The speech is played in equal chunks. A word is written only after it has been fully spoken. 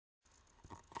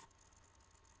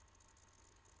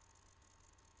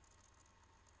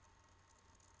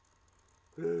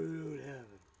Road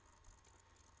heaven.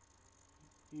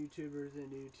 YouTubers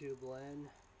in YouTube land.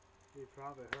 You've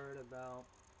probably heard about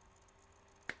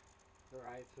the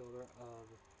right fielder of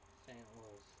St.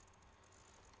 Louis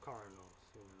Cardinals.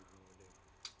 You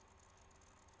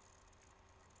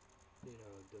know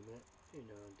how we do.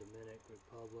 Dominican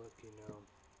Republic.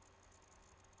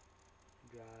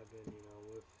 Driving.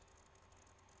 With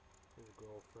his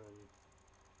girlfriend.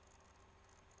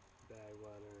 Bad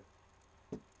weather.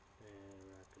 And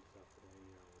Iraq and stuff like that.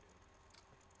 You know how we do.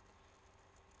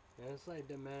 And it's like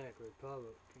Dominican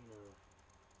Republic.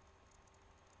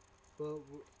 But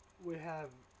we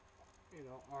have,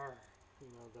 our,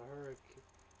 the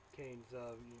hurricanes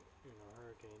of,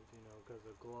 hurricanes, because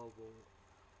of global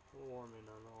warming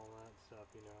and all that stuff,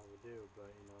 how we do.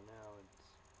 But, now it's,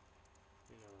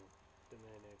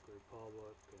 Dominican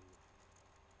Republic and,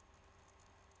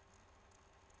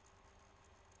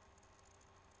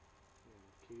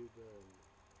 Cuba and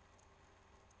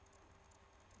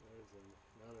there's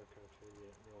another country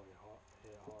that really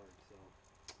hit hard, so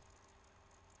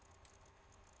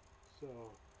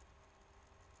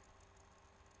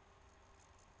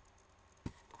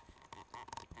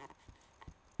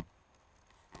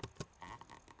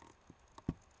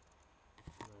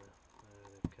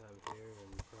come here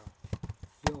and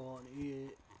go on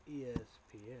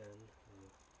ESPN.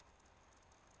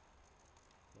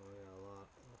 Well, we got a lot.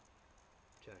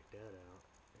 Check that out.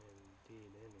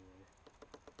 Indeed, anyway.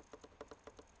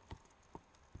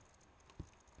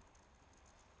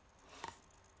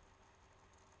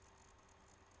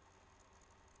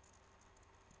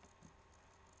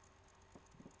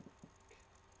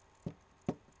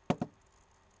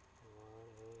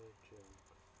 What a joke.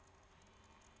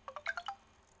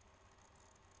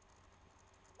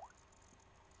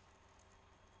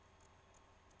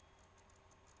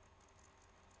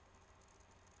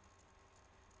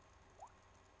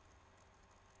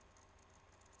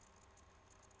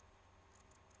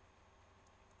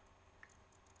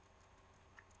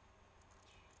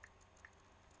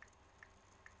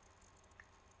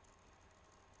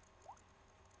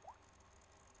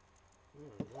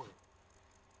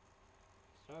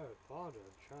 Sorry, father,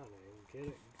 I'm trying to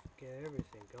get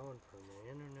everything going from the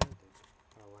internet.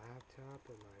 My laptop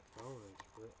and my phone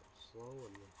is slow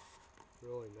and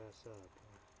really mess up.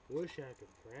 I wish I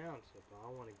could pronounce it, but I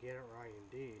want to get it right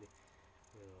indeed.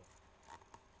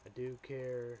 I do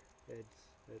care. It's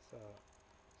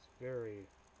very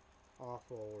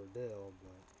awful ordeal,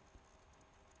 but.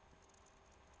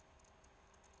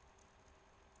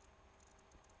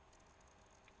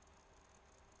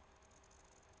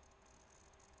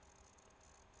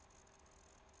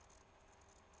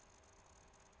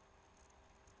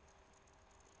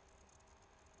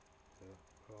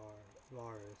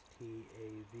 Varus,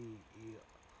 T-A-V-E-R-A-S.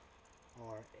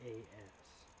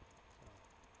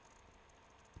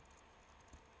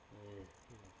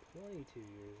 22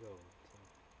 years old.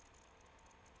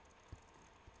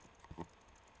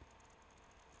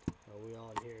 We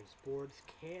on here in sports.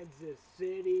 Kansas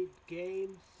City,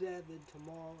 Game 7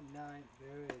 tomorrow night.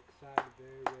 Very excited,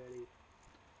 very ready.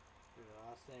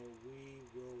 I say we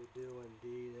will do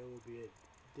indeed. It will be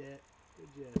just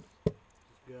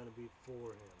gonna be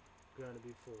for him.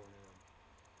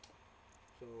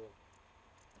 So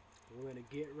we're gonna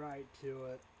get right to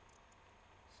it.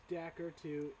 Stacker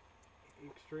 2,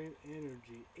 Extreme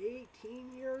Energy.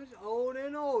 18 years old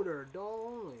and older.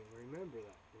 Only. Remember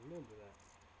that.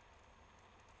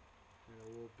 And it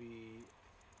will be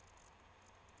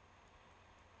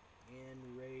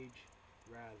Enraged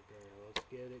Raspberry. Let's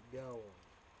get it going.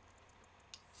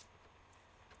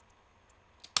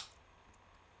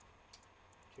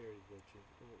 Cheers, bitches.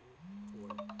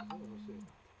 We'll see.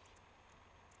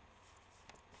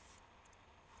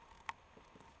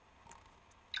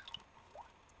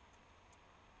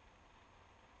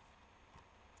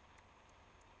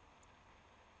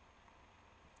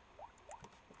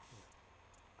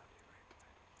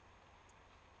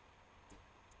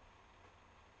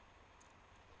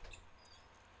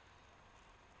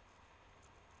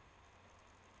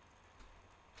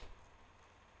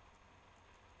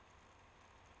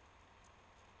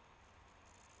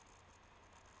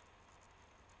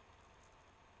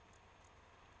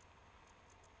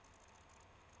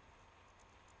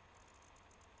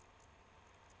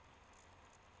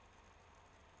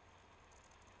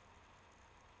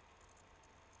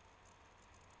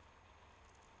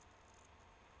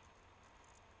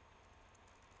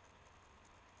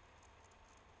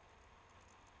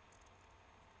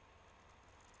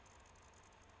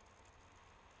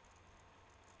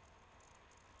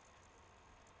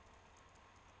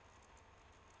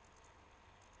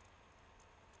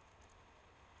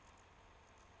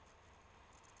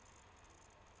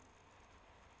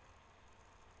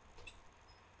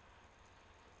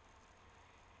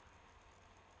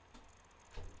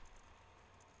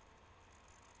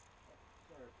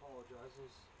 apologize.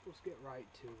 Let's get right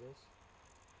to this.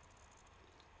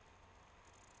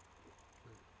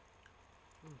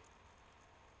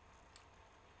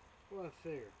 Well, I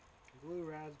figure blue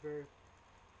raspberry.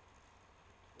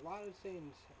 A lot of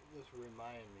things this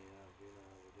remind me of, you know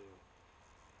how we do.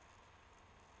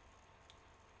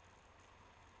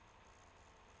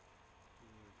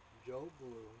 Joe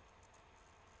Blue,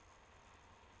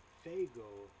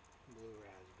 Fago blue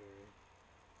raspberry,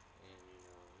 and you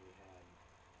know we had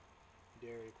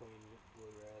Dairy Queen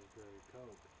blue raspberry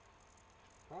Coke.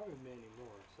 Probably many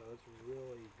more, so it's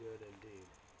really good indeed.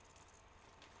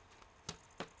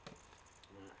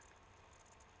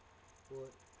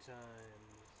 What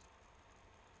times?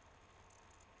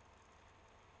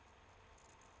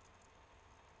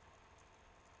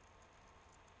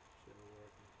 Should have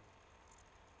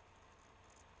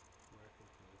working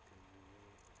for the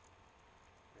community.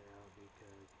 And out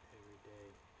because every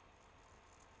day.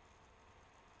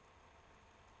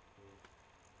 Yeah.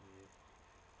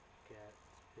 Cats,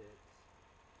 pits.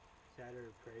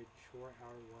 Saturday parade, short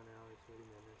hour, 1 hour, 30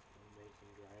 minutes. And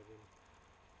Mason driving.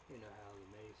 You know how the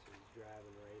Masons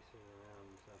driving, racing around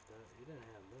and stuff. He didn't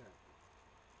have that.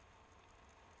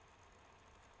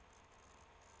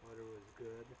 Water was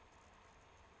good.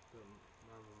 The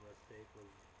mama mistake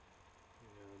was,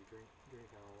 you know,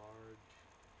 drinking a large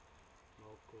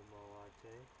mocha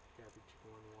latte,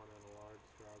 cappuccino, one and a large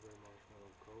strawberry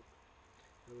marshmallow Coke.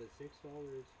 It was $6.04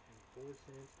 or $6.07.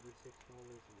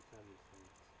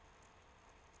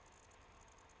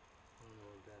 I don't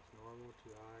know if that's normal,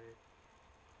 too high,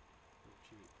 or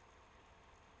cheap.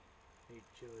 8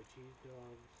 chili cheese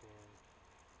dogs and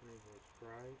rainbow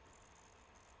Sprite.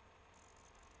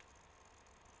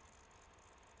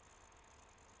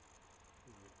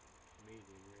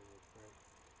 Medium rainbow Sprite.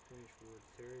 Finished World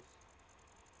Series.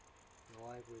 My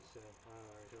life was, I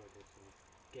already told you, so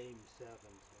Game 7, so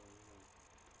you know.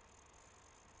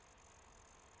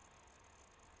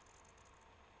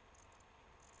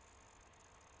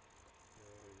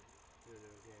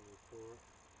 Video game report.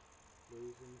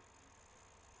 Losing.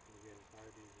 We're getting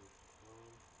parties and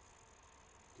home.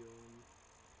 Doom.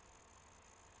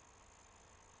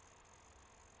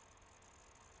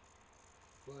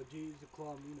 Well, geez, the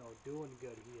club, you know, doing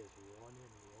good. He is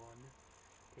 1-1.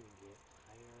 Can get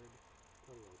hired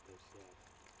to Lopez yet.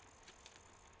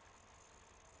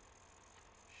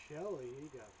 Shelly,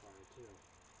 he got fired too.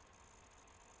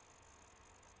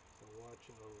 So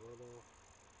watching a little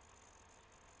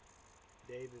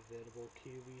David Venable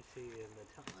QVC and the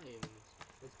times.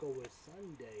 Let's go with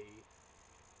Sunday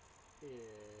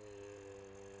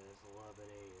is 11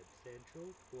 a.m. Central,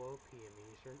 12 p.m.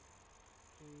 Eastern.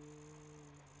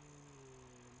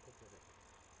 Pacific.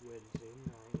 Wednesday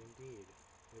night indeed.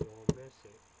 We won't miss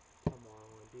it.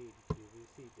 Tomorrow indeed.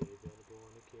 QVC Day available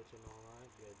in the kitchen, all that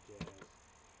good jazz.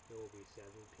 It will be 7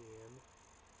 p.m.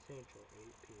 Central, 8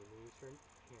 p.m. Eastern,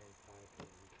 and 5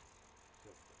 p.m.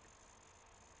 Pacific.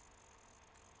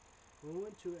 We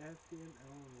went to FDM,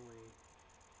 Illinois.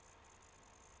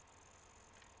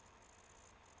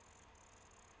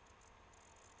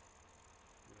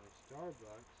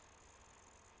 Starbucks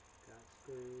got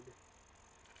screwed.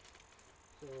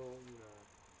 So, you know,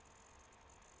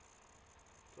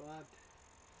 but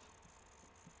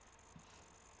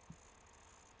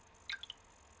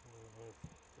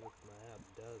if my app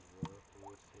does work,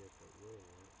 we'll see if it will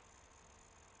work.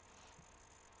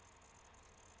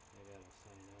 I gotta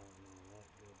sign out and all that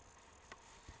good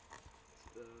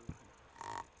stuff.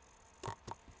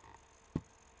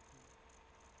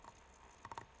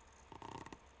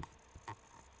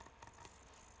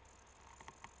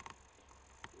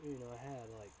 You know, I had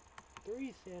like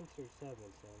 3 cents or 7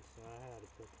 cents, so I had to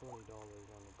put $20 on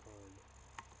the card.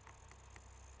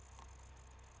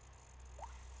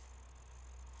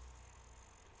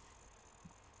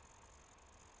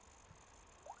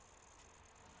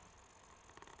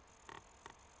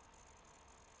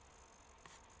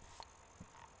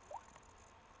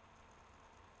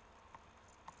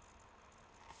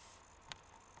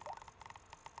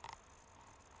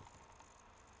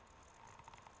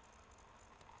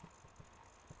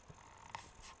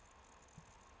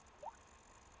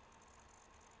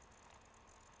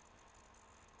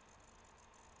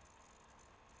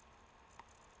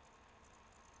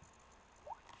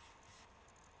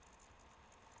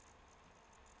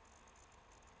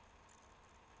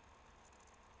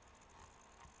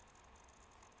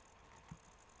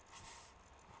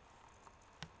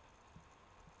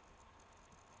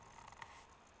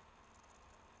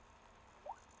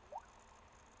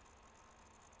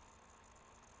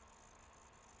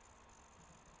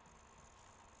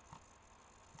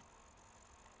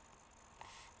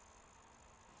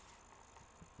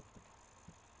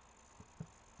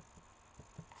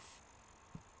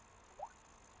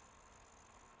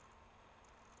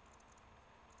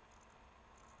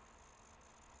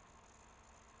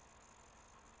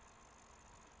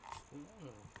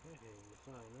 waiting to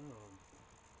find out.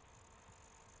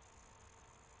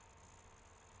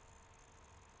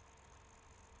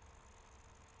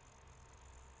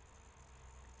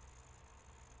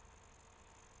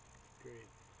 Great.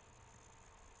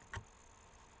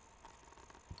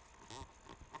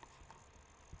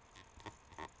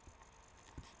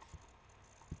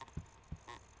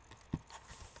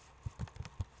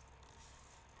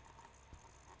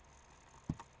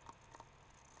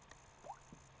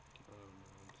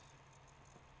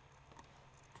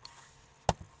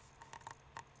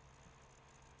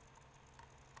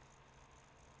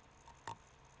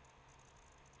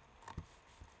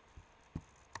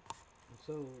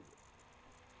 So,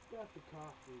 got the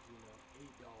coffees, $8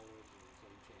 and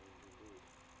some change indeed.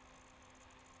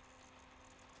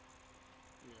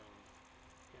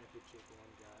 Cafe chip one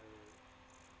guy, or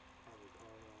probably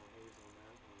caramel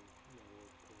hazelnut, and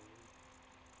whipped cream.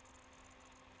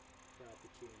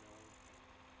 Frappuccino,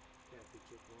 cafe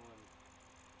chip one.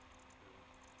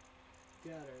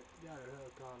 Got a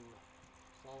hook on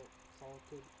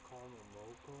salted caramel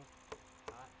mocha.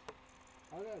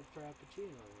 I got a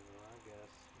frappuccino, I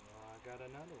guess. I got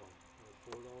another one. It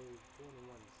was $4.21.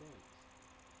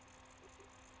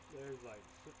 There's like,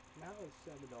 now it's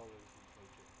 $7 and some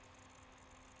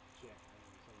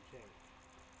change.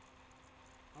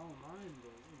 I don't mind,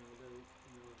 but I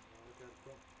gotta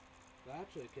put. But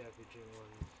actually, cappuccino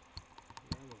ones,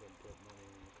 I'm gonna put money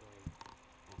in the card.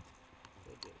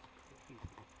 That is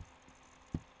crazy.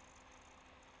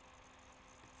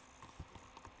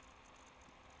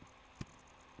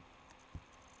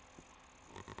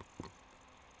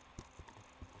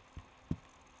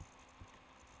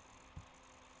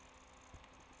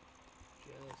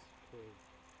 Just crazy.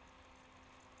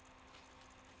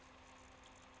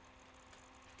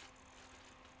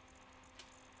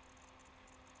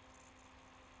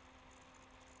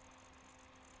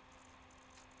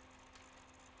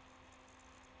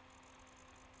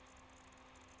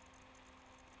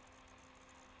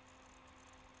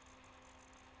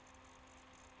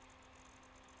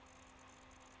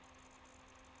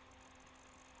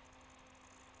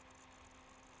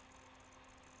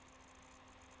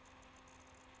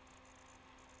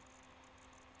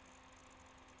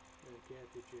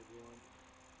 Cafe chip one,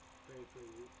 pay for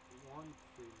one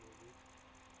free movie.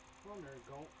 On their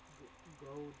gold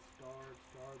star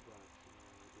Starbucks,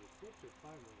 they do 6 or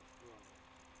 5 minutes long.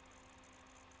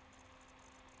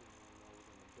 I don't know if we're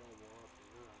gonna double up or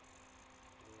not.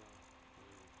 Yeah.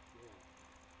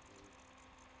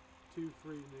 2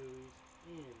 free movies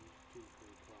and 2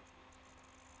 free coffees.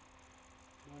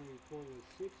 Money report was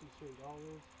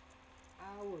 $63.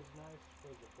 Hours nice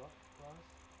for the bus.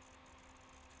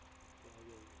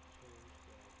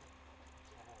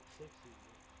 I had $61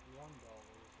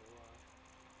 left.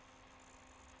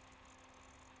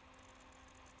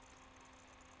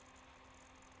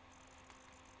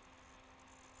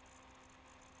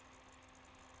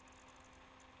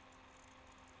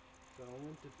 So I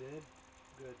went to bed.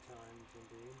 Good times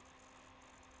indeed.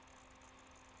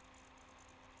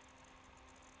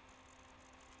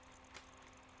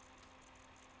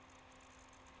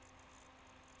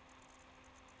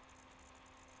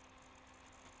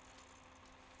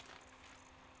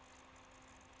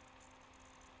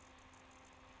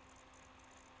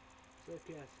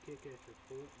 Sick ass kick ass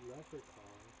report, Leprechaun.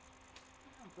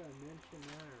 I don't know if I mentioned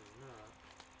that or not.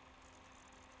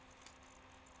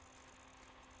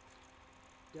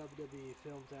 WWE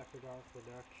Films After Dark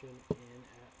production in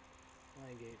at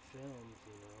Liongate Films,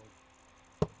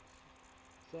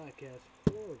 Sidecast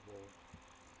horrible.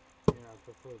 And I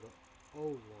prefer the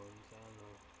old ones, I don't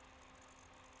know.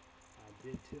 I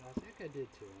did two, I think I did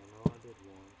two, I know I did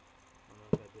one. I don't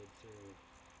know if I did two.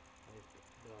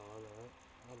 The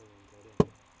other ones I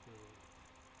didn't.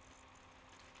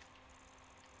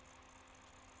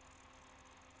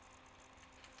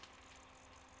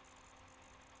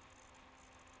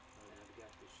 I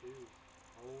got the shoes.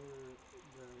 I ordered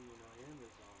them,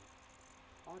 Amazon.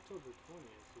 October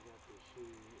 20th, we got the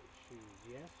shoes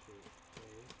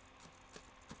yesterday.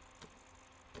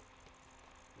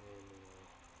 And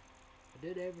I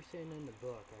did everything in the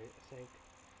book. I think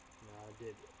I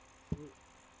did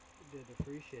the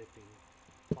free shipping.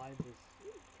 5 to 3%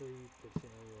 or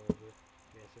whatever.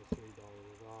 I guess it's $3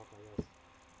 off. I guess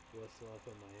what's left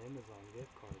of my Amazon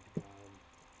gift card gone.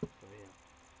 So yeah.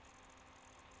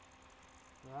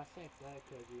 And I think that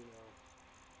because they were,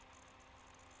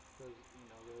 because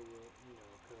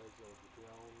of the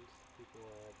drones, people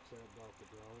are upset about the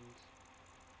drones,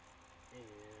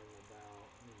 and about,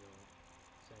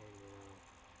 saying,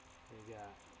 they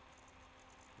got,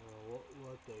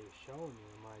 what they've shown,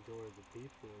 majority of the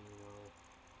people,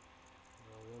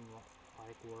 them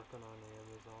like working on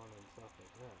Amazon and stuff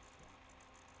like that.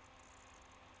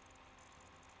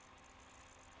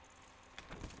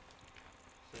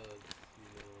 So it's,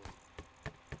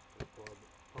 the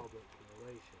public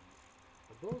relations.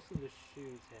 Both of the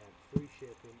shoes have free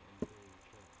shipping and free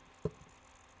returns.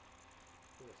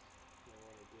 Just you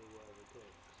want to do whatever it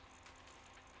takes.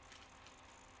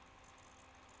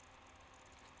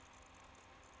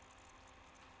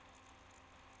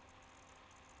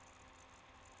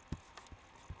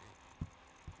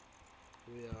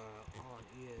 We are on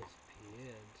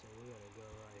ESPN, so we're gonna go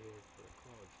right here for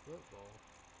college football.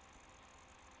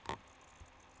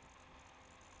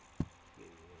 Give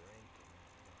you the ranking.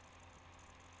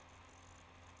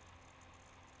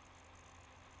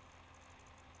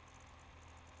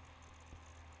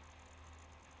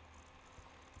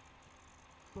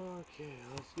 Okay,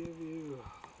 let's give you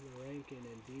the ranking.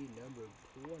 Indeed, number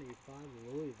 25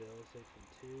 Louisville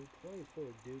 6-2, 24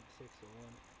 Duke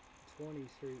 6-1,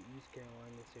 23 East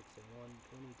Carolina 6-1,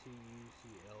 22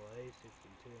 UCLA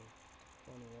 6-2,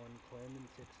 21 Clemson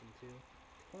 6-2,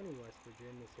 20 West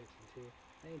Virginia 6-2,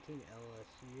 19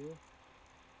 LSU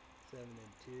 7-2,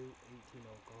 18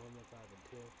 Oklahoma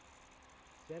 5-2,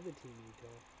 17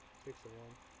 Utah 6-1,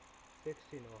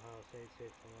 16 Ohio State 6-1,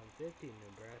 15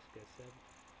 Nebraska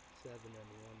 7-1,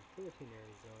 14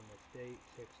 Arizona State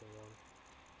 6-1,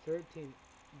 13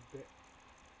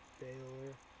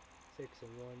 Baylor 6-1,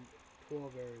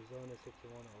 12 Arizona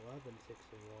 6-1, 11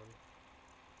 6-1.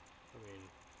 I mean,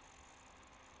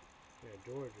 yeah,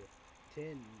 Georgia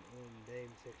 10 Notre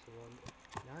Dame 6-1,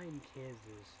 9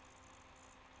 Kansas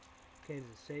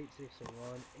State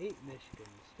 6-1, 8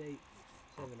 Michigan State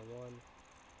 7-1,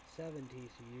 7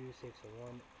 TCU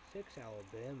 6-1, 6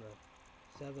 Alabama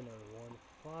 7-1,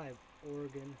 5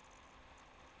 Oregon.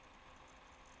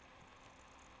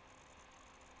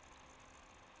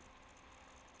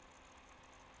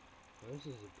 This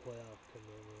is a playoff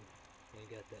committee. They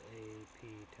got the AP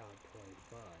top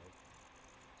 25.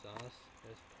 So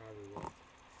that's probably what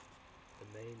the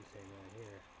main thing right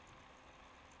here.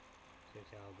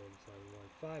 6 Alabama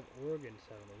 7-1, 5 Oregon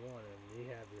 7-1, and you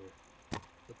have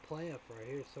the playoff right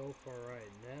here so far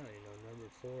right now. Number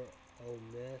 4 Ole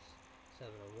Miss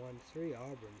 7-1, 3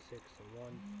 Auburn 6-1,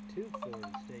 2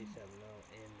 Florida State 7-0,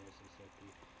 and Mississippi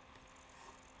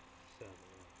 7-0.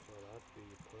 So that'd be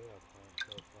your playoff line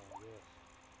so far. Yes.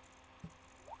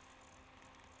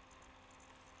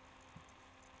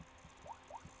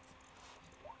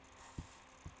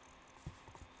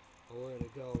 We're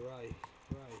gonna go right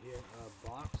here.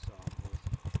 Box office.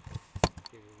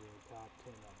 Give you the top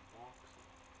 10 on box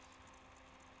office.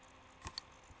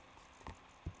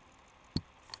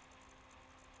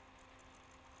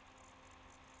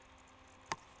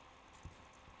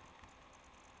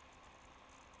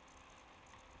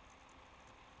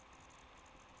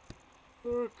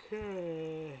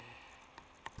 Okay.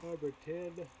 Number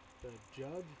 10, The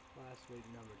Judge. Last week,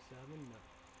 number 7.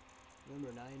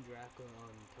 Number 9, Dracula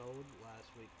Untold. Last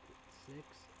week, 6.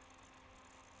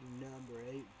 Number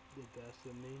 8, The Best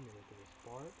of Me, Nicholas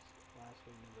Sparks. Last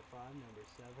week, number 5. Number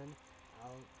 7,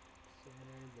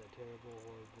 Alexander, The Terrible,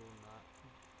 Horrible, Not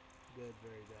Good,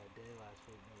 Very Bad Day. Last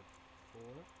week, number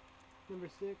 4. Number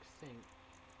 6, St.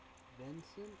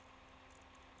 Vincent.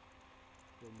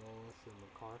 Melissa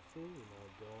McCarthy,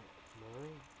 Bill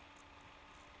Murray.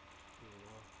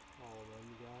 All of them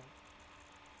you got.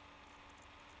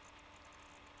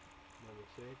 Number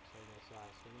 6, I guess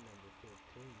last week, number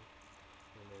 15.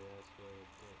 And maybe that's where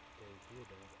it debuted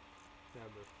at.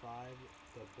 Number 5,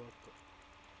 The Book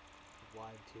of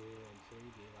Live 2 and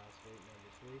 3D last week, number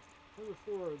 3. Number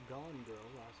 4, Gone Girl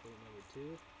last week, number 2.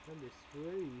 Number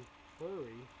 3,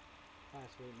 Hurry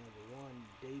last week, number 1.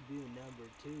 Debut number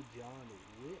 2, John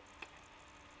Wick.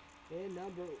 And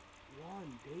number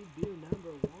 1, debut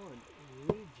number 1,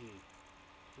 Ouija.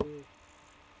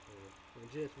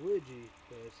 Just Ouija,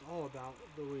 but it's all about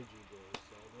the Ouija board,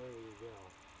 so there you go.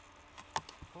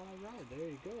 Alright, there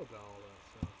you go about all that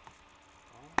stuff.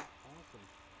 Awesome.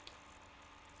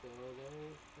 So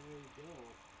there you go.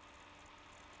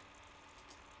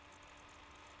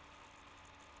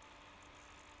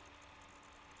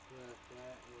 Got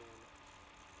that, and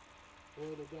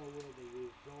we're to go with the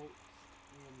results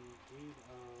indeed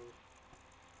of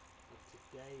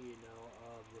today,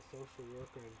 of the social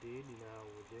worker indeed, how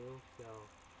we do. So,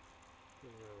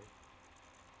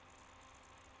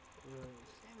 it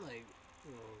seemed like,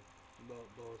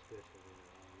 both bishops,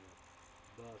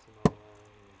 bus and all that,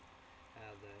 and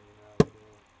have that,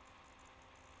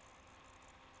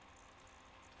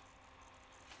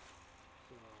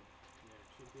 So, yeah,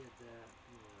 she did that,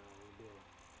 we did.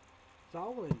 So I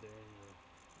went there,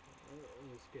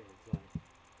 It's good. It's like,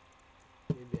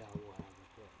 maybe I will have it,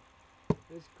 but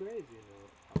it's crazy, you know.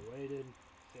 I waited,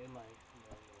 seemed like, you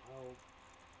know, no help.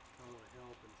 I want to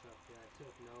help and stuff. Yeah, I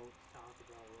took notes, talked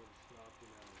about all the stuff,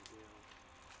 you know, the deal.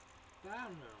 But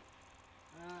I don't know.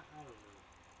 I don't know.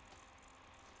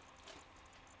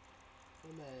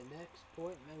 And the next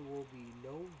appointment will be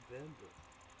November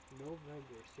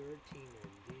 13th,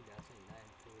 indeed. That's at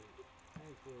 9:45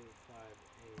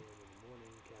 a.m. in the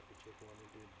morning. Captain Chick wanted to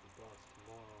do the bus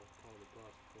tomorrow. Call the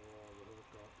bus for all the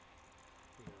hookup.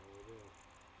 You know, we'll do.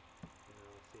 You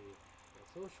know, see a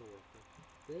social worker.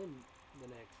 Then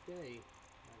the next day,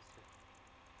 I said,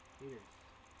 Peter,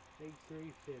 take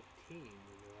 3:15. You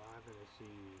know, I'm gonna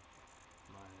see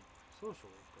my social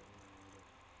worker.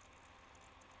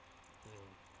 You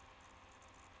know,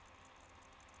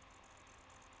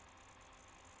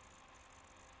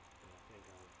 I think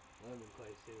I live in Clay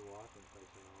City, walking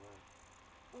place and all that.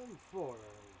 I'm for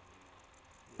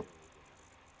yeah, we go.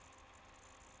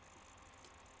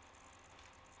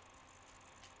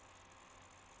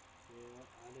 Yeah,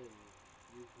 I didn't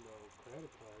use no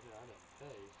credit card. I didn't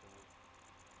pay, so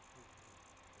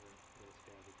this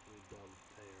guy we don't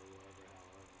pay or whatever.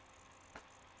 However,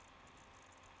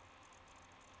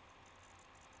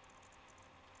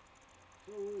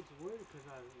 so it's weird because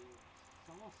I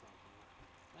saw something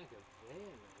like a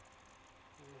van.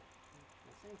 Yeah,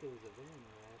 I think it was a van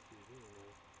or an SUV. You know.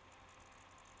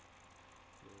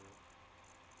 Yeah.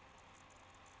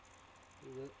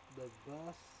 The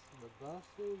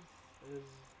buses is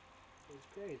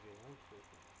crazy. That's for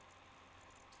sure.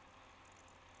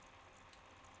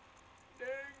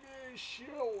 There's a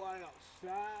show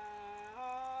outside.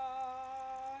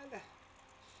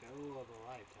 Show of a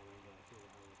lifetime. I got you know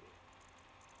how to do it.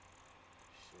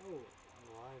 Show of a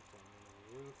lifetime. You know,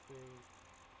 roofing.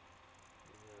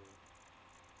 You know,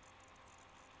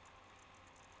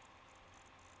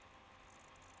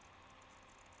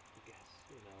 I guess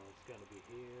you know it's gonna be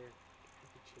here.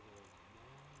 Happy chicken.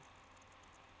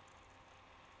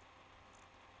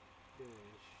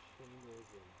 Doing shingles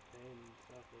and paint and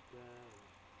stuff like that. And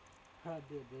I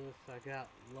did this. I got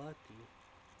lucky.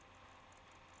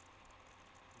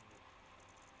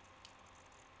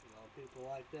 You know, people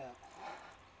like that.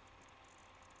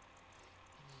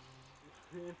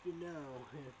 If you know,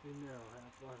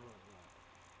 have fun with that.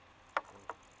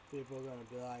 People are gonna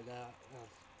be like that.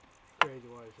 That's crazy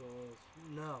white souls.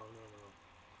 No.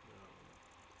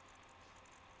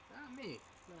 Not me.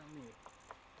 Not me.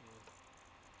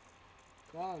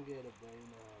 Yeah. I'll get it, but you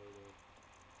know how it is.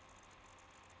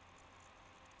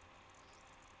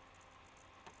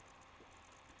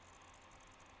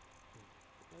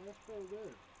 Yeah, that's pretty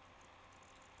good.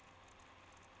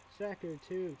 Sector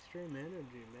 2 Extreme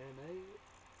Energy, man. They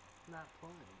not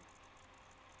playing.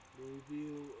 The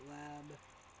review lab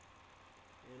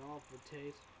and all for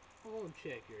taste. I'm gonna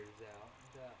check yours out.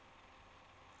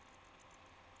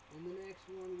 And the next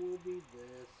one will be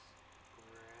this.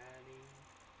 Gratty.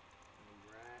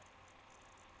 Rat.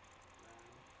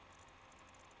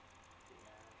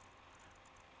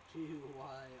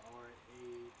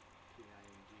 Gyrating.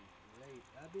 Great.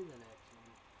 That'll be the next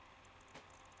one.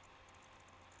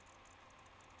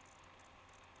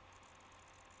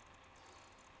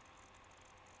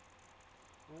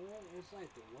 Well, it's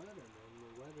like the weather, man.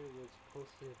 The weather was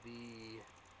supposed to be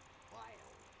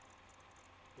wild.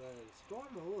 But it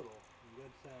stormed a little.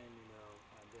 Good sign, you know.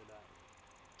 I did that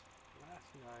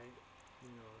last night. You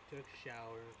know, took a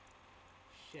shower,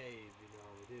 shave, you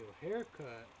know, do a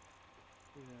haircut.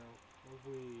 You know, if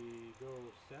we go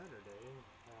Saturday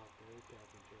out there,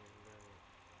 Captain James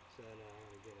said I had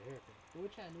to get a haircut,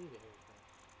 which I need a haircut.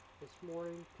 This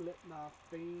morning, clipped my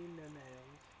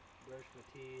fingernails, brushed my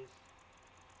teeth,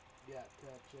 got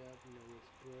touch up, you know, with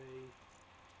spray.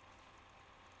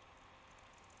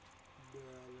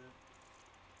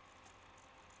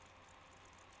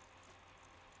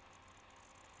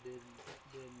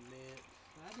 Did mints.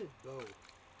 I did both.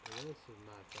 And this is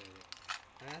my favorite.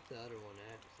 I got the other one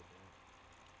accident.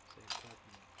 So cut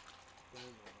me.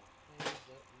 Boom. Hands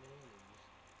up mayonnaise.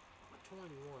 I'm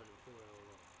 21 before I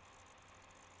know.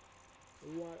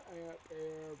 What up,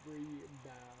 everybody?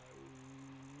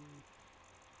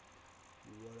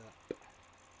 What up?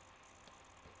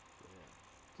 Yeah.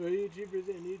 So YouTubers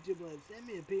and YouTube land, send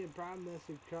me a PM Prime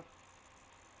message.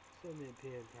 Send me a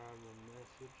PM Prime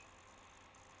message.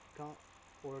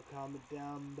 Or comment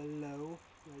down below.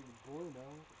 Like the boy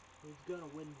know. Who's gonna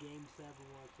win Game 7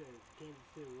 World Series? Kansas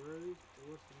City Royals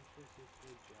or San Francisco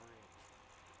Giants?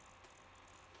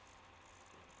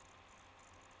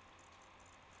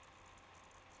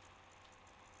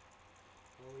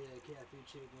 Oh yeah, Cafe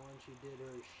Chick 1, she did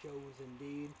her shows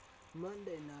indeed.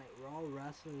 Monday Night Raw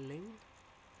Wrestling,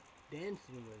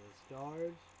 Dancing with the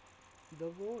Stars, The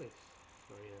Voice.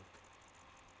 So yeah.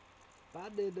 I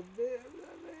did the villain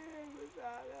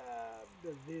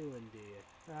deal.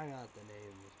 I got the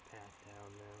names pat down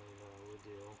now, you know we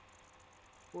do.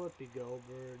 Whoopi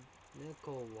Goldberg,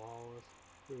 Nicole Wallace,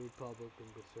 the Republican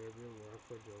conservative, worked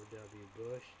for George W.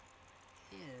 Bush,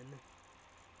 and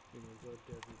George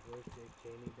W. Bush, Dick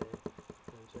Cheney, the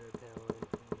conservative talent,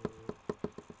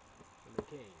 and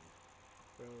McCain.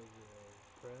 Rose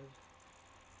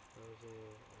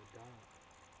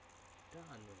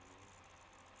O'Donnell.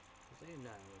 His name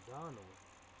not O'Donnell.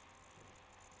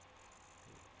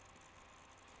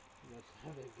 That's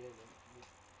how they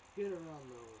get around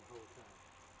the whole time.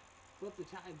 But the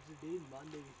times indeed,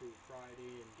 Monday through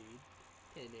Friday indeed,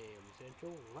 10 a.m.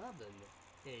 Central, 11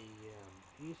 a.m.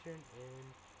 Eastern, and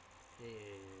 10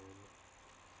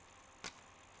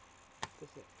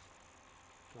 Pacific.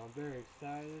 So I'm very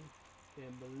excited,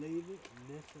 can't believe it, I'm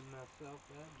missing myself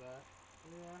that, but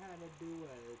I had to do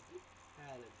what I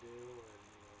had to do, and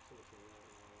such a let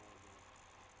down,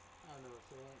 I don't know, it's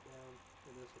a letdown,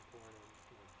 so disappointing.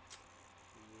 So,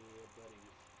 yeah,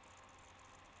 buddies.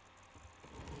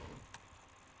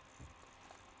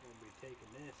 Gonna be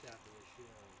taking this after the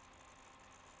show.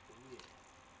 Yeah.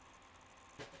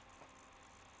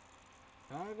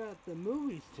 I got the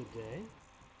movies today.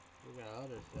 We got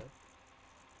other stuff.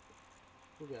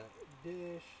 We got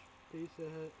Dish, Pizza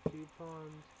Hut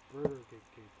coupons, Burger King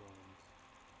coupons.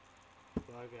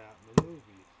 So I got my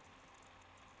movies.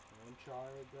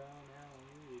 Uncharted Brown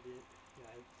Alley, we did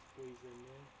squeeze in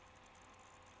there.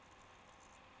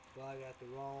 But I got the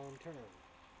wrong turn.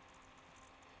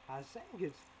 I think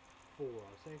it's 4.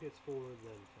 I think it's 4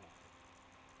 then 5.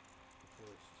 The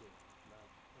first 2. But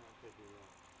I could be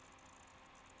wrong.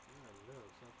 I don't know,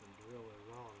 something's really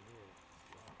wrong here.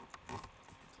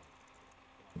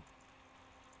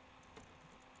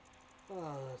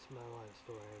 Oh, that's my life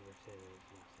story ever said it was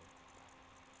nothing.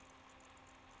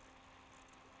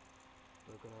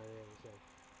 Look what I ever said.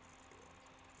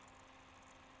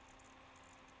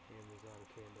 Amazon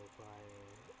Kindle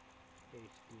Fire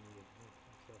HD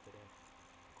stuff like that.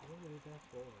 I wonder if that's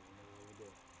for it. No, we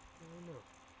did. I don't know.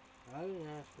 I didn't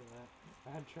ask for that.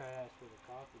 I'd try to ask for the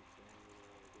coffee thing,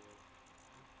 I did.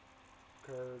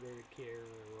 Kurt or Kier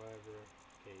or whatever.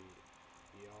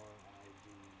 K-E-R-I-D.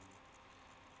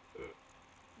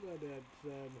 My dad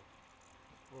said,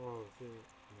 oh, shit.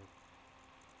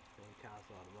 It costs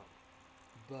a lot of money.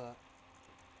 But,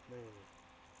 man,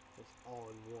 it's all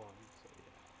in one, so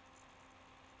yeah.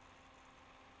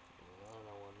 I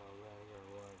don't want no regular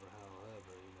or whatever,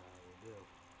 however, how we do.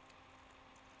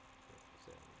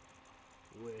 So,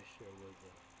 wish there was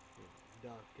a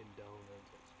Dunkin'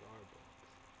 Donuts at Starbucks.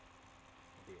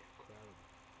 That'd be incredible.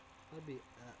 I'd be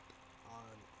up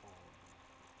on all.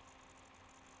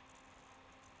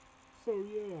 So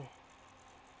yeah,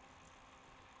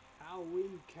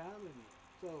 Halloween coming.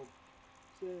 So,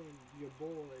 send your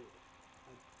boy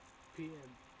a PM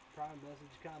private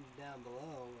message, comment down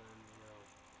below, and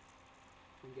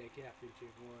we get Captain Chick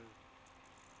 1.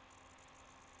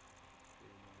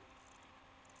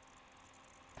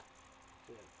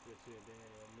 This your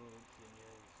Daniel Moots and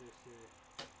your sister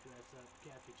dress up.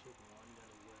 Captain Chick 1, you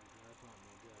gotta wear a dress on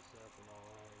me, dress up and all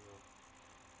that,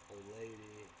 old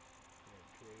lady,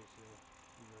 Teresa,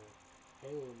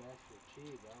 Halo Master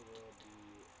Chief, that will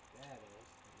be badass.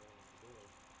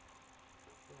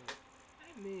 I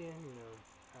mean, I don't know.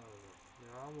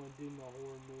 Now I want to do my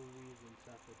horror movies and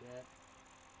stuff like that.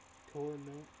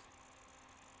 Torment.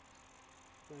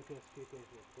 Like us Kick-Ass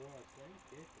with 4, I think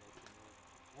Kick-Ass,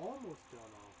 almost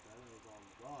done off that. It was on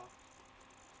the block.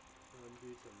 I'm gonna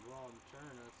do some wrong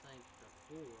turn. I think the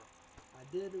 4. I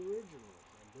did originals.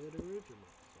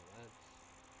 So that's,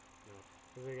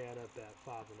 if we got up that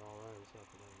 5 and all that and stuff,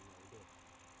 I don't know what to do.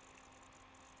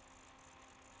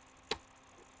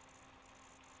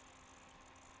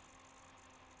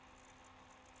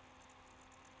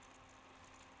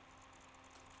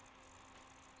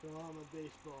 So on my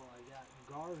baseball, I got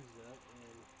Garza,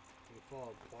 and we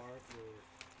fall apart with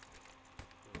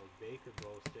Baker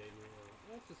Bowl Stadium.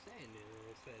 That's the saying,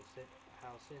 it says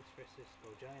how San Francisco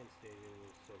Giants Stadium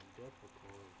was so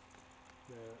difficult.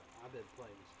 I've been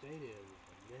playing stadiums,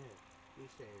 and man,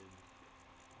 these stadiums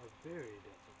are very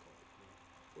difficult,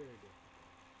 very difficult.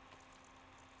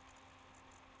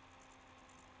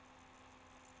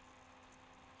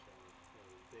 So,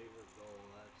 Baker Bowl,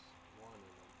 that's one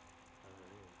of them.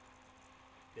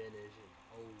 Vintage and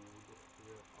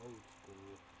real old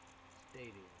school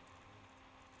stadium.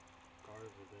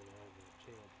 Garza didn't have a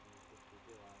chance to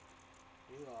do that.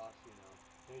 He lost,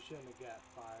 They shouldn't have got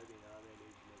fired, you know, they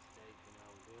made a mistake, you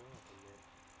know, they don't have to admit.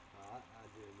 I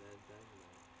do admit that, you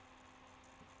know.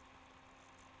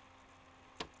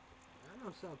 I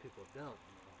know some people don't,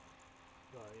 you know,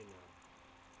 but, you know,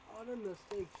 all the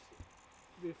mistakes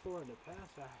before in the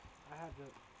past, I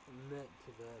haven't admit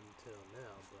to them till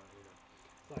now, but, you know,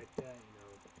 it's like that, you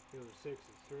know, he was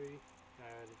 6-3, I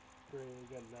had a pretty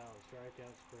good amount of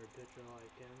strikeouts for a pitcher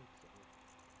like him, so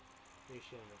he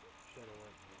should've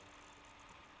went there.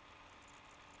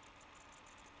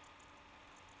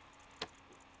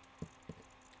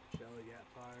 Shelly got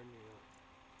fired, you know.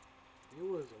 He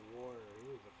was a warrior,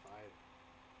 he was a fighter.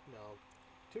 No,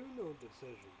 2-0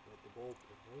 decision, but the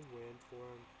bullpen, they win for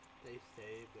him, they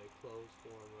save, they close for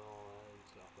him and all that and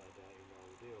stuff like that, you know,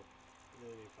 we do. And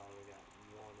then he finally got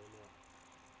 1-0.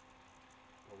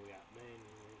 But we got Maine,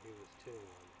 he was 2-1.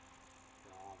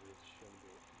 And obviously shouldn't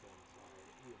have been fired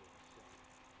either, so.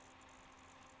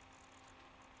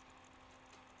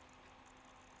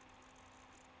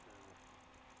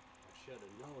 I should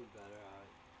have known better. I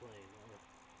playing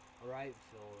a right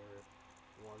fielder,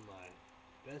 one of my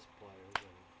best players and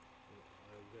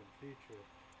a good future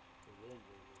was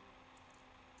injured.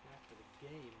 And after the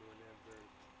game, whenever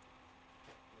it's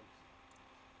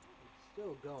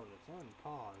still going, it's on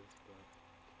pause, but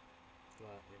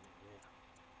yeah.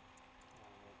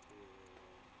 I'll have to,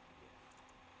 yeah.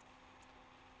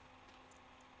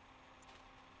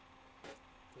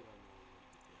 Put on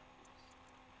yeah.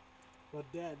 But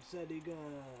Dad said he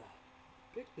gonna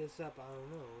pick this up, I don't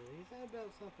know. He said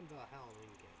about something about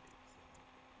Halloween candy, so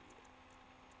yeah.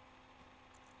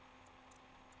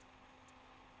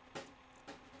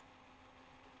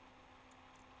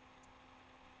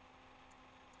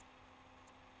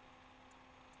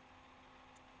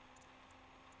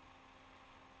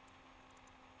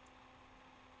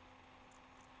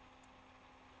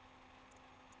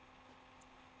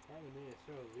 Part of me is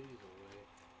throw these away.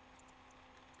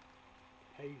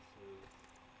 Paces.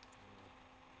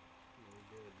 Really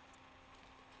good.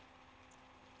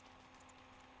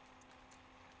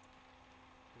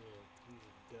 Yeah, these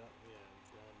are done. Yeah,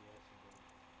 done yesterday.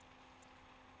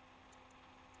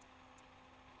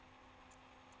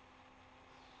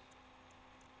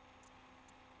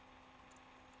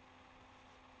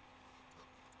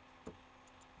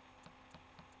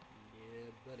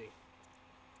 Yeah, buddy.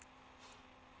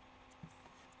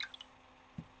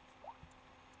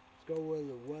 Let's go with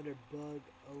the Weather Bug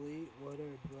Elite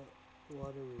Water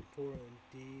Report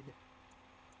indeed.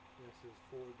 This is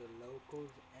for the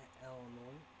locals at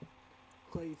Illinois.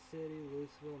 Clay City,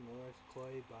 Louisville, North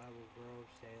Clay, Bible Grove,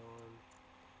 Salem,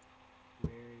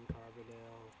 Marion,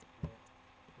 Carbondale,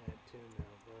 Neptune,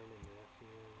 Mount Vernon,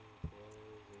 Neptune,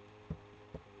 Flores,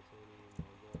 Clay City,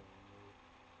 Mobile,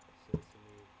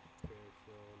 Sesame,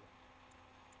 Fairfield,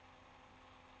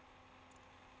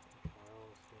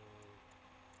 Charleston,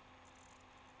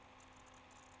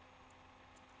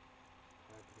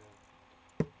 Carbondale.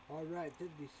 Alright,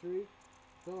 53.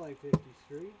 Felt like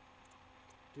 53.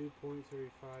 Dew point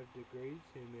 35 degrees.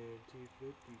 Humidity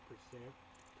 50%.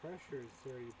 Pressure is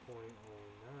 30.09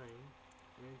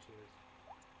 inches.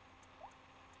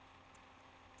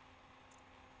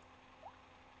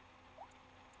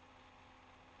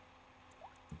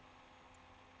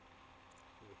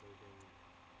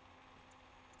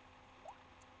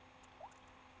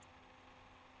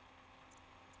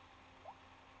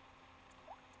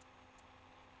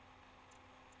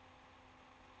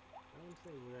 I don't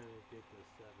think we're gonna get the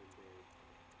 7 days.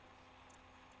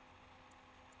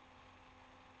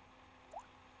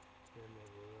 And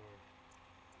then we are.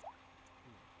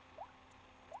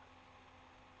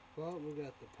 But we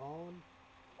got the pollen.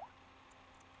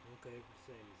 Okay, the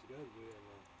same as good. We have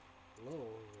a low,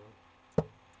 you know.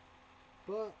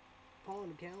 But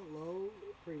pollen count low,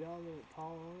 predominant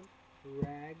pollen,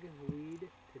 ragweed.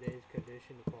 Today's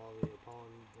condition quality of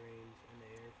pollen grains in the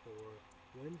air for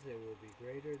Wednesday will be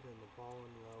greater than the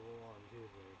pollen level on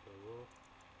Tuesday, but will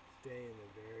stay in a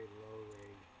very low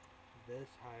range. This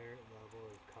higher level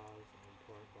is caused in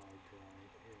part by dry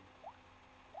air.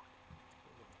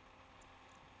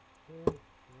 Well,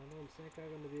 I don't think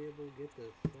I'm going to be able to get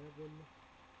the 7 days.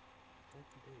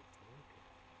 Okay.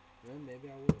 Well,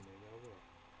 maybe I will. Maybe I will.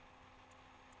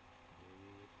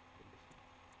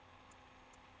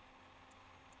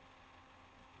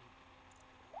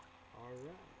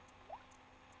 Alright.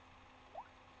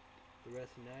 The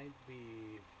rest of the night be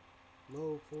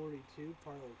low 42,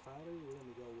 partly cloudy. We're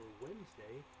going to go with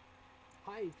Wednesday.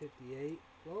 High 58,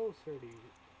 low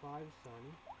 35,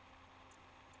 sunny.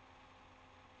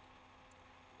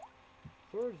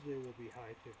 Thursday will be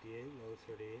high 58, low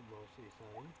 38, mostly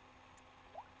sunny.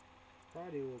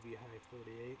 Friday will be high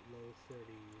 48, low 30,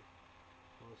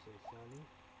 mostly sunny.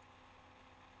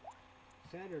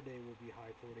 Saturday will be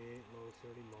high 48, low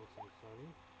 30, mostly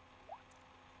sunny.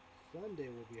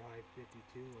 Sunday will be high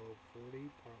 52, low 40,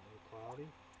 partly cloudy.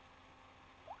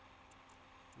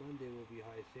 Monday will be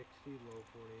high 60, low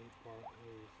 48,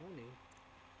 partly sunny.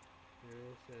 And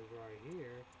it says right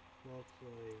here,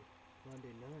 mostly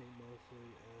Monday night,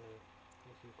 mostly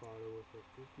cloudy with a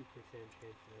 50%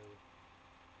 chance of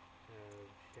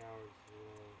showers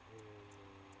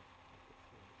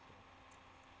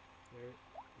there.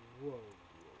 Whoa.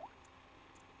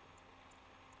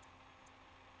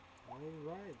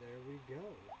 Alright, there we go.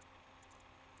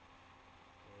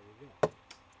 There we go.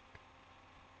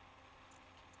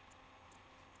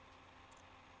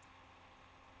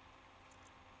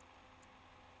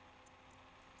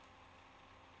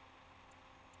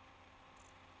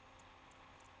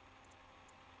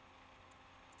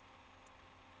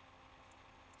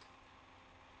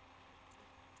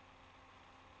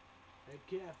 That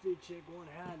cafe chick one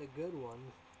had a good one.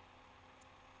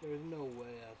 There's no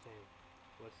way I think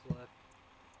what's left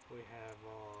we have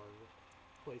on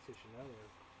PlayStation Other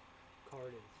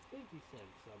card is 50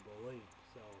 cents, I believe.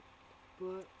 So,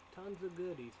 but tons of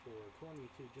goodies for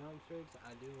 22 Jump Streets.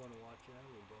 I do want to watch that.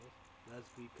 We both. Let's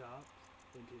Be Cops,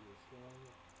 Into the Storm.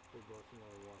 We both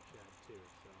want to watch that too.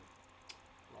 So,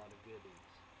 a lot of goodies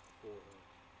for her.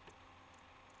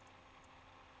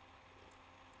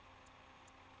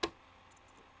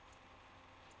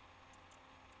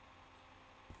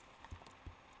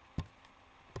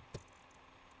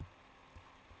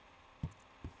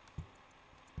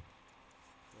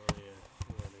 Oh yeah,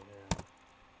 already have.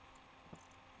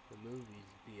 The movies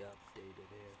be updated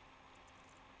here.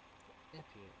 If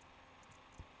you.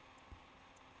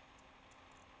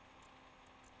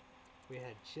 We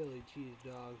had chili cheese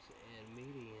dogs and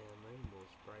medium rainbow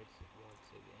sprites once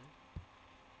again.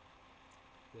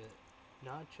 The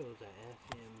nachos at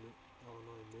FM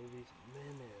Illinois Movies,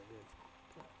 man, they're good.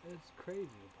 It's crazy.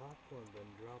 The popcorn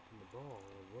been dropping the ball.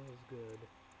 It was good,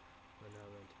 but not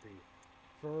meant to be.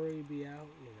 Furry be out,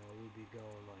 you know, we'd be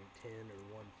going like 10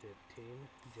 or 1:15.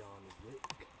 John Wick.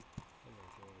 I'm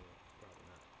not sure, probably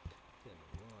not. 10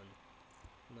 or 1.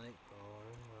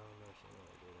 Nightcrawler. I don't know if I want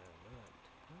to do that or not.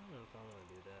 I don't know if I want to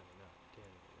do that or not. 10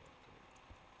 or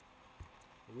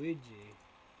 1. Luigi.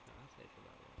 I think I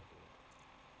might want to do that.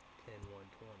 10,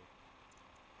 1:20.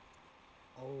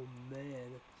 Oh man,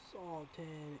 Saw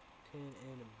 10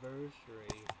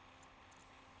 anniversary.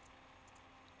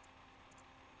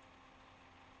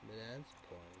 But that's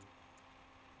playing.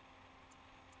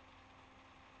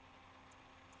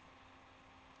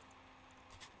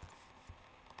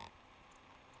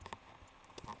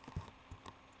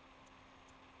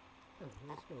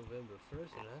 Oh, it's November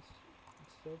 1st and it's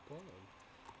still playing.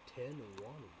 10 to 1,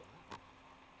 wow.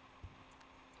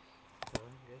 So I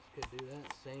guess could do that.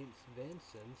 St.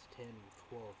 Vincent's 10 to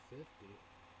 12:50.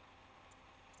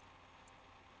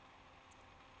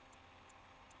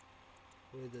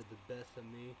 Whether the best of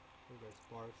me or the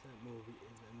Sparks, that movie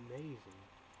is amazing.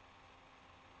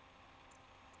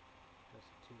 That's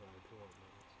 2 hour 12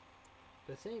 minutes.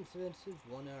 The St. Vincent's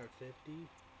 1 hour 50.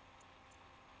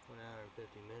 1 hour and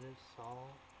 50 minutes.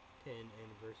 Saw 10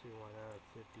 anniversary 1 hour and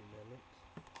 50 minutes.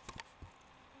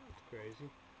 That's crazy.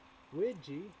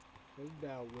 Ouija. What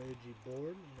about Ouija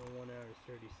board? 1 hour and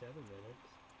 37 minutes.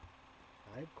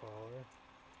 Nightcrawler.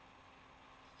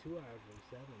 2 hours and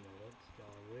 7 minutes.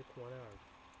 John Wick 1 hour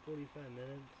 45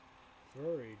 minutes.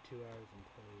 Furry 2 hours and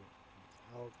 20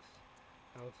 minutes.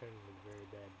 Alex having a very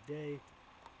bad day.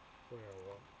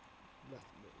 Well, not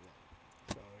midnight.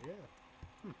 So yeah.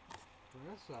 Well,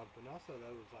 that's something. I thought that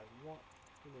was like one,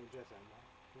 just at night.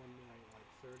 One night, like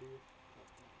 30th.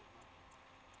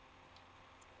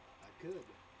 I could.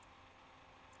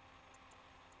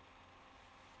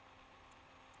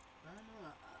 I don't know.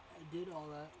 I did all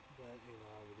that, but I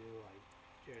would do like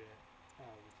Jared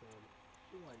said,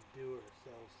 she would like do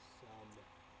herself some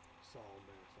soul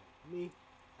medicine. Me,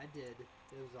 I did.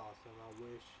 It was awesome. I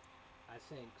wish I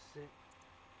sang 6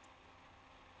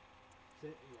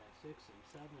 and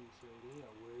 7 3D.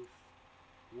 I wish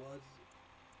was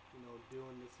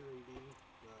doing the 3D,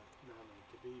 but not meant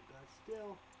to be. But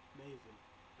still amazing.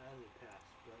 I haven't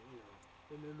passed, but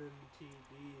the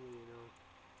MMTV,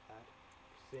 I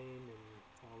sing and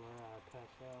all that. I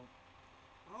passed out.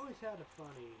 I always had a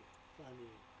funny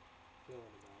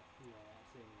feeling about that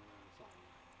thing when I was on.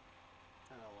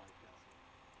 I don't like that thing,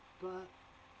 but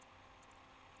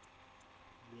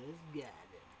this guy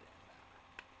did better.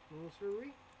 Well,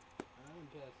 sorry, I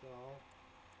didn't pass all.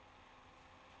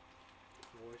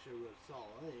 I wish it was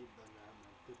solid, but not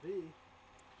meant to be.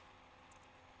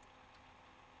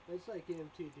 It's like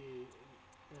MTD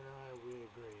and we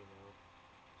agree, you know.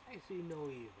 I see no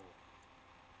evil.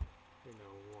 You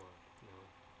know, one, you know,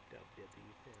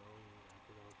 WWE film,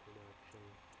 Rapid production.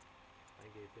 I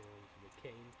gave films to the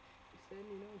Kane. He said,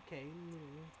 you know, Kane, you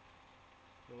know,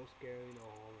 no scary, no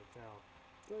harm in foul.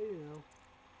 But, you know,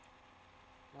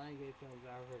 Lion Gate Films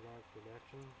After Dark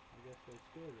production, I guess they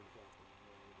scared or something.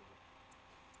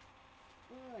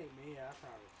 Well, like me, I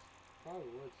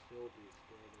probably would still be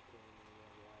scared of Kane or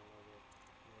whatever. I love it.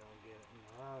 You know, get it. You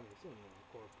know, I haven't seen no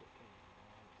corporate Kane. You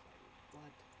know, it's like,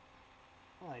 what?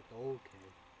 I like the old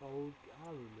Kane. I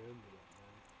remember it,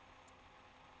 man.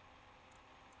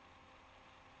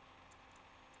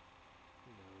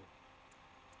 You know,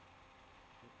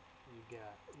 you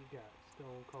got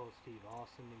Stone Cold Steve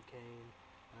Austin and Kane,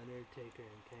 Undertaker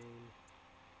and Kane.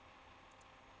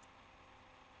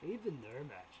 Even their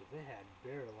matches, they had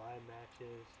bare live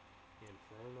matches,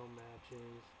 Inferno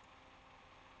matches.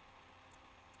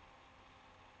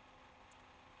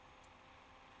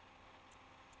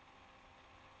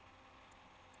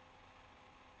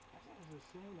 As I was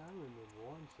saying, I remember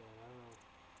once that I don't know,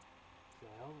 the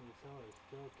Hell in a Cell is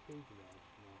still a cage match,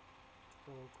 you know.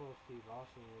 Stone Cold Steve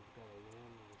Austin was gonna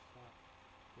win and stuff.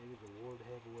 Maybe the World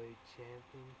Heavyweight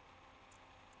Champion.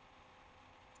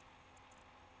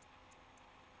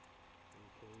 And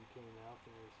Kane came out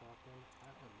there or something. I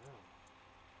don't know.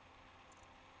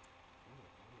 I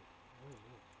don't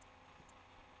know.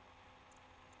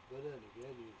 But then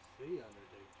again, you see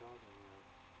Undertaker talking, you know.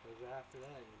 Because after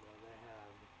that, you know, they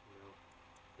have, you know,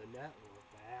 the network,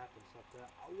 the app and stuff like that.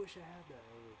 I wish I had that.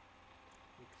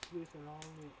 Exclusive on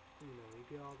it, you know, you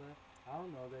get all that. I don't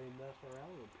know, they mess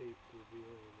around with pay-per-view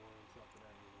anymore and stuff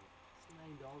like that, you know. It's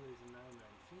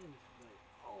 $9.99, but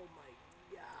oh my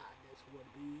god, this would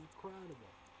be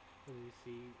incredible. And you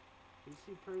see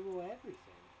pretty well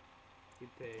everything. You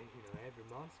pay, you know, every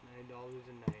month $9.99.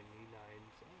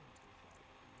 It's like,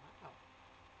 wow.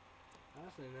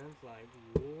 That's like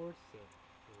worth it.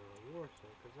 You know, worth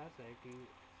it, because I think you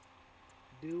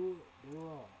do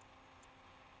all.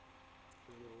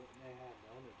 You know, they had the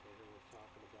Undertaker was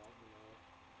talking about, you know,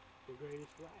 the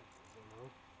greatest rivals, you know.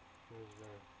 There's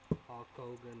Hulk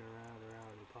Hogan around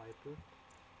Rowdy Piper.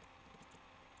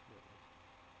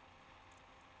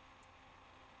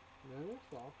 No,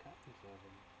 there's all kinds of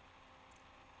them.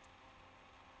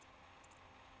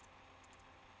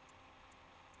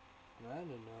 And I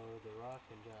didn't know The Rock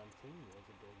and John Cena was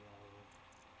a big rival.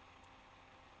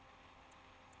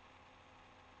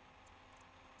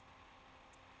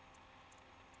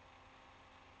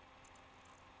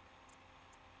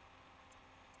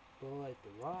 But like The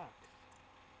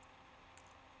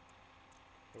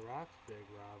Rock's big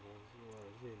rivals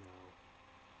was, you know,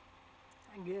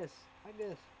 I guess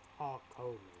Hulk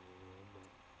Hogan, you know, but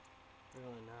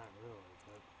really not really,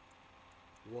 but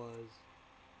was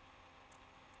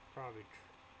probably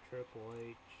Triple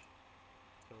H,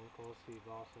 Stone Cold Steve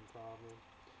Austin probably.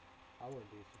 I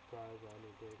wouldn't be surprised if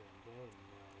Undertaker and Kane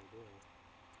now they do.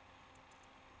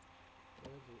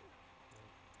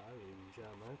 I would even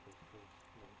Shawn Michaels because,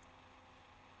 you know,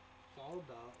 it's all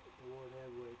about the World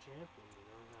Heavyweight Champion, you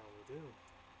know, how we do.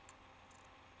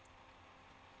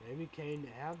 Maybe Kane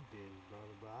have been his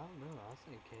brother, but I don't know. I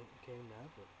think Kane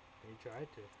never. He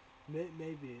tried to.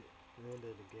 Maybe it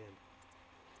ended again.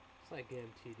 It's like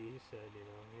MTD said, you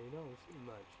know, you don't see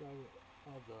much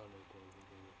of the Undertaker.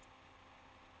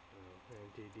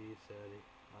 MTD said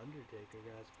Undertaker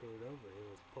got screwed over. He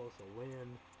was supposed to win,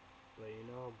 but you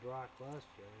know, Brock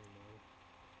Lesnar, you know.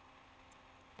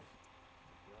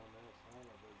 Well, that's kind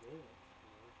of a good, you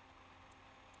know.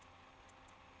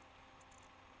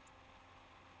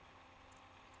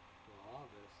 Well, all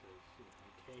this is, you know,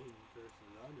 Kane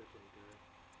versus Undertaker,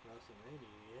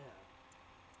 WrestleMania, yeah.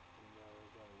 You know,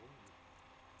 they're gonna win.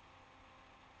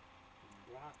 And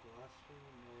Brock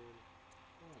Lesnar, man,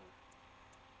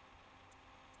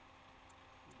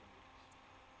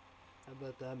 how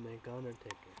about that make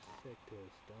Undertaker sick to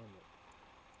his stomach?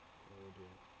 Oh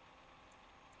dear.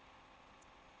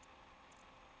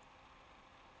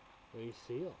 Well, you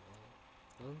see all that.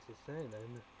 That's the same,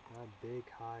 then. Not big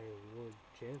high award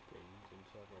champions and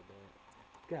stuff like that.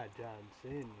 Got John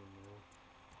Cena, you know.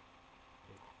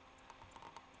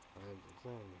 That's the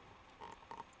same.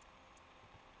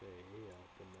 He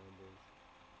up the numbers.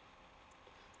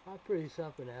 I'm pretty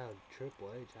something out of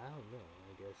Triple H. I don't know.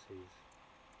 I guess he's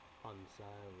on the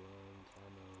sidelines. I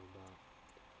know about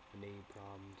knee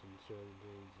problems and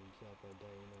surgeries and stuff like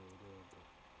that. You know, but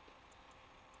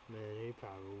man, he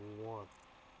probably won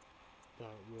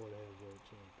that World Heavyweight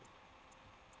Champion.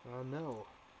 I know.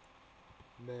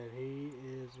 Man, he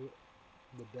is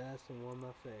the best and one of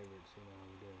my favorites, you know,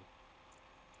 to do.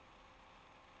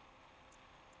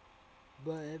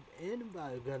 But if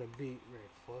anybody's gonna beat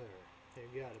Ric Flair, it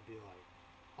gotta be like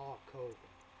Hulk Hogan,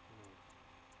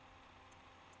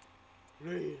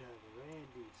 you know.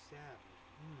 Randy Savage,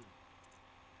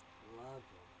 love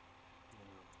him, you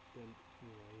know. Then, you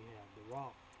know, you have The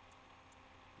Rock,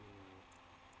 you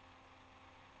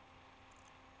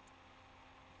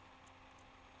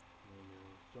know,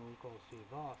 Stone Cold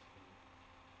Steve Austin,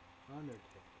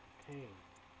 Undertaker, Kane.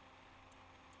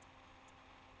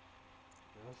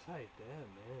 Just like that,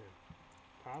 man.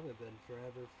 Probably been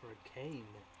forever for Kane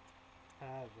to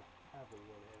have a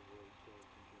one heavyweight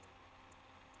championship.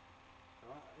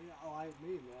 Yeah, like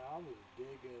me, man, I was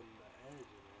digging the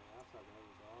Edge, man. I thought that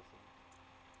was awesome.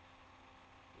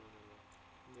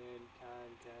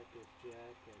 Mankind, Cactus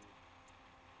Jack, and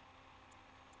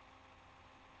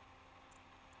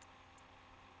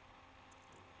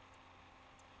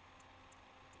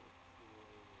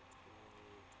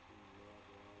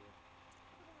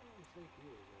I don't think he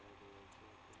was a heavyweight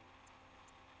champion.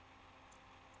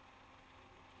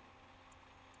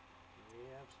 We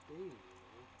have Steve, you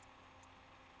know.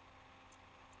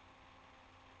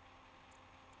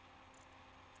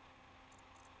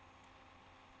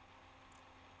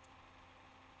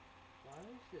 Why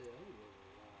is it over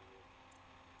alive?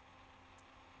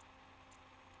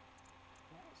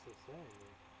 That's the thing.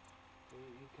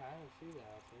 You kind of see that.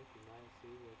 I think you might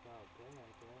see without pay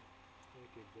like that. I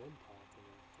think you've been talking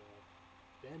and stuff.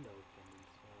 Been open and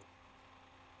stuff.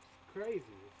 It's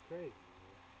crazy. It's crazy.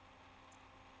 Man.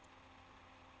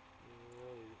 You don't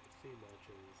really see much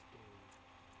of this game.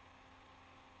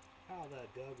 How that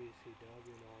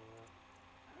WCW and all that.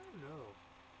 I don't know.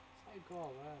 It's like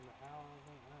all that and how all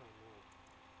that. I don't know.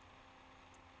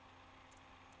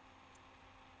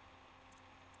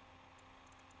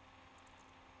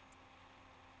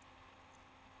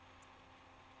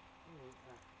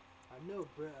 I know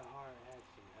Bret Hart had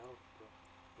some health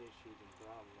issues and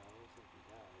problems. I don't think he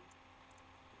died.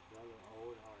 His brother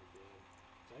Owen Hart did.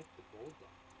 It's like the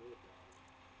Bulldog did die.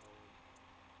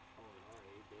 Owen Hart,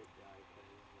 he did die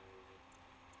because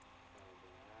of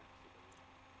the accident.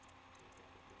 He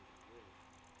got a big injury.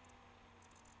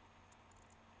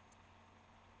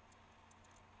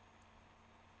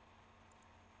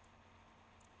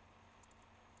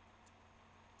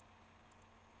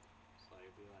 It's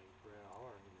like be like Bret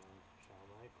Hart, you know, Shawn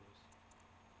Michaels.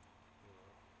 You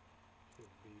know,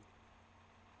 should be,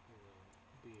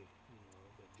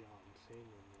 the John Cena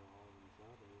and all these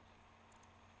others.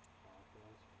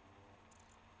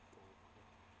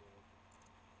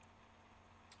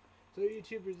 So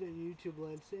YouTubers and YouTube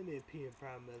land, send me a P and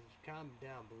Prime message. Comment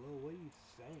down below. What do you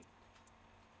think?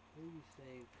 What do you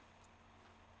think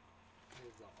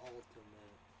is the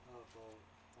ultimate of all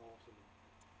ultimate?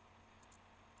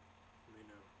 You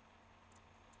know.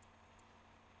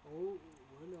 Oh,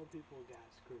 I know people got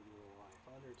screwed in real life.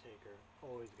 Undertaker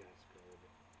always got screwed.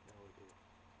 No, we do.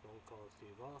 Don't call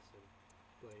Steve Austin,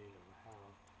 but you know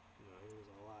how, he was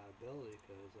a liability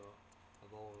because of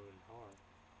Owen Hart.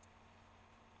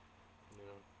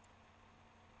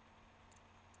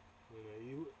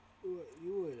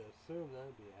 You would assume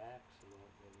that'd be an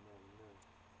accident, but no.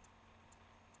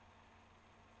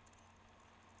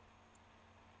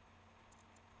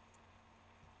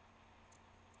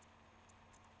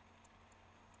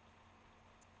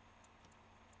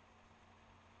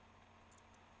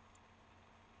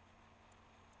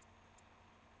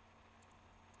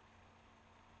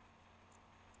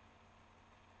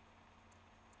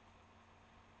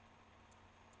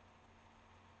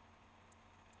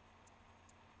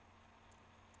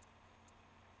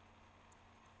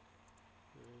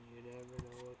 You never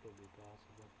know what could be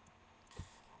possible.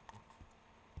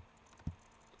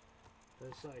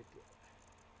 It's like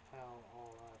how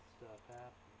all that stuff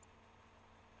happened.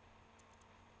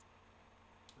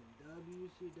 And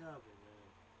WCW, man,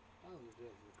 that was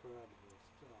just incredible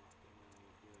stuff.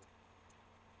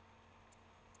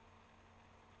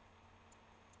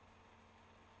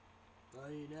 Well,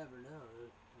 you never know.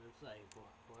 It's like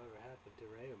whatever happened to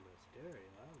Rey Mysterio.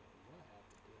 I don't know what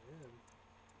happened to him.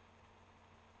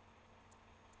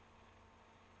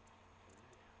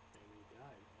 Maybe he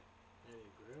died.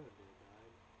 Eddie Guerrero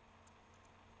died.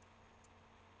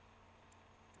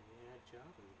 And he had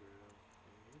Chopper Guerrero.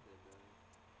 And he did die.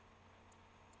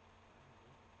 I don't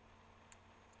know.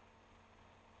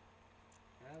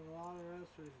 A lot of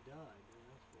wrestlers died, man,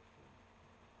 that's for sure.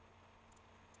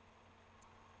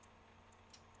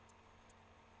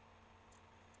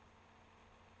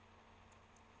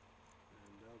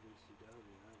 And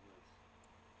WCW, that was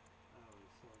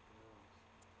something else.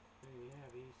 Then you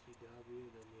have EC PW,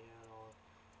 then you had all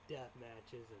death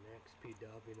matches and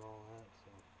XPW and all that.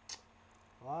 So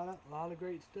a lot of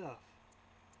great stuff.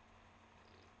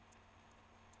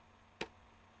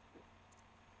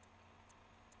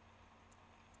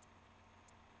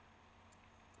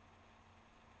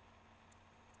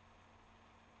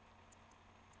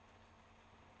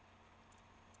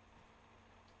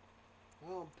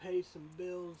 I'll pay some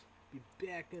bills, be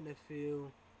back in the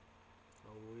field,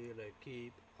 and we'll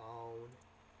keep on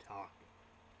talking.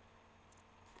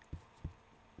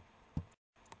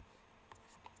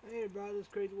 Hey everybody, this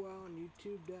Crazy Wild on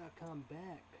YouTube.com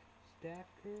back.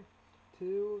 Stacker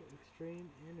 2 Extreme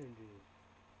Energy.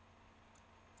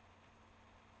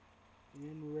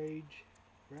 Enraged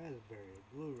raspberry,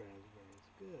 blue raspberry.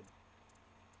 It's good.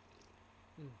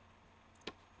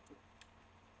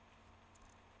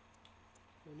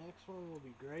 The next one will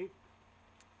be grape.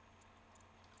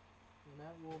 And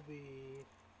that will be,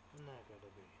 I'm not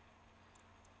gonna be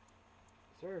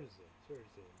Cersei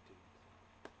indeed.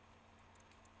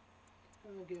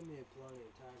 That'll give me plenty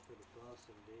of time for the bus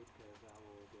indeed, because I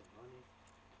will get money.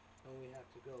 And we have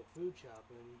to go food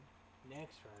shopping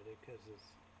next Friday because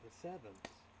it's the 7th.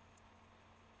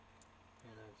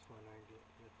 And that's when I get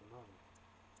the money.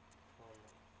 On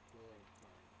the link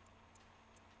line.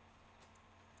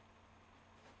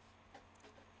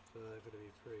 So that's gonna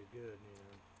be pretty good, you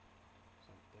know.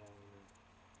 Something like that, you know.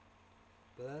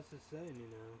 But that's the saying, you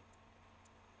know.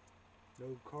 No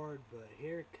card but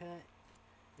haircut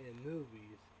and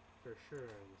movies for sure.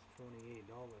 It's $28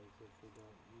 if we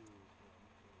don't use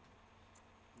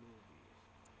movies.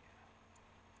 Yeah.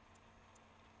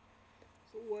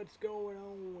 So what's going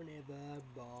on, everybody?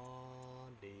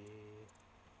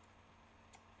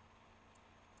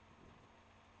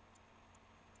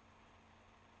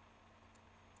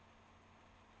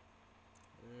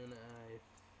 And I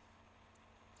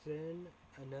send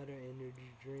another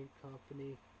energy drink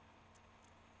company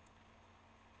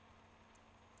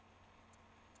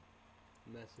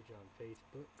message on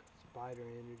Facebook, Spider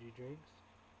Energy Drinks.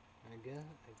 I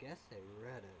guess they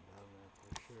read it, but I'm not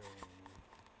for sure.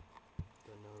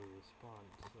 But no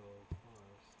response so far.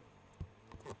 So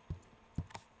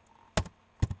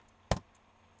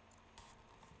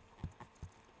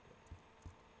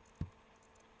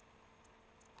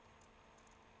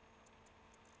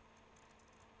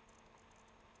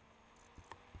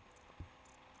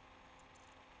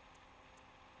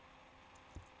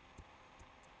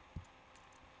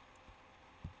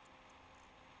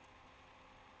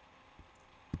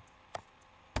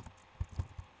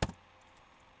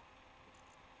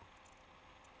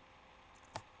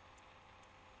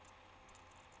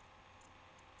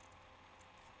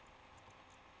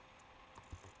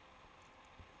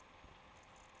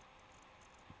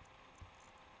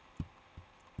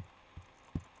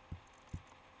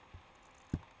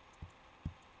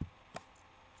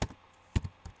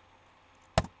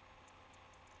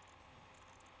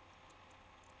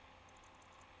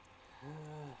I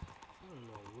don't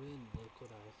know when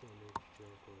liquid ice energy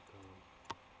drink will come.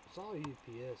 I saw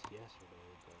UPS yesterday,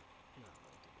 but not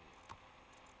like today.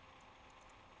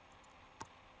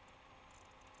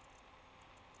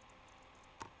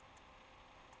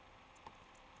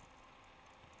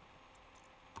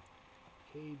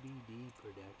 KBD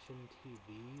Production TV,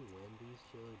 Wendy's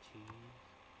chili cheese.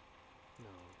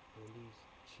 No, Wendy's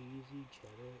cheesy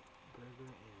cheddar burger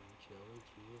and chili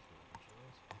cheese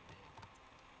nachos.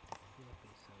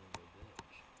 Fluffy son of a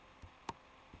bitch.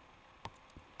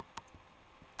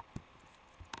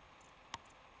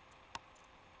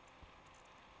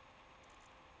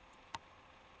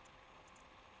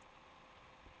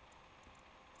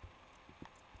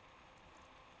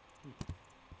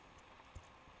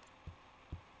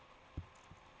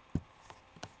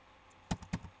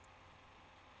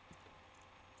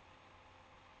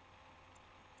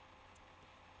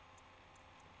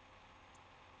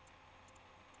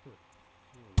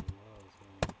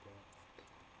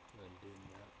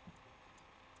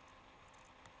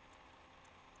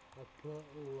 I put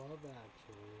Love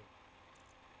Actually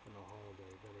in a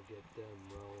holiday. Gonna get them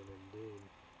rolling indeed.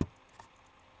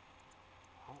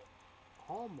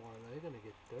 Hallmark, they're gonna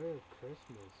get their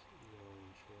Christmas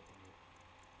rolling shortly.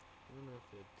 I don't know if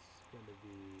it's gonna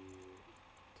be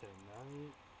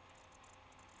tonight,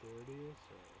 30th,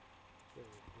 or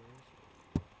 31st, or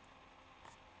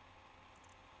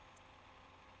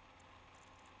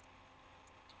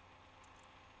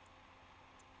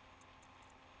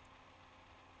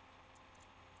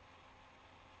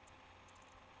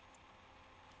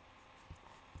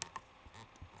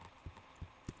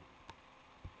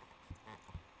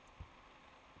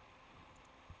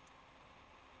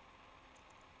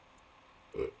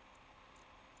what.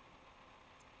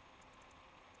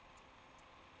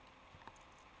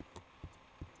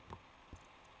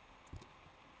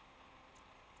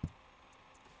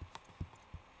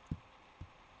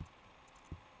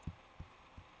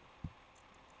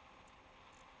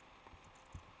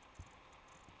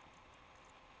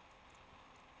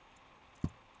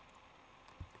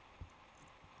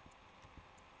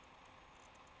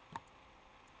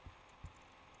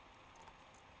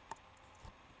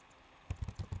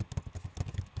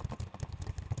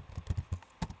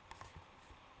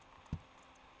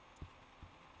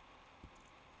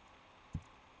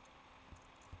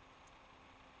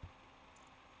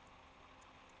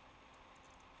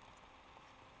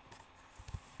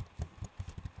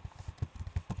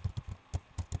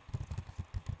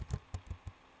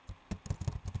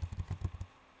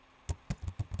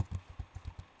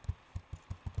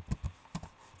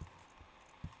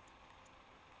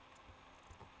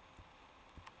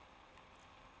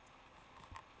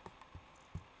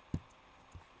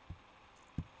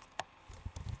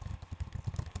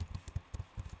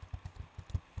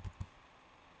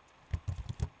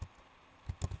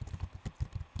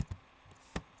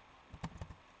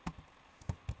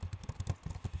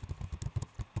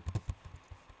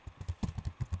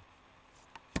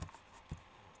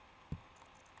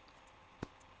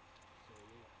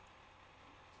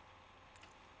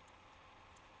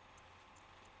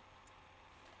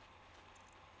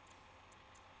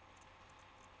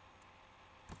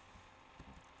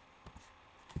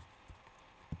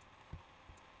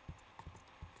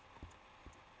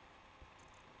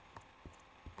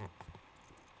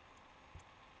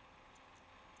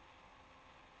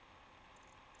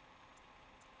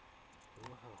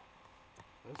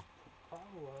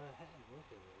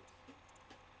 look at this.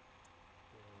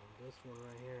 This one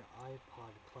right here,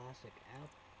 iPod Classic app,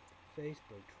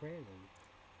 Facebook training.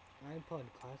 iPod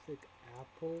Classic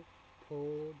Apple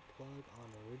pulled plug on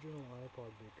original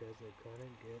iPod because they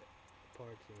couldn't get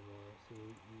parts anymore.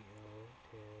 CEO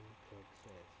 10.6.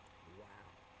 Wow.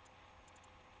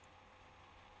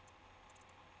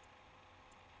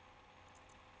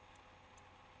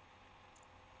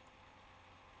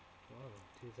 Wow.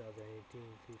 2018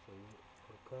 FIFA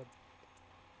World Cup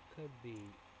could be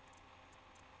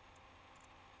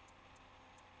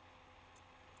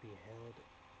held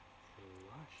in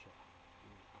Russia.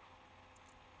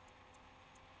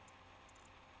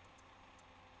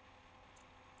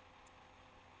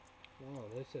 Wow,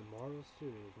 they said Marvel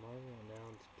Studios. Marvel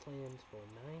announced plans for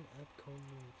 9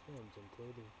 upcoming films,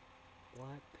 including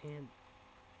Black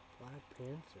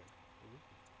Panther,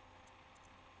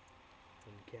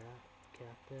 and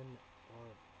Captain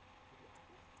Marvel.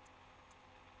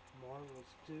 Marvel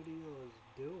Studios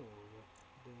doing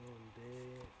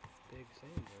big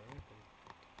things, I reckon.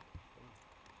 Wow.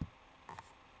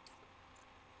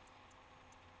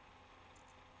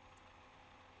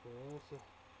 Also,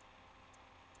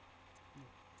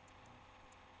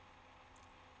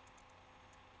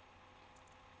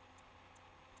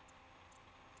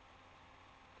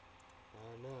 I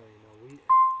know,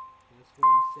 that's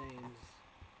when things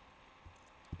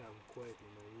come quick,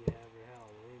 you have your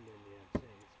Halloween, then you have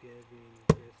Thanksgiving,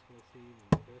 Christmas Eve,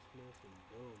 and Christmas, and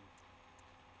boom.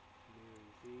 New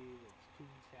Year's Eve, it's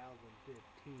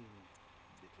 2015,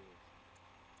 bitches.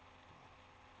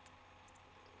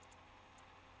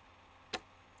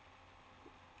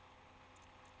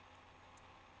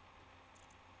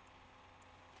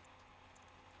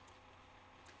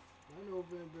 My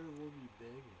November will be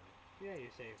big, Yeah,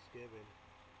 you Thanksgiving.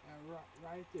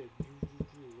 Right there,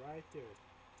 right there.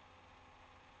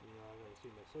 I gotta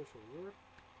see my social worker,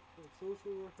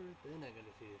 then I gotta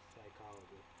see a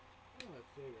psychologist. I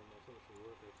figured my social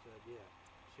worker said, yeah,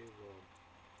 she will,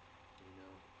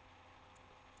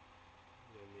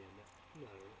 give me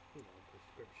another,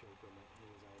 prescription for my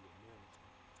anxiety medicine.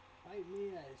 Like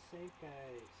me, I think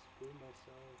I screwed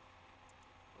myself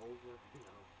over,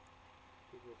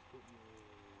 people screwed me,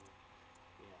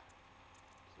 yeah.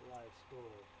 It's a life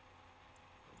story.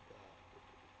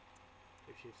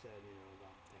 If she said,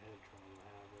 about the head trauma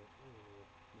I have,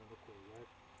 medical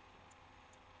record,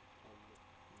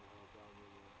 about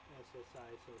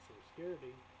SSI, Social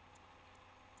Security,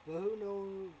 but who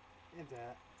knows if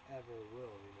that ever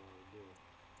will, do.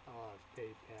 I'll have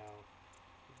PayPal,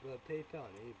 but PayPal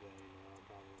and eBay, I'll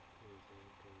probably use them,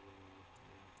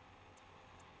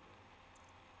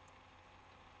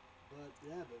 but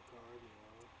debit card, yeah.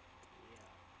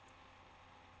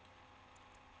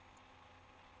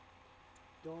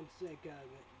 Don't think I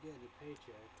get a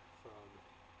paycheck from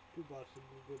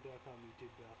Google.com,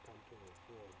 YouTube.com, 24.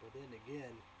 But then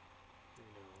again,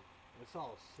 it's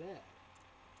all set.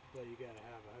 But you gotta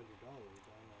have $100. I know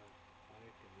I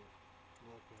can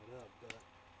look that up, but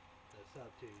that's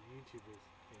up to YouTubers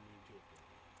and YouTubers.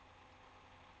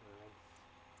 That's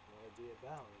what it'd be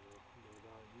about,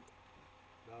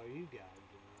 about you guys,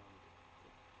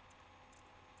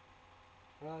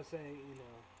 Well, I was saying,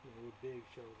 with big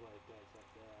shows like that, it's like,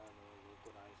 I don't know, look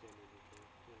what I said in the show.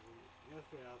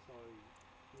 Yesterday I saw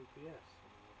UPS,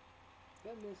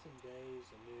 Been missing days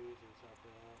and news and stuff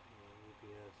like that,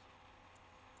 UPS.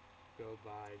 Go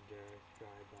by,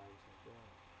 drive by, and stuff like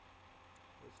that.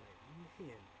 It's like,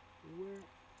 man, where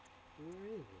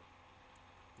is it?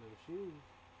 No shoes.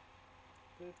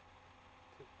 To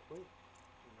quit.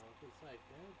 If it's like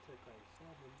that, it took like 7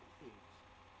 days.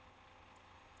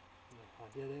 I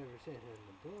did everything in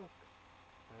the book.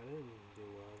 I didn't do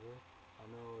whatever. I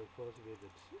know it's supposed to be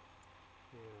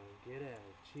get it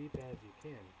as cheap as you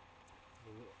can.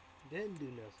 Didn't do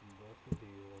nothing but if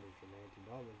you wanted your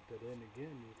 $19, but then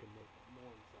again you can make more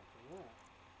and stuff like that.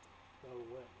 So it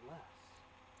went less.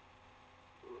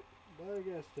 But I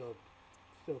guess still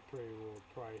pretty well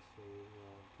priced for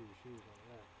 2 shoes like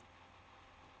that.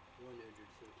 $150 and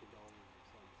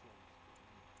some cents.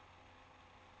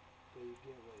 But you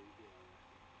get what you get.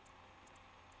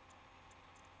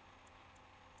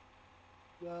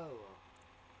 Oh well.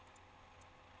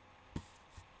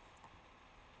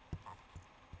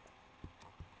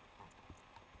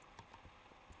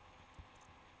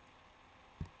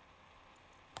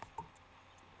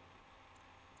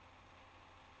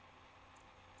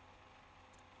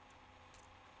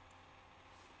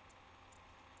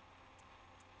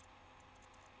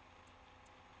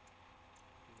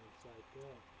 It's like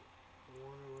that. I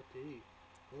wonder what to eat.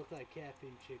 Look like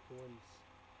Caffeine Chick wants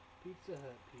Pizza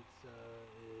Hut pizza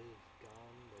is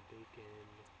gone. The bacon,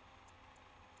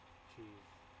 cheese,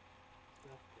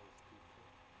 stuffed crust pizza.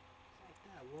 It's like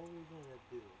that. What are we gonna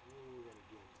do? What are we gonna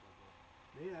get in Subway?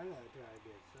 Maybe I gotta try to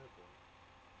get Subway.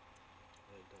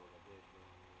 I don't know, big one.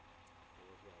 I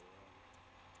was that wrong.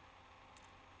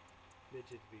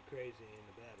 Bitches be crazy in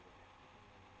a bad way.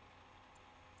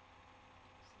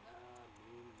 Snob,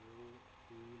 mean,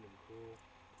 rude, and cruel.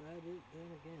 But then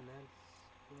again, that's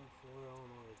what Florida,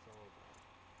 Illinois is all about.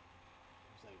 I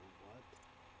was like, what?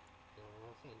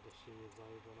 I think the shit is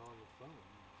not even on the phone.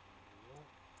 What?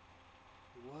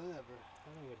 Whatever.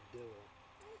 I don't know what to do with it.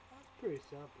 That's pretty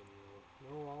simple, you know.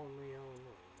 No only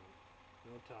Illinois, you know.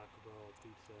 No Taco Bell,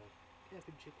 pizza.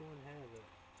 Cafe Chicken one have a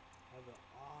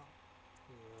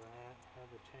you know, have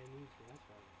a Chinese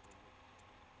restaurant.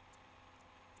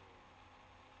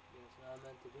 That's not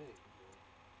meant to be. But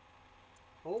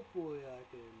hopefully I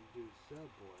can do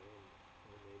Subway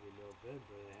and maybe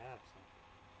November they have something.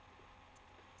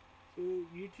 So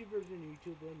YouTubers and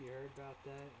YouTubing, you heard about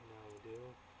that? And now we do.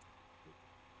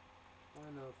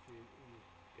 I don't know if you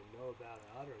can know about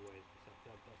it other ways besides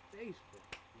that, but Facebook.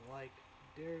 Like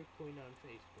Dairy Queen on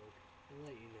Facebook and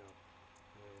let you know.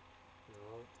 You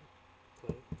know,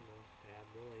 they have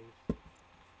the links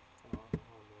on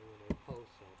there when they post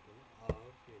something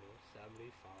of, 75,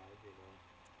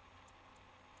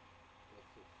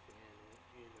 what's the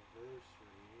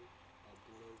anniversary of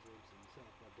blizzards and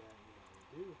stuff like that,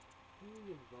 do.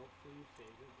 You can vote for your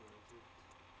favorite blizzard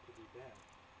to be back.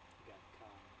 You got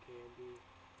cotton candy,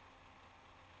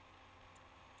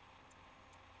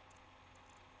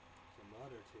 some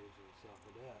other twos and stuff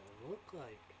like that. It looked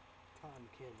like cotton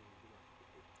candy.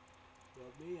 But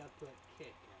me, I put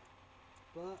Kit Kat.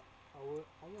 But I want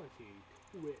to see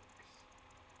Twix.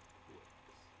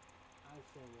 I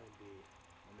think that'd be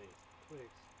amazing.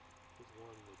 Twix is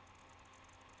one of the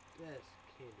best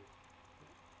candy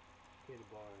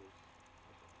bars.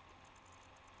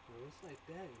 Well, it's like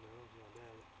that, my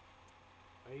dad.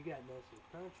 Oh, you got Nestle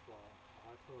Crunch Bar.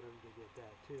 I told him to get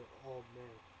that too. Oh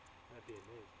man, that'd be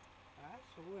amazing. I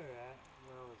swear,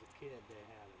 when I was a kid, they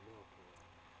had a milk in it.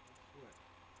 I swear.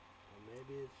 Or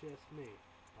maybe it's just me.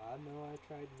 I know I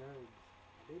tried Nerds.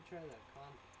 I did try that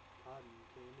cotton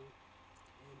candy.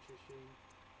 Interesting.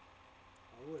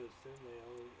 I would assume they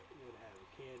would have a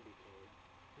candy cane.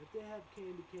 If they have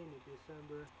candy cane in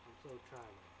December, I'm so trying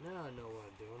it. Now I know what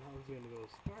I'm doing. I was going to go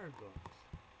to Starbucks.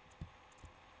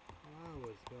 I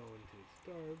was going to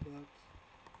Starbucks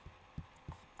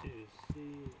to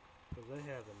see, because they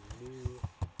have a new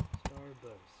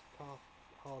Starbucks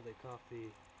holiday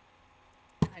coffee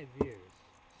 5 years.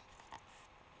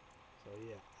 So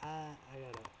yeah, I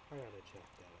gotta check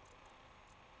that out.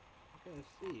 I gotta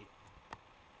see.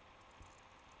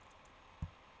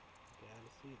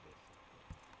 Gotta see this.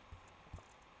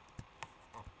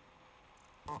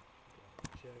 Gotta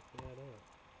check that out.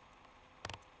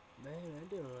 Man, I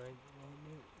do like what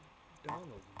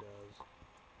McDonald's does.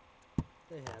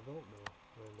 They have oatmeal.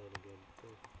 Well, then again,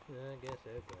 I guess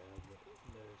everybody has, but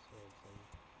there's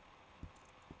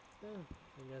some.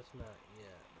 I guess not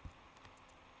yet.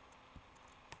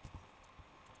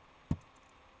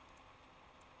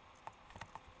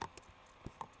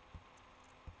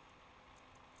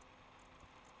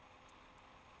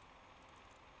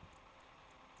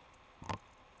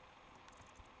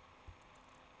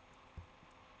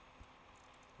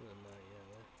 Well, not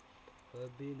yet.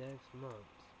 Could be next month.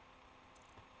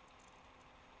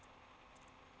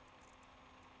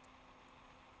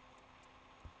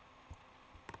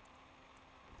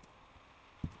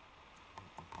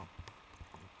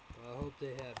 I hope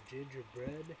they have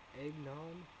gingerbread,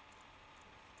 eggnog,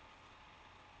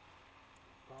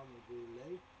 caramel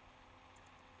brulee.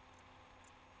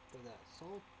 But that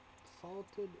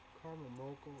salted caramel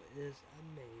mocha is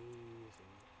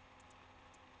amazing.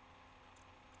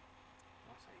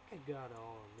 I think I got it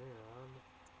all in there. I don't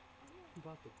know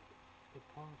about the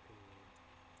pumpkin one.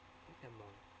 I think I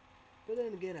might. But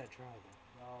then again, I tried that.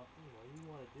 Well, you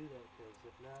want to do that because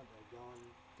if not, they're going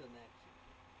to next year.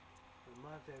 But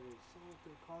my favorite is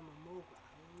salted caramel mocha.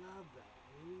 I love that.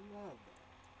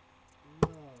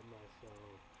 Love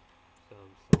myself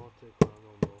some salted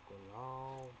caramel mocha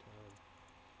long time.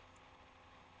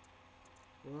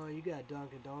 Well, you got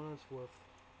Dunkin' Donuts with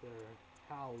their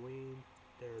Halloween,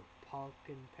 their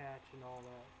pumpkin patch and all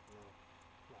that.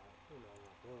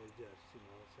 Not really just,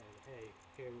 saying, hey,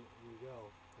 here we go.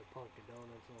 The pumpkin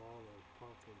donuts and all those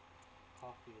pumpkin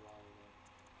coffee line.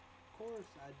 Of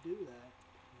course, I do that.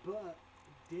 But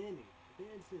Denny's,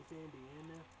 Vincent's,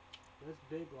 Indiana, this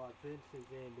Big Lot,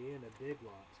 Vincent's, Indiana, Big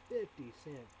Lots, 50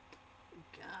 cents.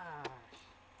 Gosh,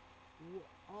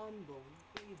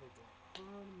 Unbelievable.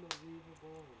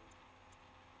 Unbelievable.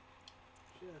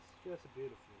 Just a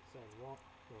beautiful thing.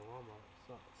 Walmart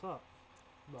sucks.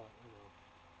 But,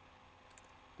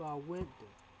 but I went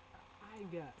there. I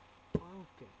got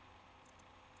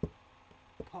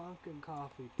pumpkin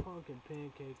coffee, pumpkin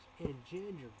pancakes, and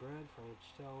gingerbread French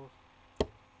toast.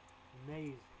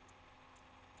 Amazing.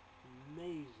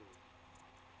 Amazing.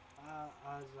 I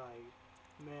was like,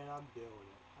 man, I'm doing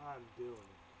it. I'm doing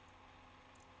it.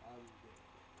 I'm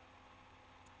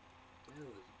doing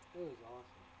it. It was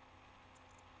awesome.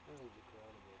 It was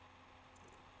incredible.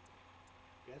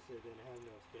 Guess they didn't have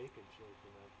no steak and shake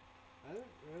in it. I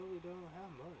really don't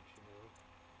have much,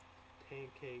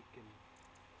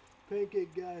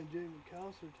 Pancake guy in Jamie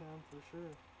Calcer town for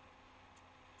sure.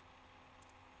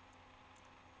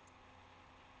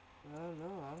 I don't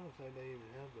know. I don't think they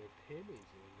even have their pennies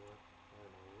anymore. I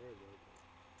don't know where they're going.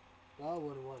 But I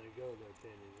wouldn't want to go to their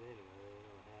pennies anyway. They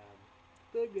don't have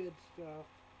the good stuff.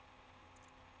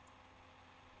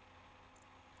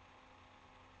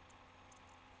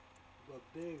 But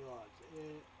Big Lots,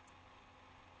 it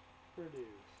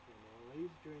produced,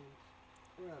 these drinks,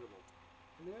 incredible.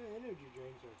 And their energy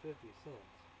drinks are 50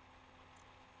 cents.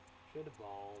 Should have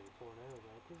bought all the tornadoes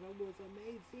out because that was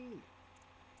amazing.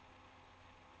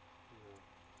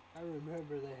 I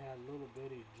remember they had little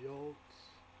bitty jolts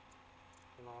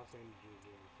and Los Angeles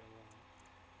drinks.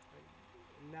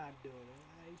 I'm not doing it.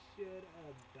 I should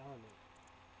have done it.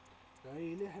 Now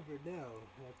you never know.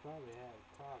 They probably had a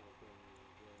product in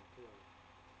the drink too.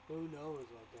 Who knows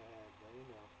what they had, but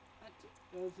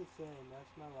that's the same.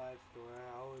 That's my life story.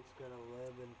 I always gonna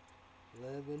live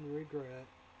in regret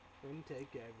and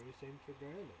take everything for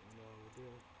granted. We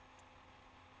do.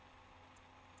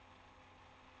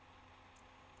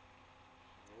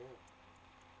 Yeah.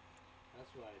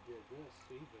 That's why I did this.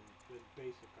 Even with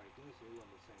basic like this, it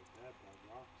wasn't the same that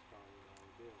rockstar,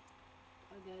 we do.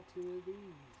 I got 2 of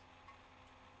these.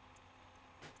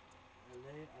 And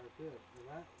they are good. And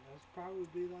that's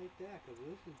probably like that, because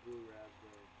this is blue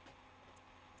raspberry.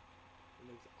 And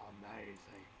it's amazing.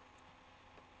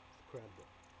 It's incredible.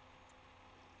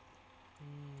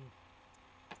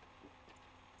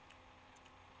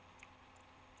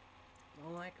 I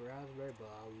don't like raspberry,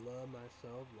 but I love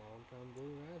myself long-time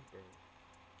blue raspberry.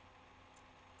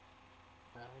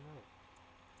 I don't know.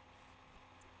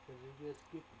 Because you just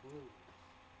get the blues.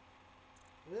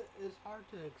 It's hard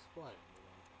to explain,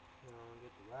 get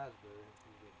the raspberry,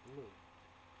 you get blue.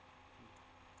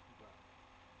 But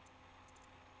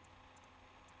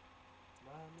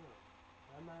I don't know.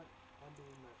 I'm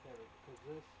doing my favorite, because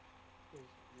this is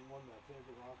one of my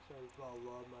favorite rock stars, but I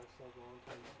love myself long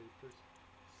time super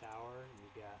sour. You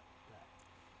got that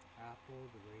apple,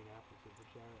 the green apple super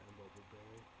sour, and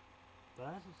bubbleberry.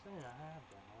 But that's the thing, I have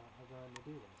that. I'm going to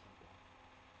do that sometime.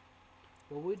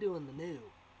 Well, we're doing the new.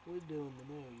 You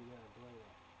gotta play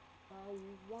that. I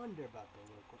wonder about the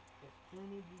liquid. If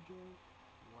energy drink,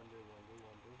 wonder.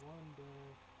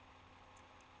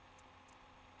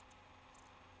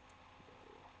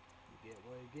 You get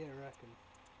what you get, I reckon.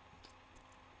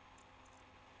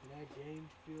 And that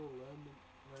James Fuel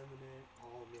lemonade,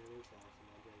 oh man, it's awesome.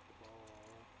 I drank the ball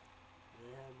all up. And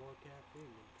it had more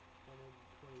caffeine than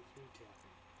 123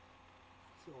 caffeine.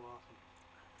 So awesome.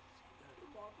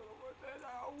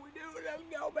 We do. Let's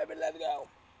go, baby. Let's go.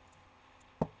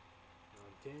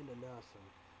 10-0.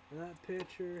 And that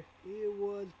pitcher, it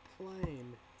was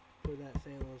playing for that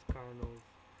St. Louis Cardinals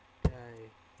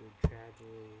guy who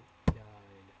tragically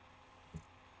died.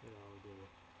 The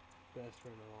best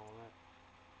friend and all that.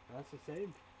 That's the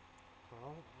same.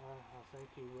 Well, I think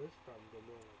he was from the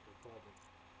Dominican Republic.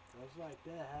 That's like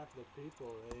that. Half the people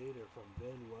are either from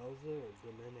Venezuela or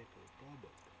Dominican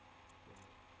Republic.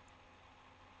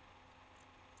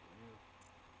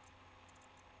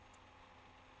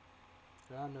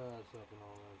 I know that's up and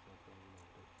all that stuff.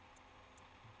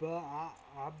 But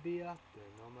I'll be up there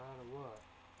no matter what.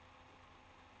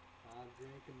 I'm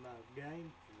drinking my game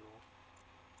fuel.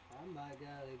 I might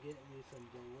gotta get me some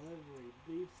delivery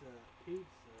pizza, do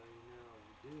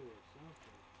or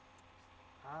something.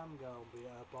 I'm gonna be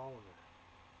up on it.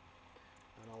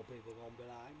 I know people gonna be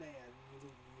like, man,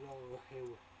 you roll away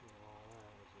with all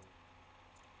that.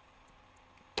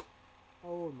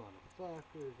 Old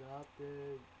motherfuckers out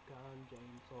there, gun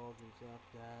chainsaws and stuff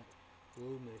that,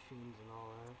 glue machines and all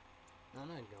that. I'm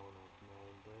not going up no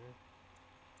there.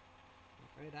 I'm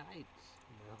afraid of heights,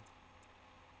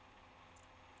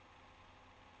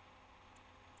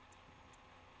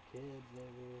 Kids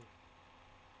everywhere.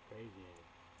 Crazy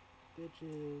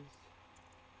bitches.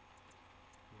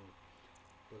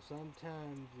 But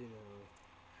sometimes,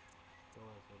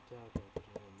 don't have to talk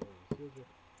after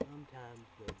Sometimes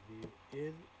the view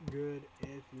is good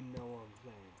if you know what I'm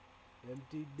saying.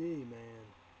 MTD, man.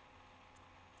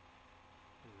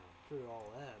 You know, through all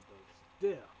that, but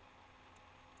still,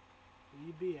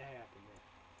 you be a happy man.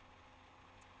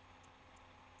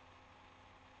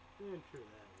 And true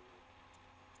that, you know.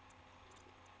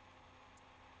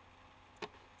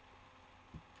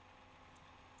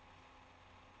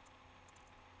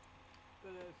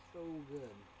 But it's so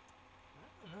good.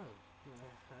 I don't know.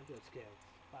 I just can't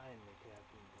find the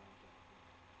captain contact.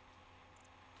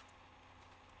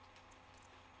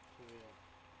 So yeah.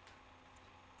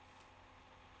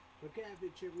 But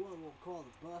Captain Chick 1 will call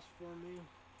the bus for me.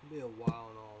 It'll be a while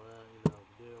and all that, you know,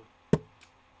 to do.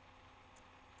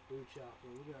 Food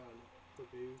shopping, we gotta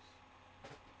produce.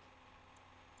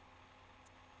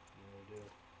 You know, do.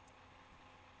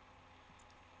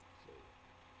 So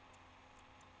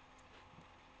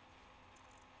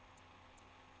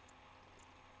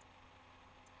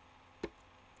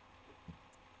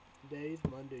days,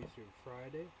 Monday through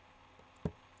Friday.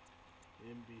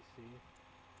 NBC.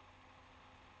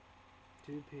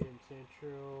 2 p.m.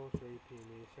 Central, 3 p.m.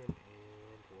 Eastern,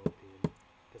 and 12 p.m.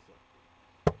 Pacific.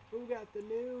 Who got the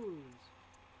news?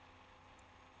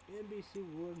 NBC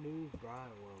World News,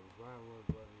 Brian Williams. Brian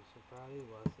Williams, Monday through Friday.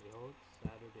 Leslie Holtz,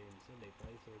 Saturday and Sunday,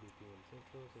 5:30 p.m.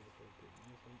 Central, 7:30 p.m.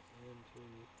 Eastern, and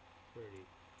 2:30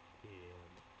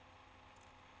 p.m.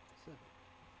 Pacific.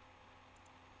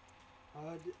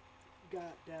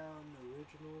 Got down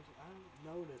originals. I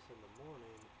noticed in the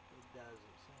morning it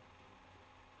doesn't sound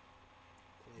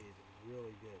plays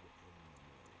really good in the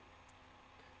morning.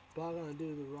 But I'm gonna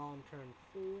do the Wrong Turn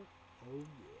 4. Oh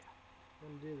yeah,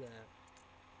 I'm gonna do that.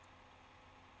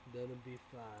 Then it'll be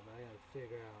 5. I gotta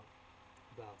figure out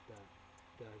about that.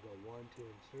 Do I go 1, 2,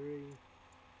 and 3?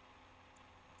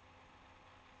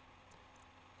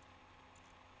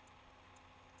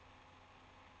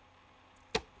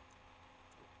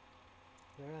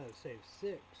 I gotta save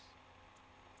 6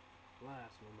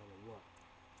 last no matter what.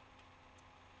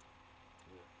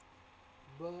 Yeah.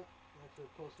 But if it's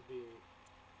supposed to be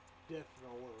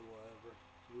different or whatever,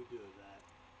 we do that.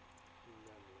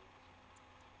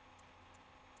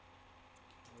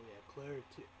 Oh yeah,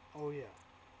 clarity. Oh yeah,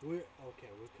 we're okay.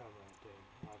 We come right there.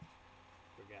 I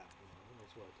forgot. You know,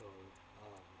 that's what I told her.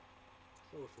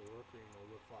 Social worker, you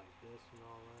know, look like this and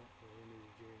all that. And then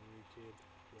during YouTube,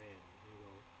 random. You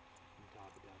know, on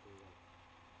top of that, they're like,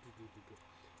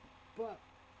 but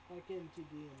like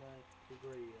MTD and I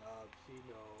agree. See, you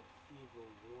know, Evil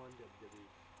 1 WWE.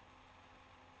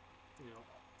 You know,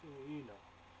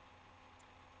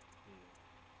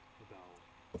 about.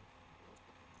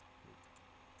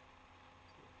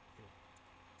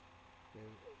 And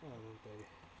I don't know if they,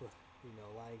 you know,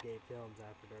 Lionsgate Films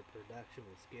after their production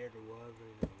was scared or whatever,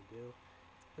 you know, do.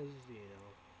 Because, you know,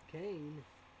 Kane,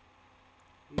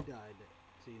 he died at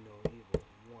See No Evil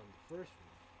 1, the first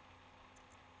one.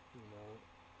 You know,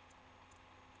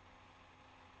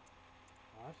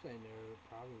 I was saying there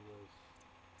probably was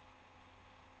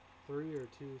 3 or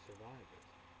 2 survivors.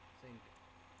 I think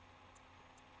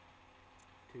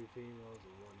 2 females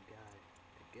and 1 guy,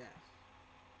 I guess.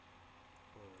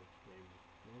 Or maybe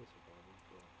no survivors,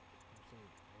 but I'm saying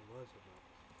there was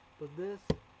survivors. But this,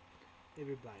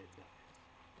 everybody dies.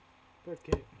 But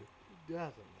Kate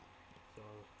doesn't die. So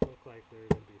it looks like they're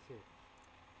gonna be safe.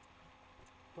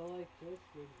 But like this,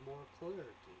 there's more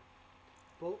clarity.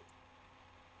 But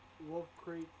Wolf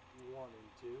Creek 1 and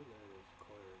 2, there is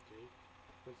clarity.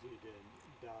 Because he didn't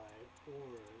die or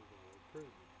go to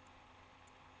prison.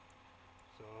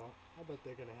 So I bet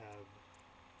they're gonna have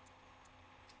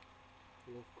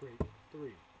Wolf Creek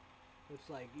 3. It's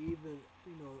like even,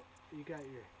 you know, you got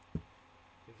your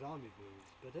zombie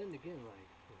movies, but then again, like,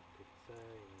 people say,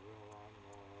 real long and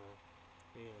all that,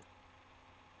 and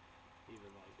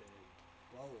even like that in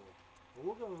Bowl. But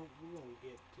we're gonna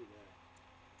get to that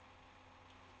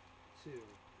too.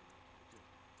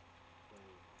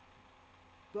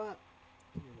 But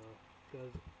you know,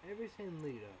 because everything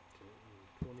lead up to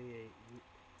 28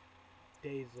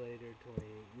 days later, 28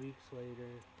 weeks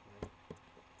later, like,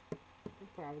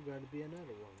 there's probably going to be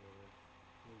another one there.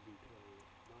 Maybe 20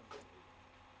 months later.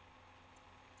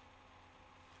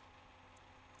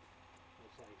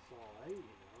 It's like Saw 8, you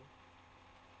know.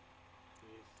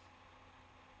 It's,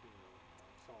 you know,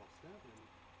 Saw 7,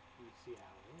 you see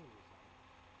how it ends. Like,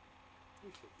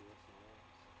 there should be a Saw.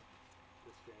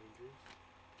 The Strangers.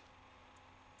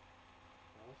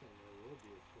 I think there will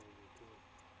be a Stranger too.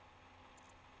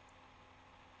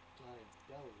 Like,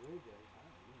 Del Rio, I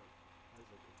don't know. That's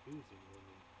a confusing one.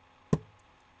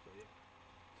 So, yeah.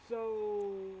 So,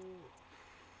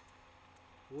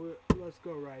 let's let's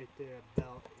go right there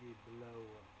about a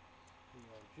blower. You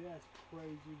know, just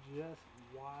crazy, just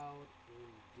wild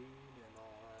indeed and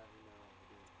all that, you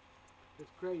know.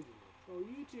 It's craziness. So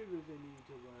YouTubers, they need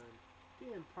to learn.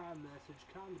 Get in prime message,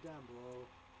 comment down below,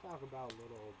 talk about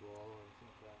little old blow and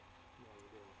stuff like that. You know,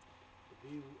 we do. If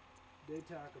you did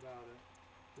talk about it,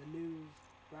 the news,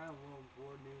 Brown World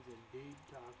Board News indeed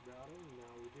talk about it, you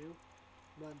know we do.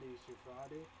 Mondays through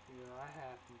Friday, you know, I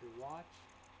happen to watch,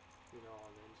 you know,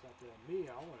 and then stuff that me,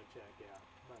 I want to check out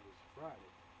Mondays to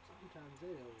Friday. Sometimes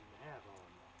they don't even have on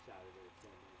Saturday,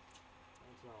 Sunday.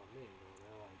 That's not me, you know.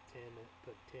 They're like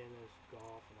tennis,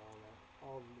 golf, and all that,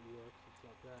 all the works and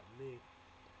stuff like that. Me,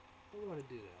 I want to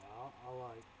do that. I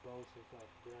like both and stuff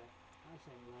like that. I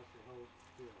think Lester Holt's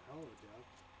doing a hell of a job.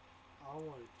 I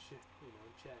want to check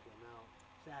them out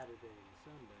Saturday and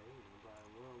Sunday. You know,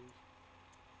 Brian Williams.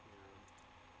 You know,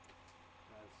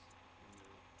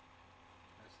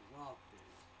 that's his off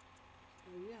days. So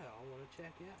yeah, I want to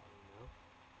check it out. You know,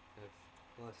 if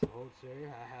Lester Holt's there,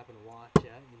 I happen to watch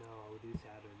that. You know, I would do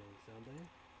Saturday and Sunday.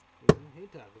 You know, he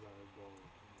talked about his ball. You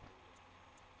know.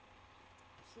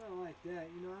 It's not like that.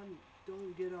 You know, I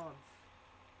don't get on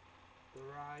the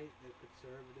right, the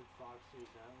conservative Fox News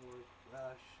Network,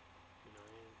 Rush, you know,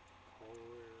 and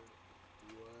Kohler,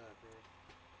 whatever,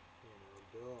 you know,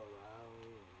 Bill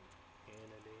O'Reilly and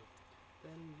Hannity.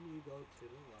 Then you go to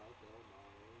the left, Bill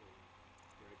Maher and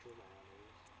Rachel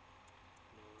Madders,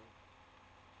 you know,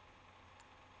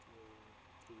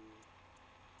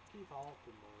 Keith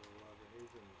Altman or whatever,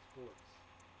 he's in the sports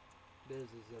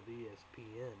business of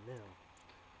ESPN now.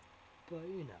 But,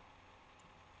 you know.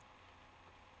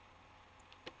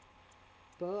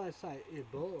 But I say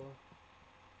Ebola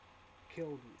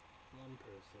killed one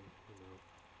person, you know.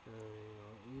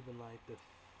 Even like the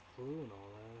flu and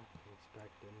all that,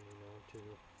 expecting, you know, to,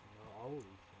 you know, always,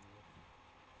 you know.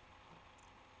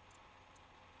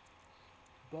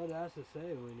 But as to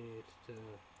say, we need to,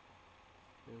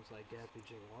 it was like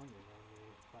FPG1, you know, we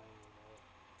find, you know,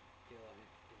 get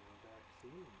like, you know,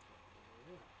 vaccine and stuff, you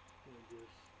know, yeah.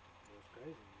 It was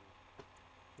crazy, you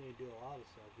know. You do a lot of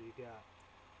stuff. You got,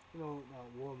 you know, that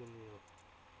woman, you know,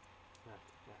 that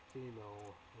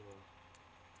female, you know,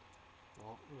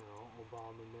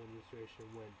 Obama administration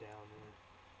went down there.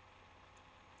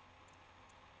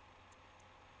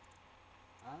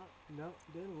 No,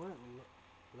 didn't went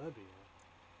Libya.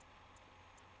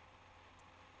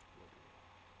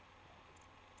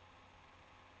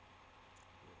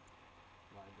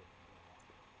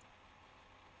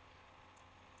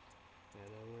 And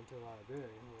then went to Liberia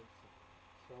and went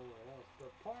somewhere else.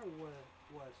 But part of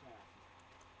West Africa.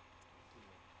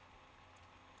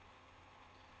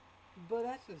 But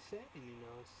that's a saying, you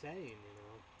know, you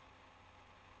know.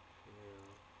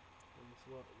 That's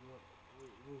what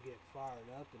we get fired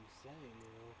up and saying,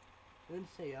 you know. Then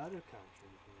say other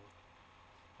countries, you know.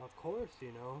 Of course,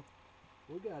 you know,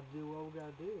 we gotta do what we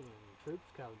gotta do. When the troops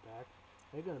come back,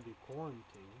 they're gonna be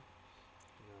quarantined.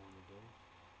 You know what we do.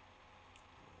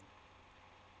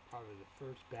 Probably the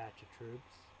first batch of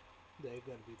troops, they're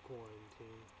gonna be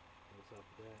quarantined and stuff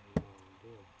like that, you know what we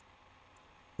do.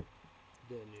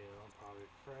 Then, you know, probably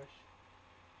fresh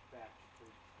batch of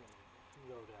troops gonna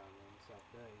go down there and stuff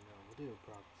like that, you know, we do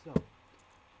probably so.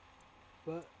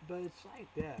 But it's like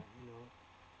that, you know.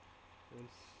 And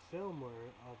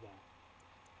similar of that.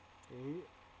 And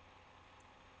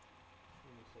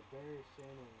it's a very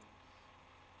similar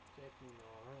technique,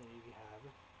 all right, you can have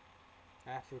it.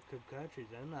 African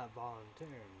countries, they're not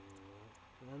volunteering, you know.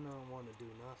 They don't want to do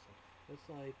nothing. It's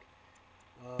like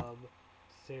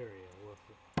Syria with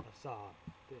Assad,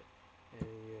 and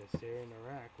you have Syria and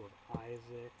Iraq with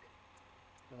Isaac,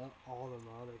 all them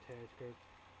other terrorist groups.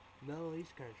 None of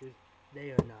these countries,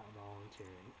 they are not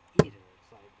volunteering either.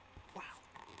 It's like, wow.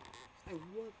 It's like,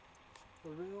 what? For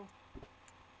real?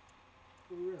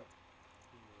 For real.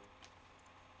 You know,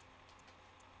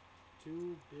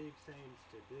 two big things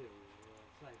to do. You know,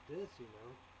 it's like this, you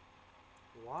know.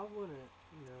 Why wouldn't,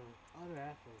 you know, other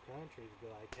African countries be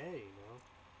like, hey, you know,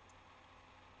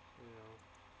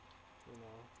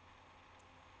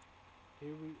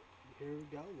 here we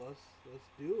go, let's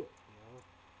do it, you know.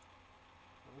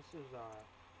 This is our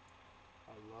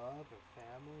love, our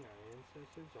family, our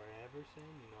ancestors, our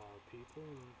everything, you know, our people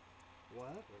and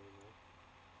whatever, you know.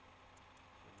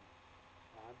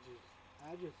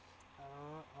 I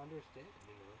don't understand,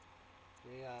 you know.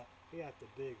 We got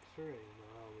the big three, you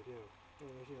know how we do. You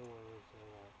don't want to say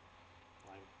that,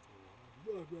 like, you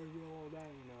know, all that,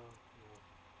 you know,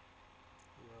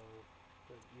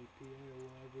 the EPA or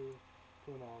whatever,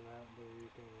 put on that, but you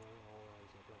can all that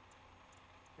stuff.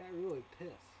 That really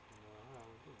pissed, you know, how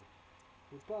we do.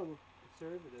 We probably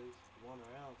conservatives want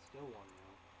around, still want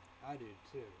around. I do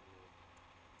too. You know.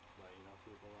 But you know,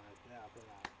 people like that,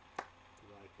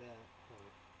 people like that.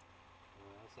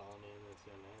 I saw a name that's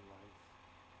in the headlines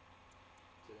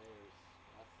today,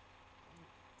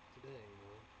 today, you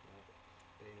know.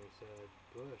 They said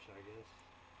Bush, I guess,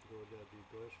 George W.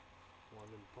 Bush,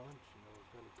 wanted to punch. You know,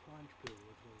 it's gonna punch people.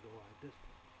 It's gonna go like this.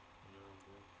 You know.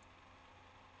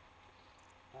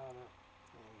 I don't know.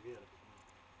 I don't get it.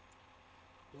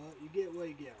 But you get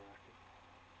what you get, Rocky.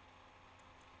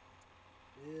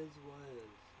 It is what it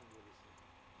is. I'm gonna say.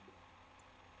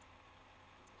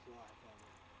 It's life, I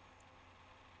mean.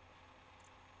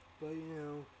 But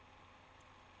you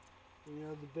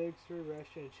know, the big three,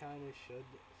 Russia and China, should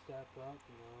step up.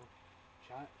 You know,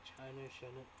 China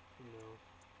shouldn't, you know,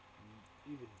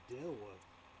 even deal with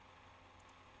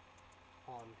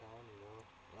Hong Kong. You know,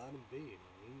 let them be. You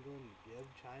know, England give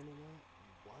China that.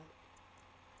 What?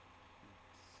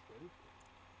 Stupid.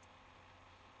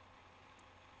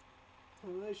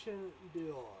 They shouldn't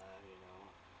do all that, you know.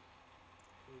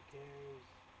 Who cares?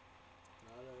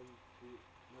 Let them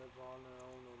live on their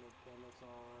own independence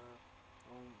on their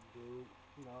own, do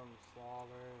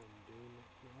slaughter and do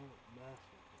mess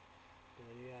with it.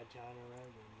 Then you got China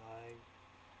right and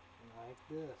like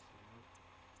this,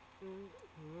 you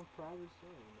know. Probably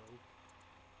so, you know.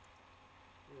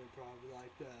 They're probably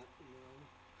like that, you know.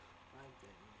 Like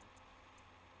that, you know.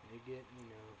 They get, you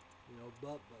know,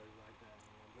 butt buzzers like that,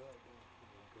 you know. They're like that.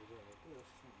 Because they're like this,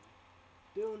 you know,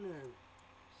 doing their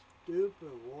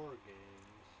stupid war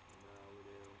games, you know,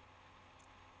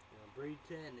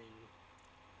 pretending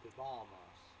to bomb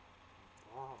us,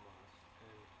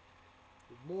 and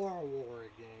more war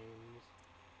games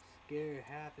scare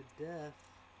half to death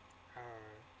our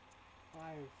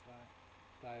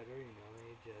firefighter, you know,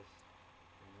 they just,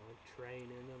 you know,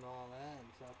 training and all that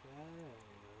and stuff like that,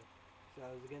 you know, so I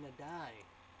was gonna die,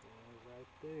 you know, it was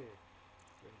right there.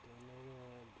 Right then they're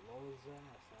gonna blow his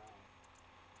ass out.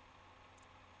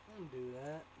 Don't do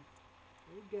that.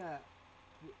 We got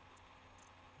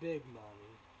big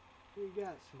money. We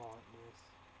got smartness.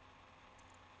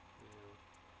 You know,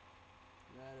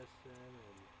 medicine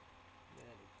and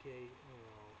medicate, you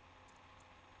know,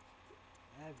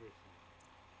 everything.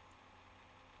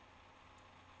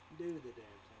 Do the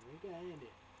damn thing. We got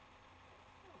India.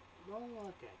 Don't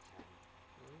look at China.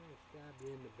 It's gotta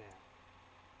be in the back.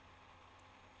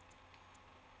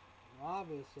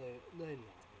 Obviously, they know,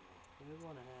 you know. They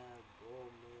want to have gold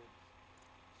mints.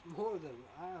 It's more than,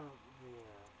 I don't,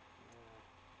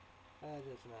 I'm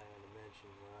just not going to mention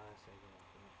when I say that.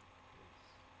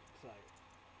 It's like,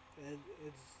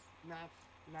 it's not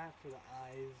for the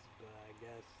eyes, but I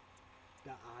guess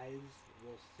the eyes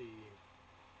will see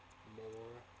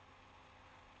more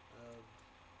of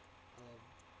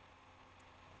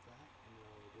that, you know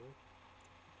what we do.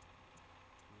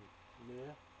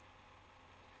 Yeah.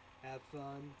 Have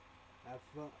fun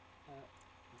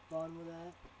with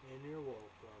that, and you're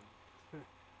welcome.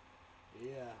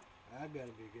 Yeah, I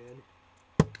gotta be good.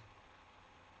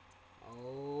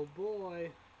 Oh boy.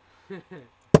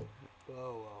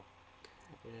 Oh well.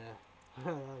 Yeah,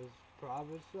 that was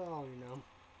probably so, you know.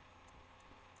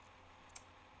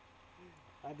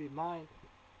 That'd be mine.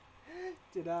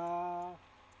 Ta-da!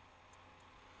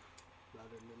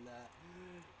 Better than that.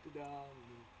 Ta-da!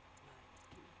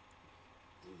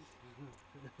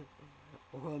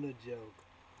 What a joke.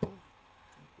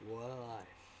 What a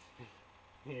life.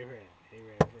 He ran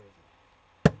first.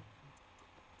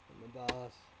 And the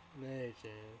boss, Mary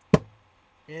Chan,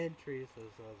 and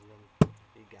Teresa's husband,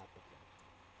 he got the phone.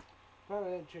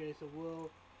 Probably had Teresa will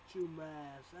chew my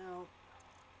ass out.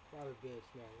 Probably bitch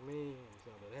smack me and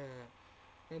some of that.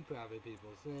 And probably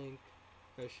people think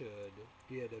I should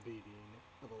get a beating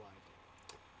of a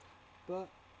lifetime. But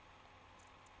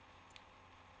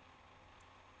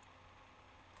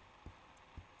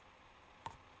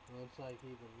looks like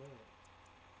even that.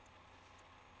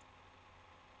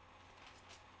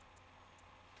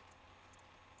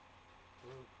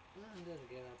 Well, then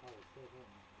again, I probably still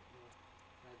wouldn't.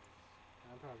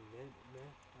 I probably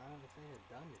I don't think I've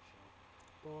done the show.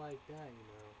 But like that, you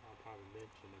know, I'll probably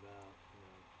mention about, you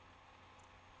know,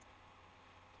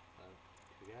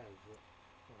 two guys look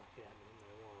at me and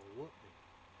they want to whoop me.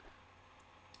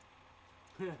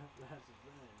 That's the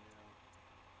thing, you know.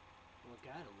 What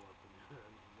kind of whooping? That's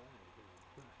the thing, you know.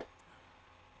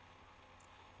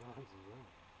 That's the thing.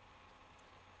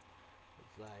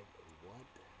 It's like, what?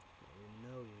 I don't even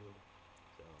know you,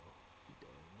 so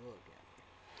don't even look at me.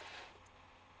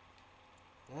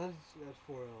 That's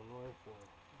for Illinois for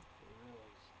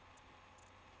reals.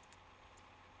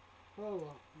 Oh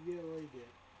well, you get what you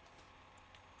get.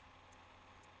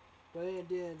 But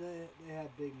they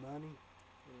had big money,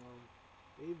 you know,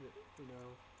 even, you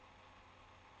know,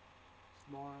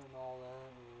 smart and all that,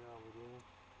 you know, we do.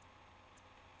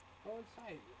 Oh, it's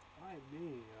like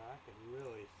me, you know, I can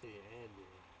really see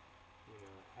Andy, you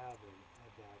know, having a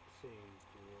vaccine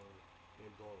for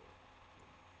Ebola.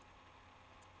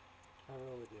 I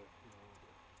really do, you know.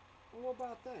 Well, what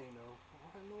about that, you know? I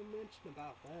had no mention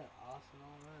about that, us and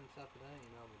all that and stuff like that,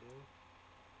 you know, we do.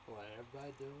 Well,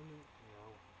 everybody doing it, you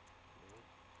know.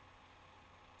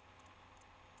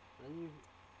 And you,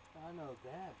 I know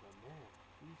that, but man,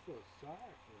 you feel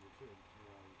sorry for the troops, you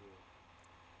know, we do.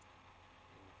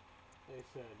 They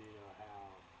said, you know, how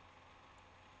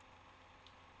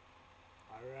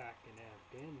Iraq and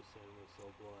Afghanistan was so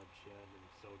bloodshed and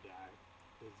so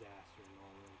disaster and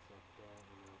all that stuff like that,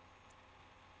 you know.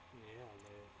 Yeah,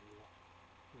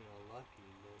 you know, lucky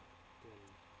that then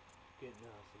getting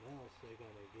nothing else, they're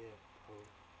gonna get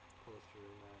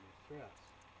post-traumatic stress.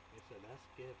 They said that's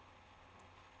given.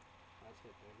 That's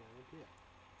what they're gonna get.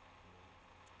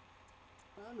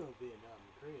 I know Vietnam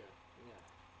and Korea. Yeah,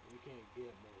 you can't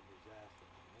get more disaster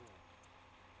than that.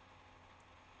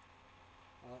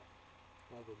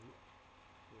 Of a,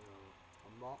 you know, a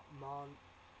modern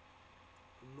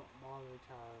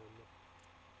time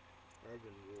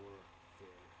urban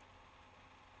warfare.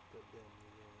 But then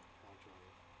you know,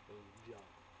 actually, it was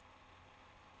junk.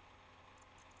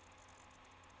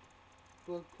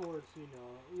 But of course, you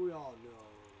know, we all know,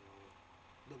 you know,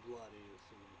 the bloodiest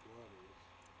and the bloodiest.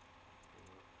 You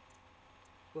know.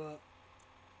 But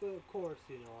of course,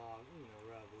 you know,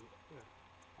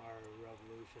 our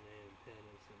revolution and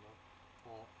independence and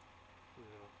all, you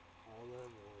know, all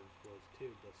them wars was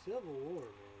too. But Civil War,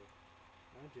 man,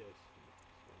 I just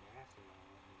been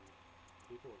asinine. You know.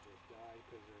 People just died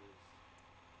because there's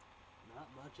not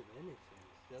much of anything.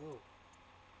 Still,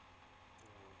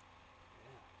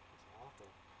 yeah, it's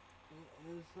awful.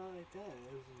 It's not like that.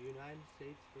 It was the United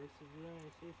States versus the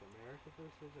United States, America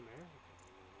versus America.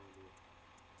 You know,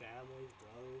 families,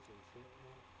 brothers, and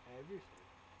everything.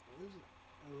 It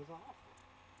was awful,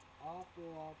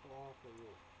 awful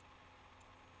war.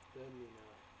 Then you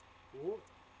know, war.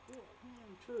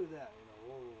 True that you know,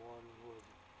 World War One was,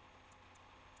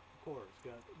 of course,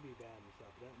 got to be bad and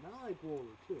stuff. That not like World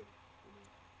War Two. You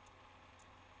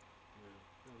know,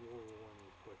 and World War One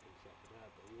was quick and stuff like that,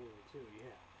 but World War Two,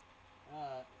 yeah.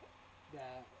 That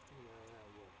you know that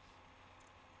was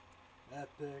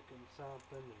epic and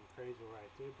something and crazy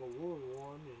right there. But World War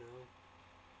One, you know,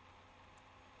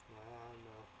 I don't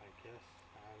know. I guess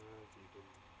I don't know if you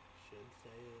should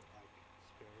say it like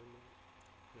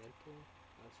experimental.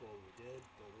 That's what we did.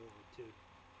 But World War Two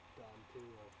done too,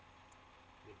 like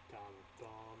the atomic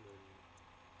bomb and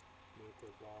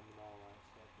nuclear bomb and all that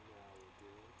stuff. And now we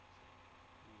do it.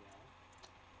 Yeah.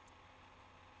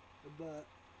 But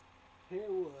here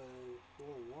was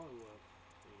World War One with,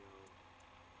 you know,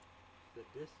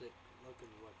 sadistic looking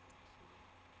weapons. You know,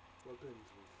 weapons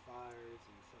with fires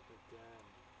and stuff like that.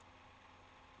 And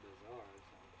bizarre. It's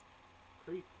like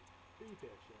creepy. Creepy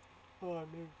as shit. Oh, I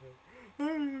knew that.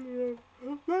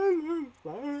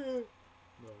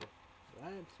 No,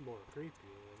 that's more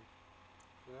creepy.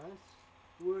 That's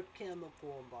where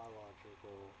chemical and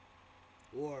biological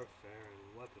warfare and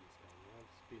weapons come.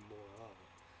 That's be more of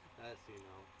it. That's you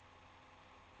know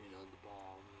the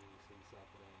bombs and stuff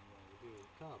that do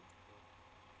come.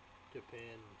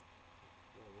 Japan,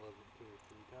 what was it, 2 or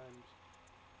 3 times?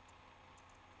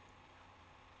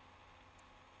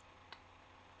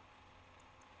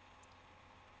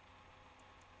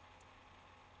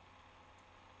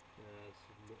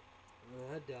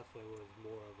 That definitely was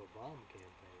more of a bomb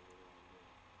campaign. You know,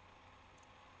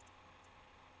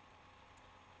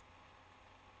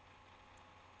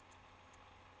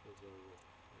 it was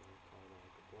kind of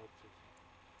like a blood system.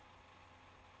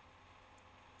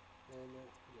 And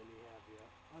then you have your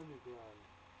underground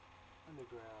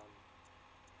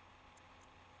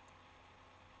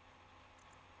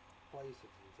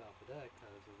places and stuff like that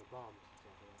because of the bombs and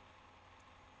stuff like that.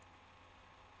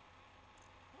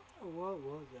 I don't know what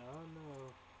was it? I don't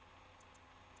know.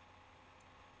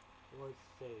 What's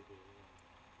saving?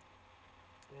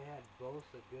 They had both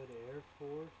a good air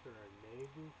force or a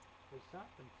navy or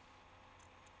something.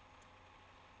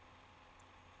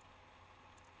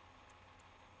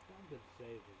 Something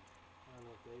saving. I don't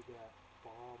know if they got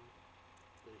bombed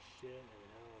the shit and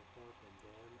hell fucking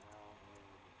damn out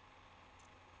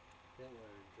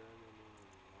Hitler in Germany and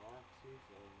the Nazis,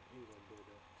 or England did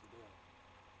it to them.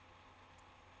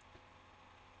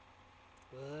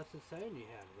 Well, that's the same. You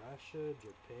had Russia,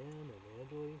 Japan, and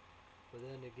Italy. But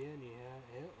then again, you had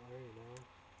Hitler, you know.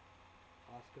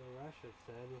 Moscow, Russia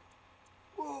said,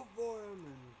 vote for him,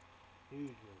 and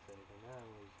huge mistake, and that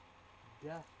was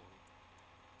definitely,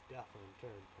 definitely a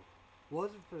turn point.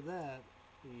 Wasn't for that,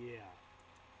 yeah,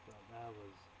 but that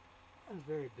was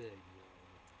very big, you know.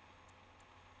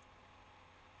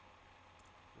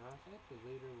 And I think the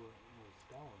leader was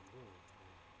Stalin too.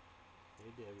 He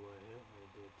did what Hitler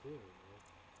did too, you know.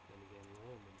 Then again,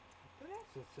 Lenin. But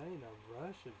that's the thing of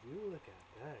Russia. If you look at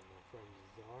that, you know, from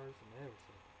the czars and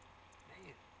everything,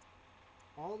 man,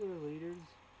 all their leaders,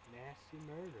 nasty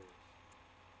murderers.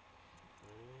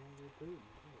 And they're Putin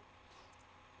too.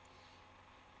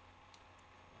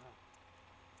 Wow.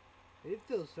 You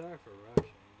feel sorry for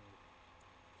Russia, you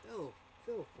know.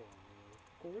 Feel for them, you know.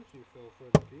 Of course you feel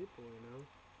for the people, you know.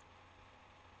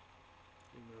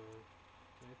 You know,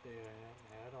 if they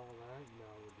had all that, you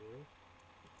know, we do.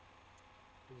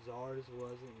 Czars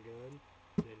wasn't good.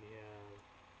 Then you have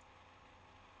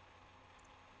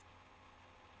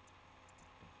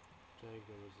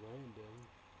Jacob was Landon.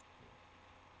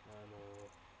 I don't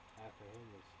know after him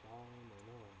was Stalin or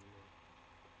not. You know.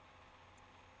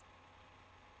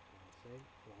 I think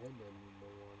Landon was the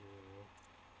one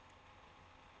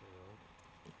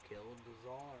killed the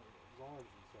czars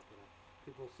and stuff like that.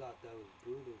 People thought that was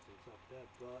brutal and stuff like that,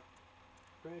 but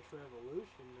French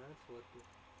Revolution, that's what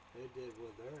they did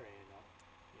with their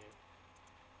yeah,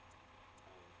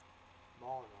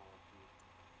 monarchy.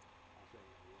 I think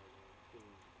it was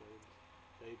kings and queens.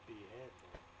 They behead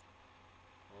them.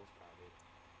 That's probably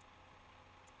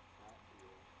not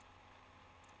good.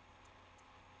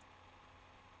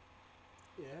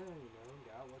 Yeah, you know,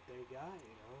 got what they got,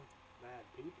 you know. Bad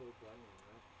people, but you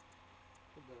know.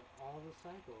 All the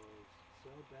cycle is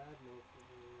so bad, no,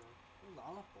 you know, it was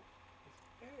awful. It's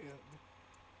very,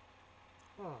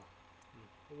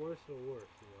 the worst of the worst,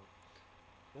 you know.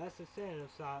 That's the saying,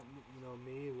 it's not, you know,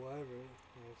 me, whatever,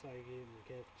 and it's like eating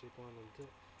ketchup on them too.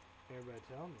 Everybody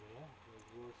tell me, yeah, it was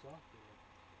worse off, you know.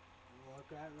 And look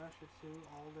at Russia too,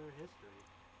 all their history,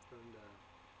 from the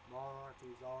monarchy,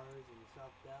 czars, and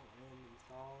stuff that, and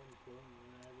Stalin, Putin,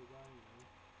 and everybody, you know.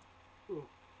 Ooh,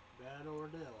 bad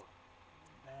ordeal.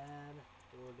 Bad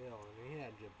ordeal. And he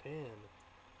had Japan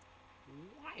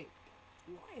wipe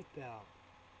out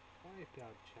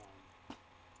China.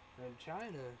 And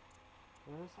China,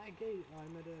 well, it's like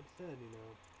my dad said, you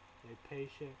know, they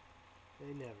patient,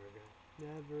 they never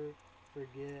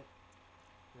forget,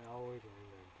 they always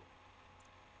remember.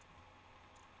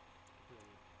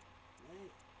 And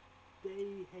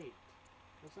they hate.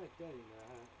 It's like that, you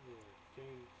know,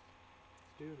 change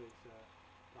students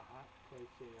the hot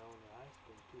place they own in high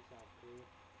school to South Korea,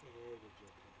 they hated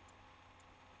Japan.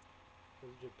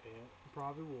 Because Japan,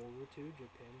 probably World War II,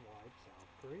 Japan wiped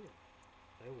South Korea.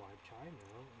 They wiped China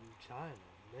out, and China,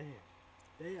 man,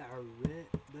 they are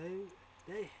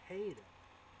they hate it.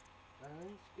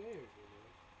 I'm scared, you know.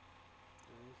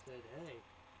 And they said, hey,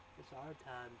 it's our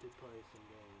time to play some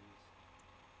games.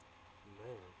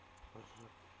 Man,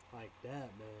 like that,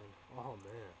 man. Oh,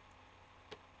 man.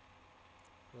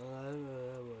 Well, I don't know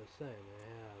what I was saying. They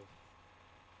have,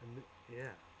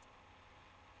 yeah.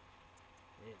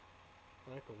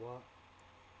 Like a what?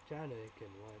 China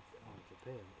can wipe out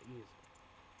Japan easily.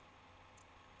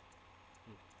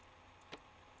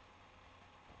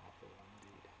 Awful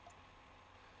indeed.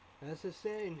 That's a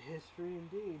saying, history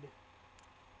indeed.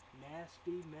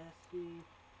 Nasty, messy.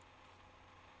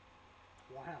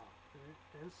 Wow.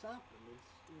 And something.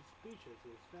 It's speeches.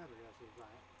 It's flabbergasted.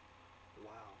 Like,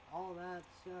 wow. All that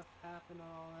stuff happened,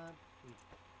 all that.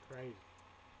 Crazy.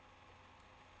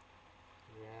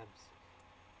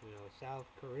 You know, South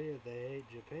Korea, they ate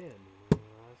Japan. You know,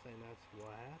 I was saying that's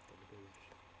what happened. Because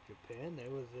Japan, they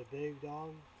was a big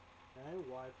dog. They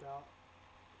wiped out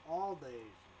all the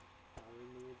Asians. I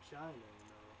mean, with China, you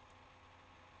know.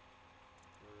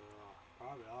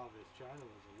 Probably obvious China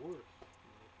was the worst.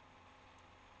 You know.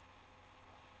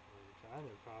 China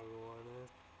probably wanna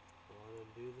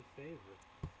do the favor.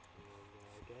 You know,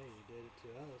 like, hey, you did it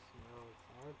to us, now it's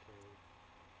our turn.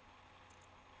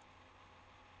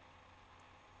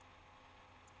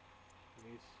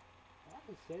 I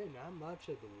would say not much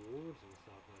of the wars and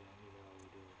stuff like that, you know, we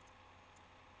do.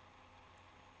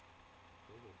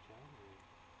 Maybe China.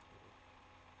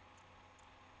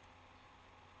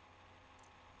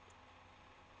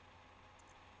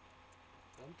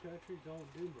 Some countries don't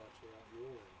do much without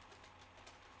warring.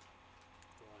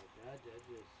 Like that just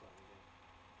like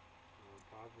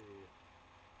probably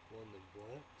one of the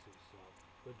blacks or stuff.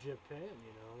 But Japan,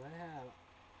 you know, they had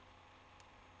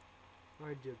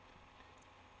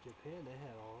Japan, they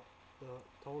had all the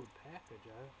total package.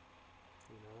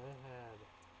 You know, they had.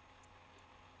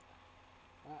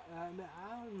 I mean, I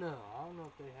don't know. I don't know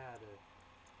if they had a,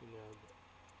 you know,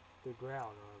 the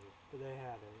ground army. But they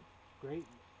had a great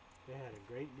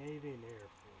Navy and Air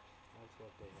Force. That's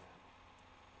what they had.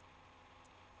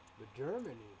 But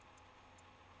Germany,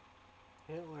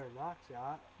 Hitler and Nazi,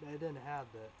 they didn't have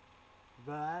the.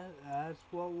 But that's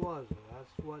what was it.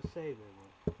 That's what saved them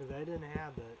was because they didn't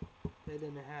have the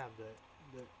Navy.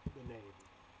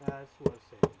 That's what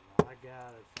saved them. I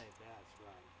gotta think that's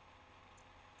right.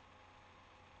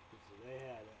 So they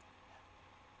had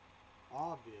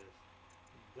obvious,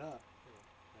 they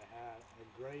had a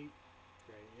great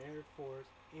Air Force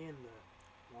and the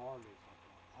Army.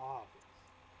 Obvious,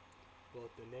 but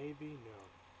the Navy, no.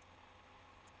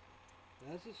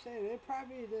 That's the same. They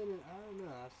probably didn't. I don't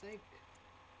know. I think.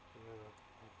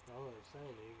 I was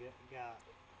saying he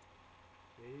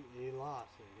lost.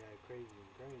 He got crazy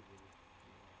and crazy.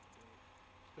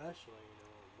 Especially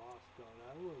Moscow.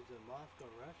 I was in Moscow,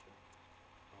 Russia.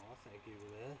 Oh, I think he was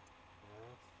there.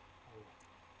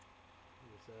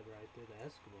 He said right there the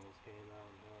Eskimos came out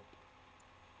and helped.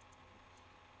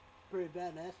 Pretty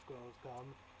bad Eskimos come.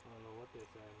 I don't know what they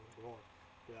say.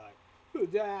 They're like,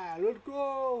 yeah, let's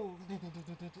go.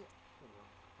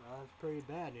 That's pretty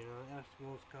bad,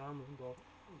 Eskimos come and go.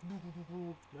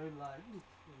 They're like,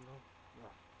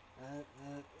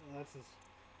 that's just,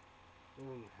 I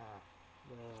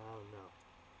don't know.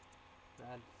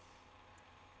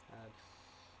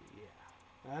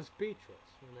 That's speechless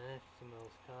when the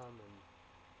Eskimos come and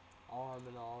arm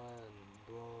and all that and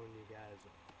blowing you guys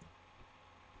up.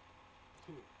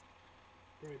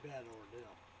 Pretty bad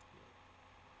ordeal.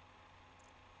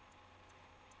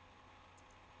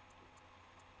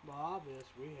 But obvious,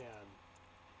 we had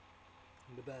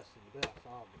the best of the best,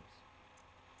 obvious.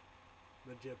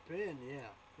 But Japan,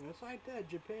 yeah. It's like that.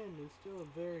 Japan is still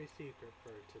very secret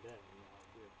for today.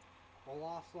 I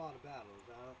lost a lot of battles,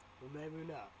 but maybe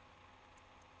not.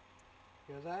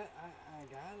 Because I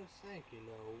gotta think,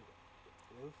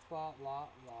 we've fought a lot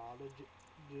of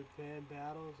Japan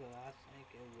battles, and I think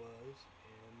it was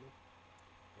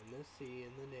in the sea,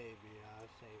 in the Navy. I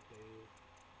think they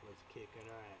was kicking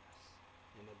our ass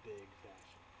in a big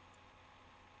fashion.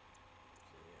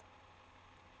 So yeah,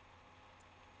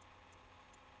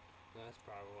 that's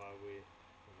probably why we,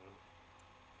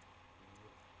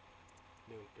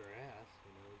 nuked their ass,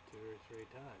 2 or 3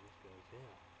 times, because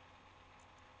yeah,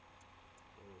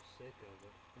 they were sick of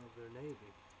it, of their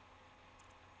Navy.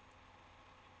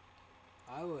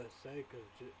 I would say because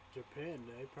Japan,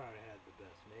 they probably had the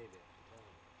best Navy at the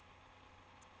time.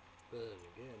 But then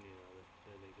again,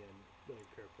 they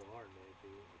careful our Navy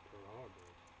at Pearl Harbor.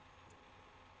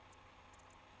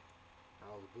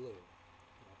 Out of the blue.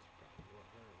 That's probably what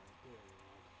hurt right there,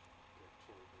 their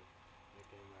children. They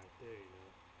came right there,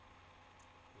 that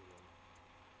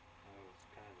was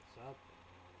kind of something,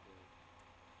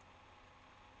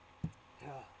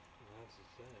 Yeah, that's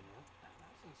insane.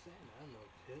 That's insane. I don't know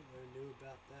if Hitler knew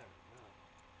about that or not.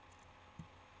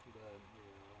 But,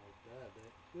 like that,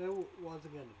 they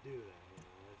wasn't going to do that,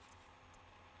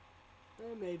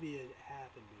 maybe it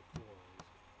happened before.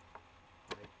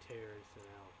 Like terrorists and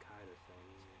Al-Qaeda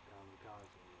things,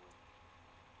 kamikaze,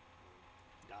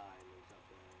 dying or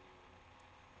something.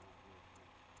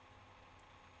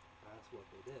 That's what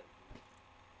they did.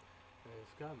 And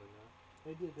it's coming, huh?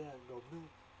 They did that and go boom,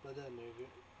 but then they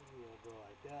go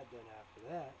like that. Then after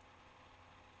that,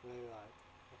 they like,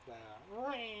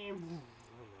 I know.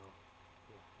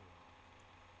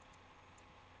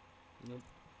 Nope.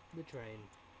 The train.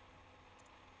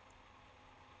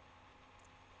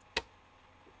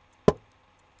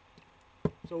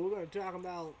 So we're going to talk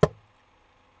about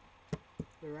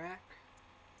Iraq,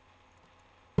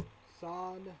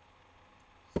 Assad,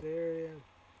 Syria,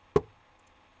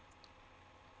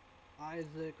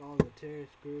 Isaac, all the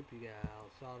terrorist group. You got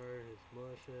al-Sadr, his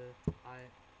militia,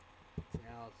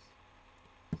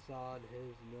 Assad,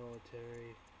 his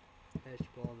military,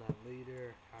 Hezbollah, that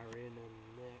leader, Iran in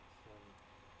the mix, and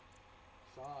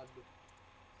Assad,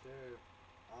 they're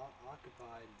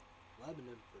occupied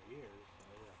Lebanon for years, so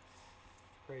yeah,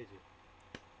 crazy.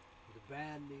 The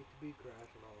bad need to be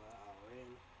crushed and all that.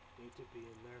 Iran need to be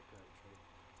in their country.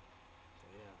 So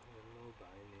yeah, and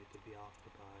nobody need to be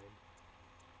occupied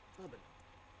Lebanon.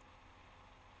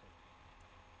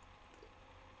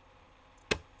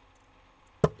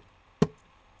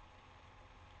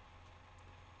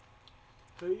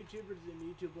 So YouTubers and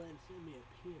YouTube land, send me a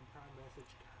PM Prime message,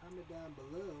 comment down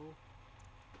below,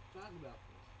 talk about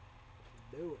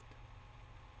this. Do it.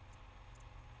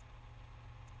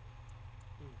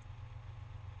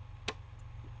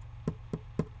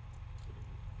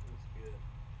 That's good.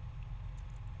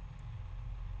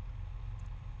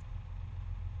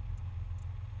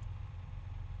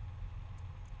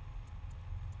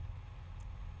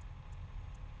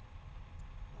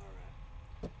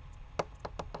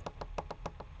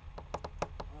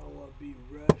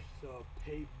 So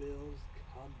pay bills,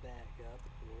 come back up,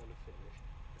 and we're gonna finish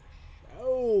the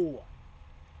show.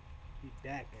 Be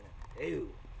back in a few.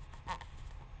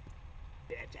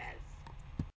 Bitches.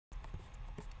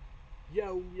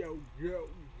 Yo, yo, yo,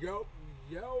 yo,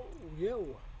 yo,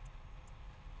 yo.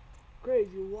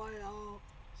 Crazy Wild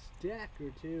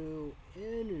Stacker 2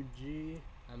 Energy.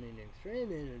 I mean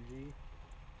Extreme Energy.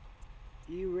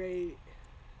 E-Rate.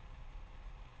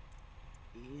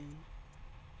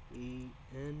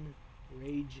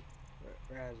 Enraged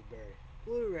Raspberry.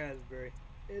 Blue Raspberry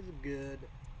is good.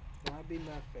 Might be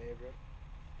my favorite.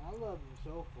 I love them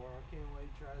so far. I can't wait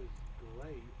to try this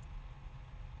Great.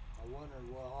 I wonder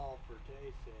what all for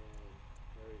taste and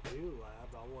the review lab.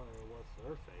 I wonder what's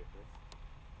their favorite.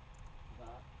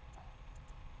 But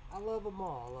I love them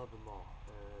all. I love them all.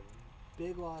 And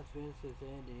Big Las Vegas,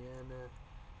 Indiana.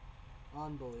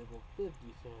 Unbelievable. 50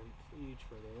 cents each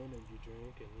for the energy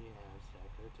drink, and you have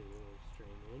Stacker 2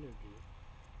 Extreme Energy.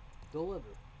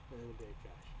 Deliver in a big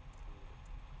cash.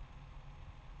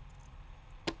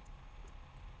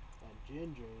 That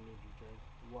ginger energy drink.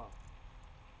 Wow.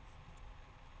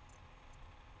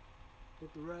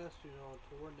 With the rest, you know,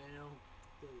 tore down.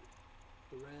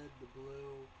 The red, the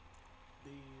blue,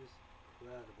 these,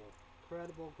 incredible.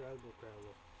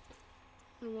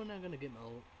 And we're not gonna get my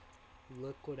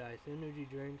liquid ice energy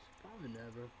drinks. Probably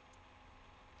never.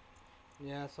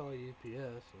 Yeah, I saw UPS,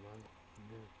 and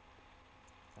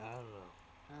I don't know.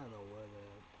 I don't know where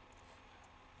that.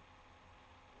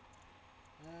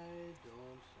 I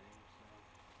don't think so.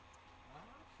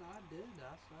 I did.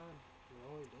 I saw it.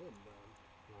 Really did, but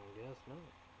I guess not.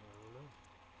 I don't know.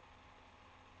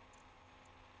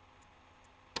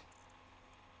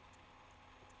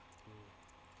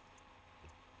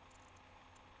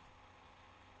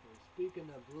 Speaking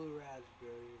of blue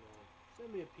raspberry, you know,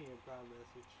 send me a PM Prime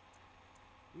message.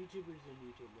 YouTubers and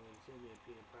YouTubers, send me a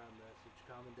PM Prime message.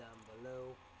 Comment down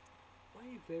below. What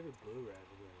are your favorite blue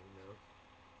raspberry, you know?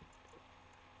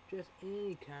 Just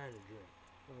any kind of drink.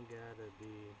 Don't gotta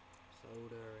be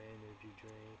soda or energy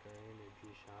drink or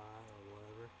energy shot or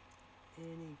whatever.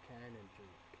 Any kind of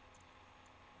drink.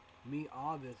 Me,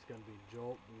 obvious gonna be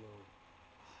Jolt Blue.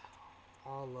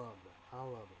 I love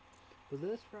it. But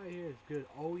this right here is good.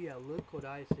 Oh yeah, liquid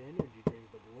ice energy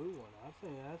drink, the blue one. I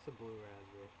think that's a blue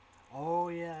raspberry. Oh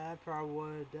yeah, that's probably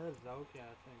what it does. Okay,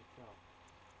 I think so.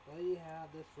 Well, you have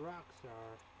this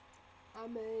Rockstar.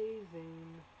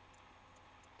 Amazing.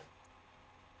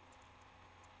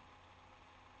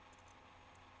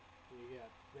 You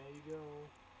got Fago,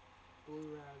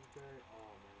 blue raspberry.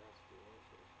 Oh man, that's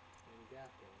delicious. And you got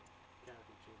the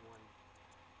Kathy Chick one.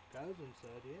 Cousin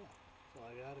said yeah. So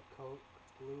I got a Coke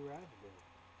blue raspberry.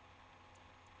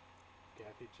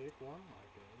 Kathy Chick one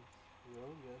like it. It's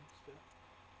real good stuff.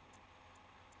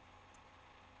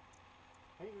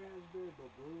 Pink raspberry,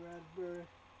 but blue raspberry.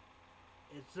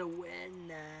 It's a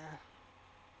winner.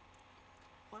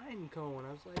 Wine cone.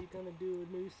 I was like, you're gonna do a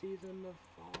new season of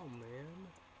fall, man.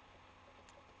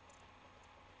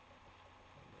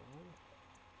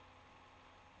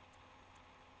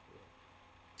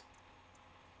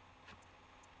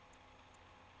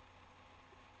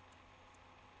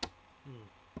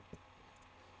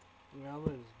 I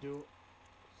was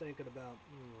thinking about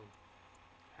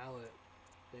how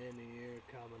the end of the year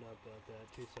coming up at that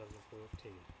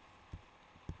 2014.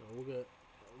 We're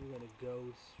gonna go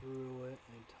through it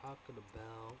and talking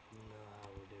about how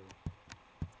we do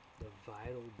the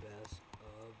vital best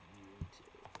of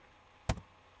YouTube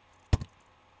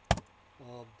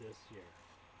of this year.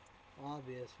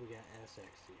 Obvious, we got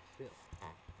SXC Phil.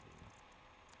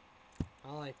 I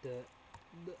like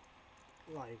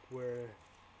like where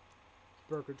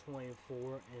Burger 24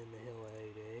 and the Hill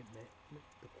 88,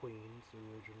 the Queens, the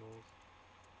originals,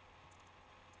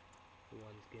 the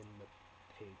ones getting the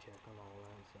paycheck and all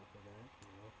that stuff like that,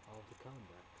 you know, all the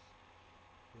comebacks.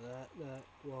 That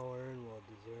well earned, well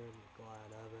deserved,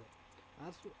 glad of it.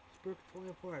 That's what Burger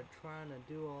 24 are trying to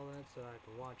do all that so I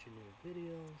can watch your new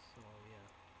videos. So yeah,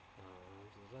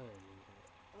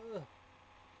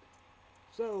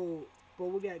 so,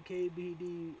 but we got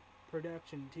KBD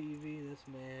Production TV. This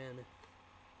man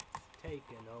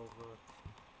taking over,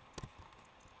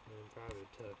 and probably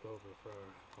took over for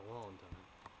a long time.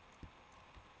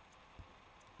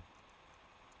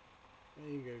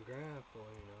 You can grapple,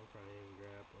 you know, probably even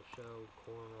grapple, show,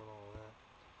 corner, and all that.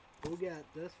 But we got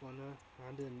this one,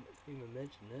 I didn't even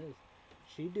mention this.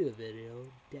 She do a video,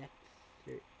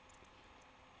 Dexter,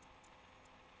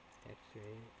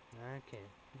 I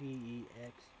can't,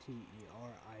 DEXTERITY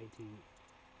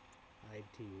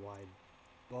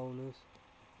bonus.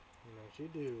 You know, she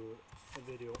do a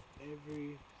video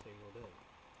every single day.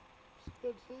 It's a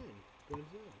good thing. Good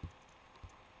thing.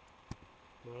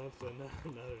 Well, that's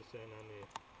another thing I need.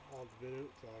 All the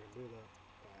videos so I can do that.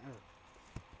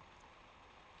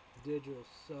 Digital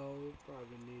sew,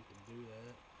 probably need to do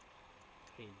that.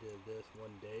 He did this 1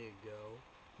 day ago.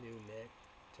 New neck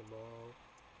tomorrow.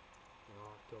 On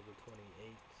October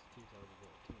 28th,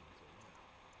 2014. So yeah.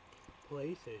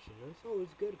 PlayStation. That's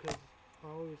always good because I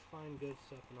always find good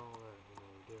stuff and all that. You know,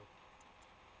 we do.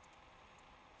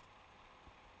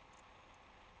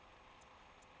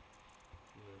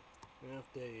 And if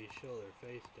they show their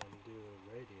face then do a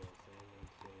radio thing, then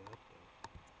say up there.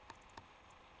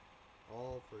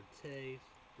 All for taste.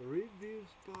 The review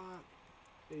spot,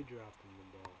 they dropped in the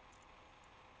ball.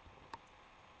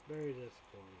 Very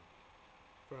disappointing.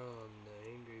 From the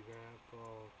Angry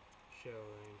Grandpa show,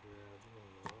 Angry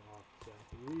Grandpa, offset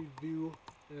review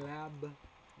lab.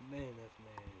 Man, this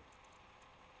man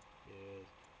is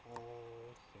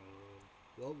awesome.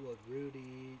 What would Rudy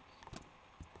eat?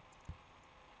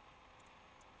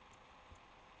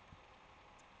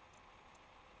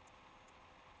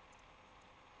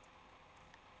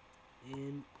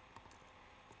 In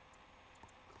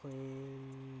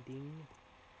Clending,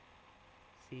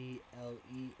 Clending,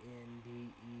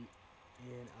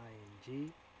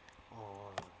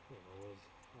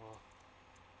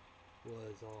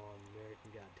 was on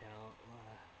American Got Talent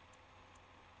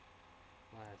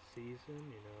last season.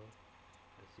 You know,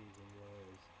 that season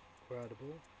was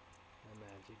incredible. That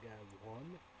Magic guy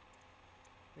won,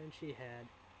 and she had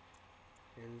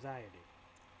anxiety.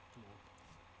 You know.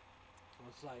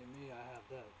 It's like me, I have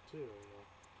that too, you know.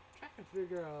 Trying to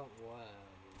figure out why,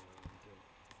 you know, I'm doing.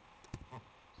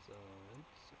 So,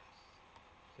 it's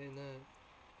saying that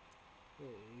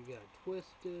you got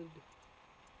Twisted, you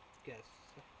got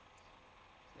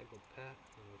Psychopath,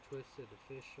 you know, Twisted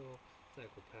Official,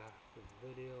 Psychopath for the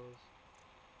videos.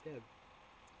 You have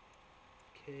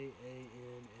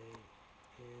KANAN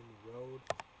Road,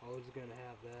 always gonna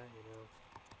have that, you know.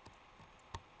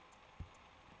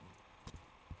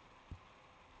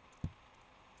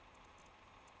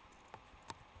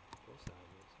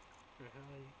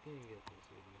 How you can get this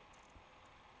video?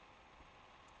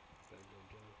 Gotta go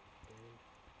jump down.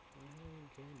 How you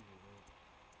can do that?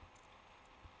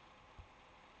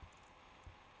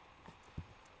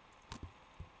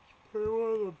 It's pretty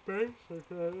one of the basics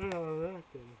right now, I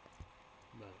reckon.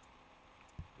 But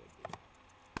good deal.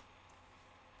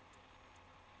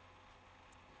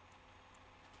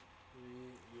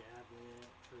 Yeah,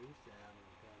 that tree salad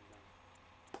comes out.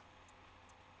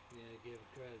 Yeah, give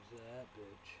credit to that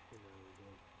bitch, you know, we do.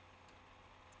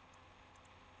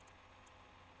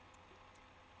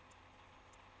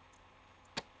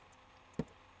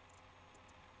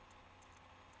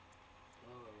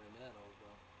 Oh, Renato,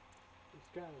 bro. It's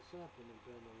kind of something. It's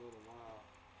been a little while.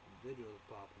 The videos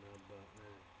popping up, but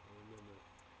man, I remember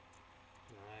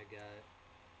when I got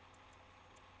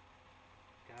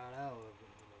out of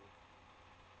it, you know.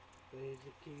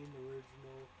 Basic King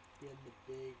original, getting the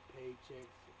big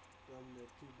paychecks from the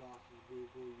two bosses,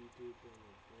 Google, YouTube, and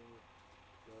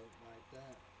stuff like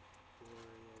that. Or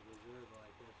reserve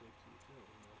like that's what you feel,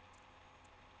 you know.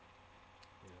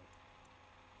 Yeah.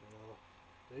 You know,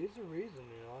 there's a reason,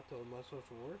 you know, I told my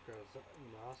social worker,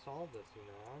 I saw this, you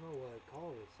know, I don't know what I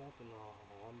called it, something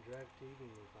on Direct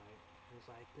TV, it's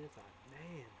like this,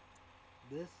 man,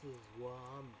 this is what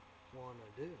I'm wanna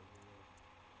do, you know.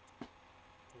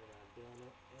 And I've done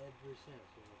it ever since,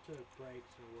 you know, took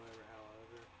breaks or whatever,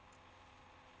 however.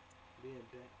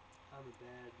 I'm a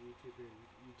bad YouTuber in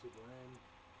YouTube land.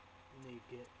 You need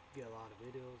to get a lot of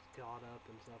videos caught up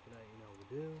and stuff like that, you know, we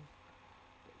do.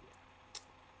 But yeah.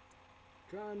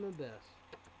 Trying my best.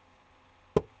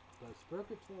 But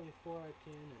Sprocket 24 I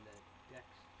can, and that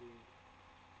Dexty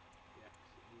FAT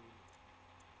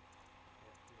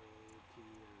or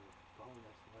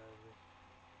bonus, whatever.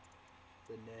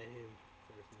 The name,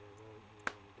 first name, what you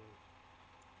want to do.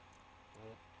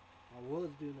 But I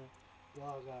was doing a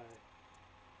blog, I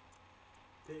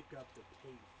pick up the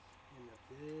case in a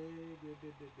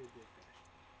big fashion.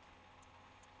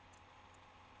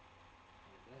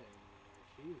 Like that,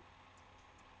 she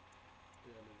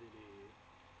doing a video,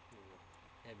 you know,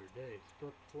 every day.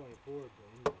 Sprook 24, but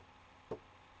you know.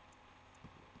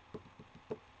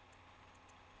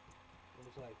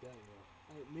 It's like that, you know.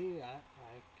 Like me, I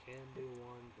can do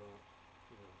one, but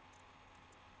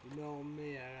you know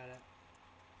me, yeah.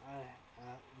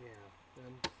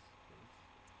 And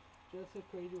just a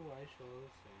crazy white show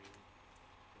thing.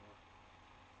 So,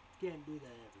 can't do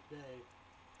that every day.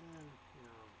 And, you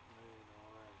know,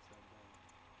 all that stuff that,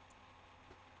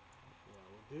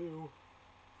 we'll do.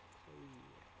 So,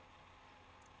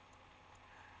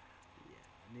 yeah.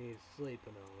 I need needs sleep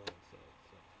and all that stuff.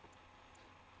 So.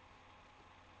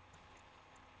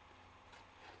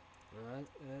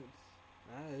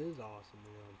 That is awesome,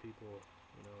 you know, people,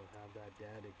 you know, have that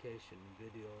dedication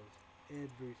videos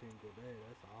every single day.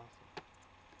 That's awesome.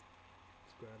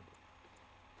 It's incredible.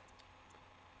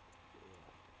 Yeah.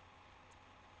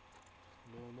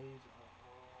 Man, these are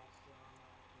awesome.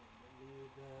 I can't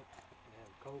believe that. They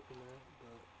have coconut,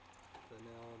 but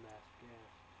vanilla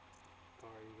mascara.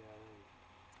 Car, you gotta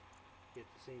get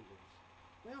the singles.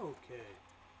 Okay.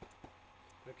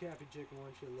 A Cappy Chicken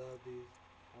one should love these.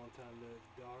 On time the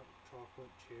dark chocolate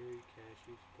cherry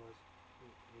cashews plus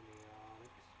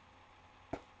antibiotics.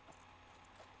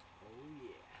 Oh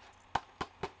yeah.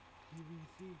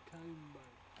 PVC time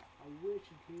bite. I wish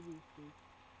a PVC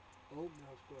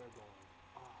oatmeal square ball.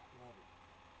 Ah, love it.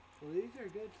 Well, these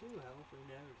are good too, health and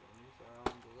everything. These are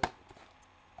on delivery.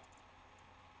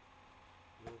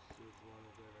 This is one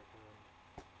of their kind.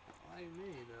 Like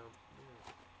me, though. Yeah.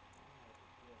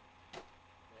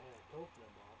 They had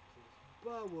coconut boxes.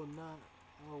 But will not.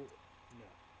 Oh, no.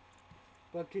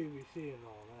 But QVC and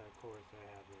all that, of course, they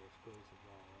have their exclusive and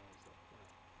all that stuff.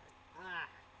 Ah!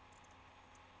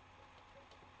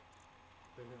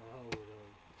 I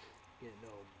wouldn't get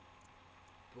no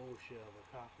bullshit of a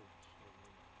coffee.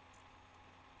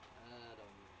 I don't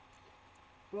know.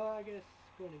 But I guess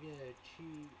it's going to get a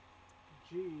G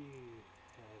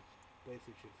has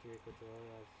PlayStation 3 controller.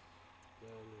 That's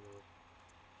done, you know.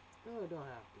 No, I don't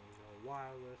have to, you know.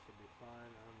 Wireless would be fine.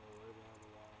 I don't know where they have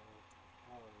the wireless.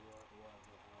 However.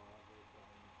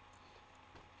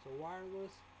 So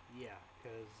wireless, yeah,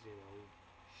 because, you know,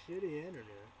 shitty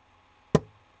internet.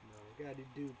 You know, you gotta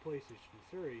do PlayStation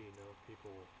 3, you know, people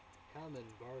come and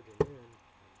barging in.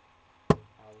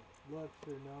 I look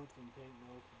for notes and take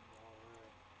notes and all that.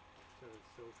 So it's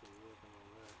social work and all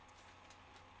that.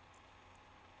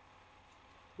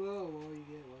 Well, what you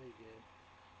get, what you get.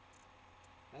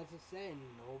 That's the saying,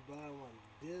 nobody want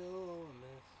to deal and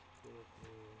mess with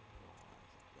me and all that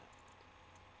stuff.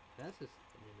 That's just,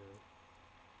 you know.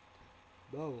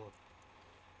 But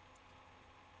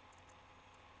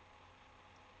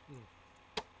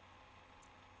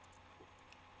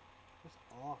that's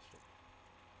awesome.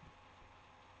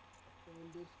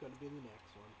 And this is gonna be the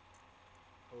next one.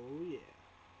 Oh yeah.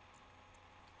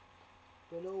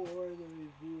 But don't worry, the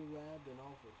review lab and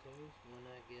all for taste. When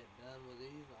I get done with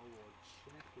these, I will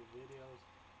check the videos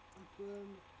and put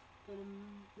them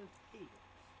in the favorites.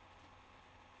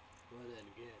 Well then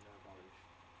again, I've already.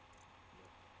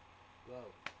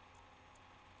 Whoa.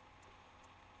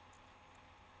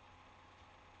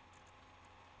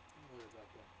 Don't worry about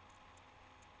that.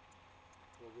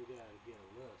 Well, we gotta get a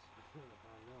list.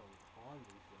 I know, on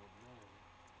these though, man.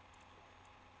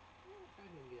 I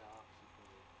can get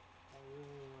oxygen. I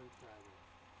really want to try this.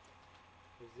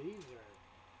 Because these are,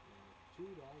 you know,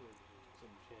 $2 and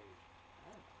some change.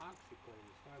 I have OxyClean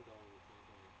to start going with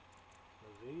something.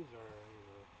 Because these are, you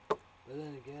know, but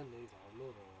then again, these are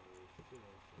little orders, you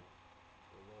know, so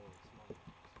they're little and small.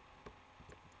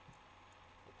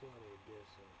 Plenty of dish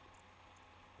soap.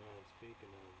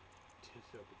 Speaking of dish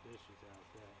soap and dishes out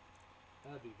there,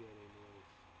 that'd be good anyways.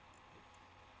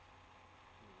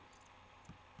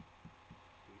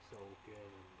 Be soak in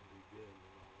and be good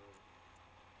and all that.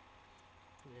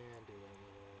 Yeah, do that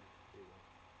with that. Do that.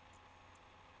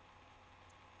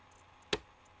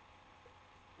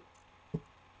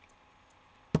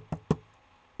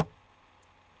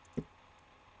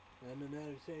 And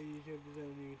another say YouTube is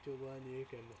on YouTube one, you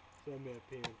can send me a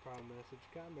PM prime message.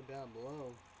 Comment down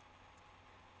below.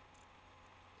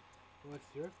 What's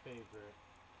your favorite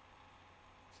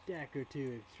Stacker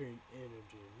 2 Extreme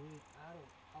Energy? Me, I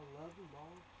love them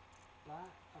all, but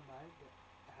I might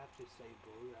have to say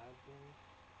Blue Raspberry.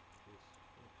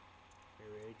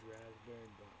 Enraged Raspberry,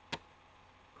 but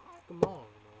I like them all,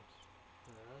 you know.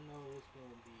 I know it's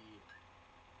gonna be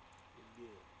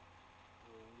good.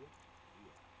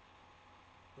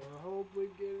 I hope we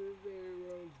get it there,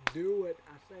 Rose. Do it.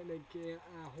 I say they can.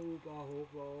 I hope. I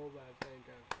think.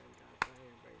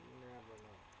 But you never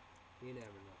know. You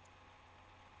never know.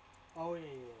 Oh, yeah.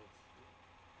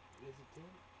 Is it 10?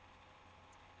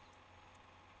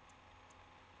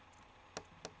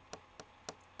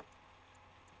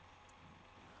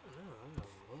 I don't know. I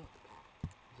gotta look.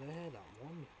 Cause I had that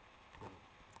one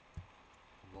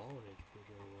voltage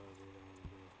picture or whatever you want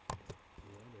to do.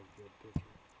 Another good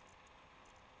picture.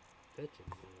 Pitching,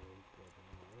 you know, but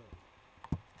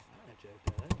I gotta check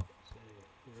that out. See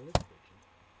who is pitching.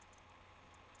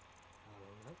 I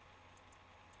don't know.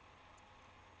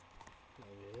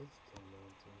 Maybe it is 10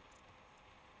 minutes in.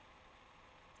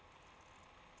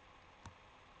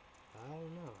 I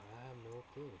don't know. I have no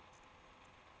too.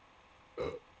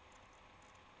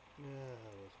 Yeah,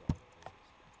 that's what it is.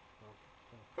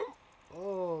 Okay.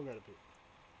 Oh, I gotta pee.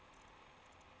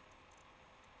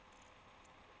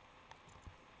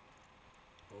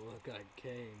 Oh, look, I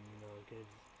came, you know,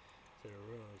 kids to the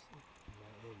rose.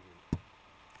 Not injured.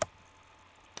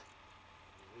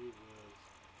 He was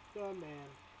the man.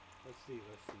 Let's see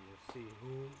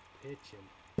who pitching.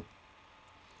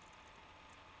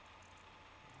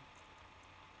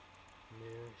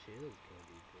 Yeah, she is gonna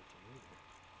be pitching either.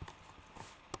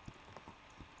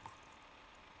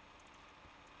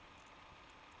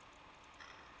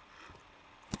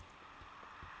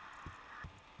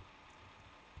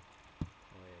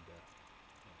 Oh yeah, duh.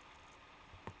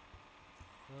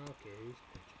 Okay, who's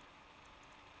pitching?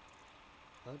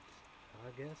 I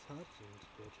guess Hudson's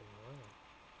pitching. Wow.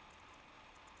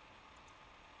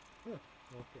 Huh.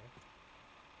 Okay.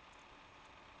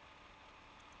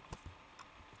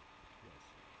 Yes.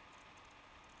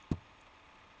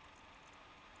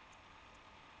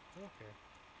 Okay.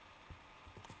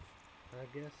 I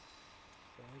guess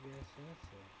that's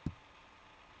it.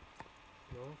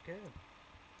 Okay.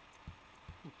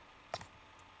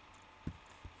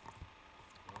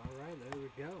 Alright, there we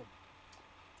go.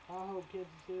 I hope Kansas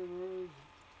City Royals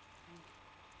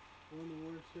win the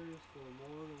World Series for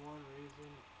more than one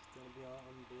reason. It's going to be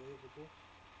unbelievable.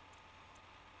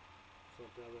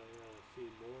 Something that you're going to see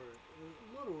more.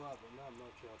 A little of it, not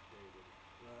much updated.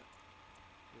 But,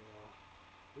 you know,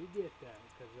 we get that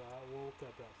because I woke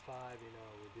up at 5, you know,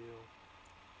 we do.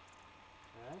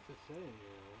 And that's the saying,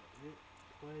 you know, it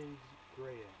plays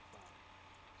great at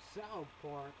 5. South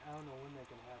Park, I don't know when they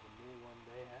can have a new one.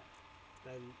 They have,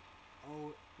 then,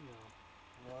 you know,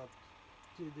 love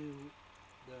to do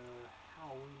the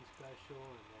Halloween special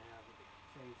and they have the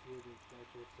Thanksgiving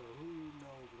special, so who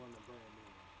knows when the brand new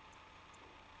one.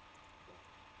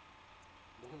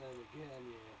 But then again,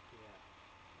 yeah.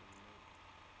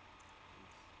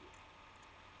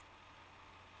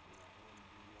 I wouldn't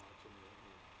be watching it.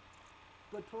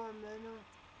 But Torment,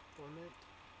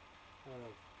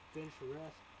 finish the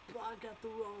rest. But I got the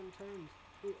wrong terms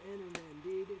for internet,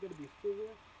 dude. They're gonna be 4.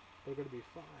 They're gonna be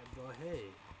 5. But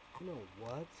hey, you know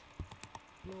what?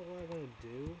 You know what I'm gonna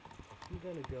do? I'm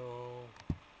gonna go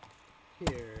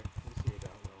here and see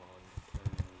about wrong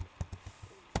term.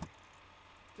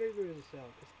 Figure this out,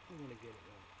 cause I wanna get it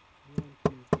right. I want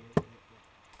to get it right.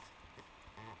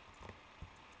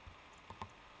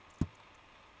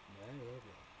 There we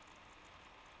go.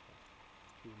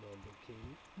 You know,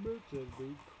 bikini. Bitches be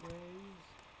crazy.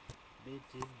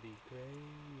 Bitches be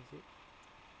crazy.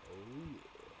 Oh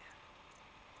yeah.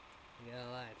 You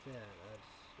gotta like that. That's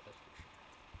for sure.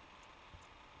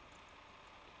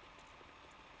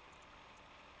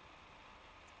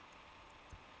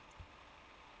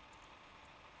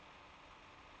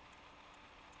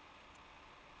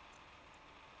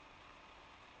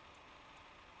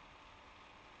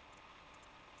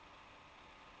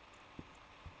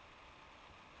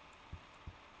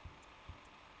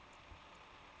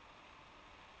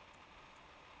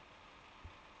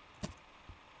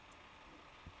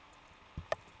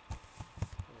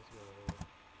 Let's go here.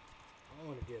 I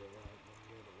wanna get it right, but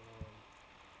get it wrong.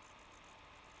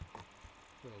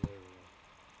 Oh, there we go.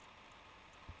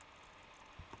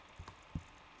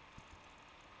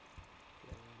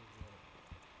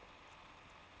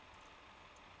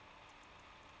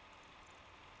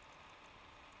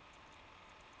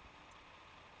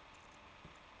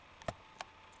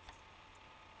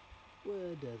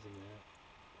 Well, it doesn't matter.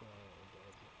 Well, it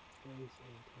doesn't. Space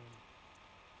and time.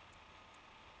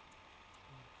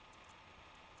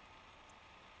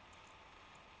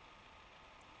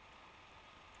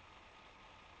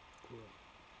 Cool.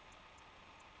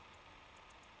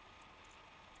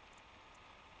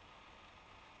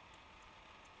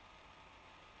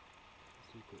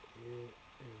 Secret it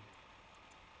and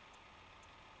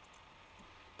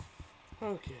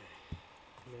okay.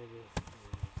 Maybe.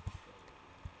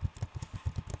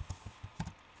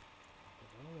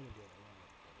 I want to get it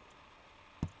right.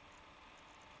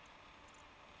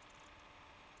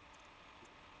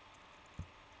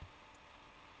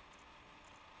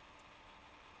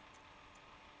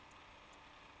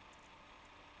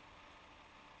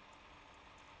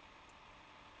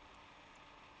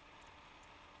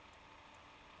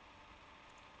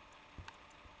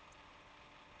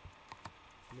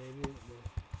 Maybe it will.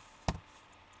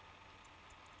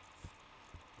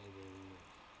 Maybe it will.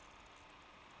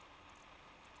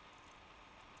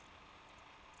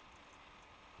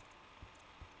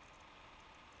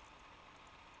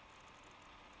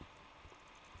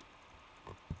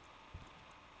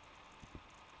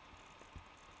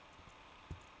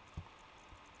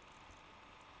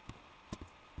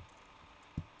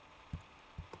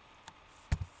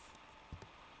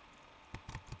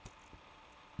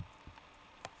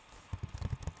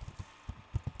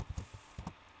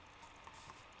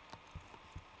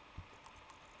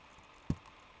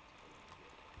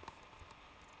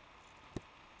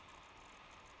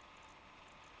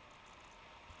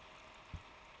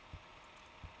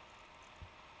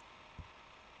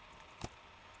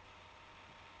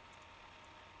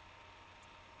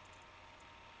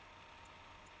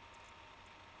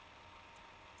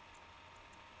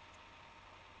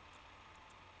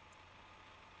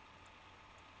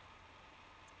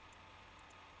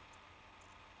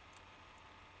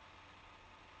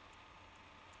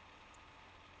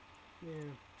 Yeah, I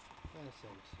think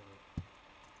so.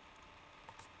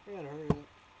 I gotta hurry up.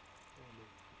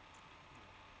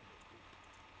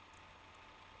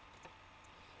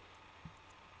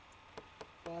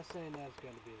 But I was saying that's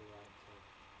gonna be the right thing.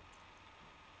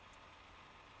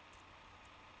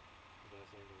 But I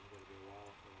think it's gonna be a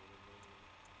while for all of them.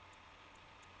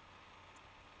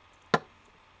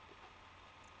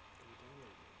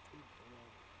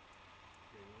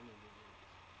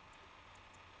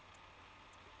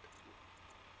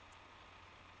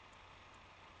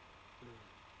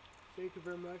 Thank you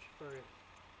very much for a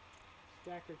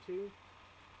stack or two.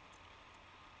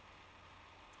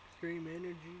 Extreme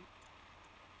Energy,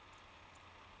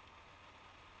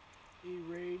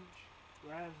 Enraged,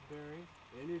 Raspberry,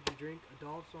 energy drink,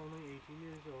 adults only, 18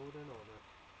 years old and older.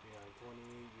 Beyond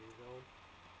 28 years old,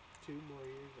 2 more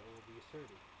years I will be 30.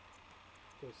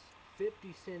 So it's 50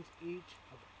 cents each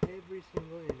of every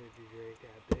single energy drink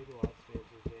at Big Lots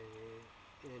Fences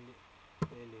in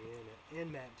Indiana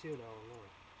and Mattoon, Illinois.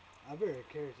 I'm very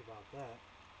curious about that.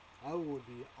 I would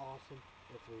be awesome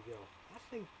if we go. I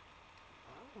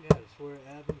gotta swear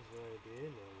Evans is going to be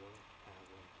in there one.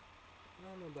 I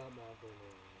don't know about Mount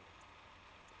Vernon,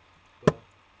 but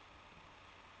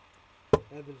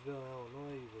Evansville,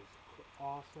 Illinois was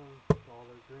awesome.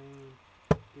 Dollar Green,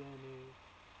 Denny,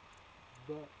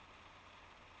 but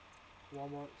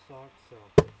Walmart sucks, so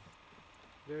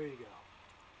there you go.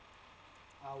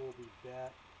 I will be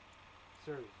back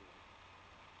Thursday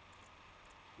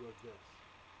with this.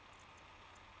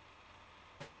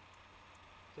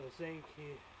 So thank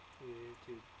you to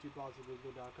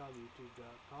twopositivegood.com,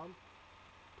 youtube.com,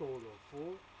 total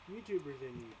 4 YouTubers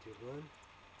in YouTube land,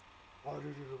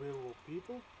 unavailable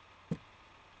people,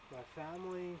 my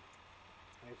family,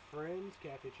 my friends,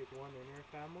 Cafe Chick 1 and her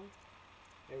family.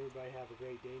 Everybody have a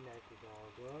great day, night with all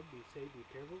love. Be safe, be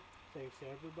careful. Thanks to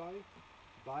everybody.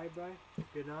 Bye bye.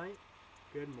 Good night.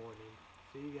 Good morning.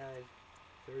 See you guys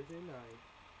Thursday night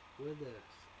with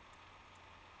us.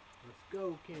 Let's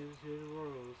go, Kansas City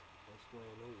Royals. Let's win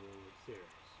the World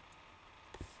Series.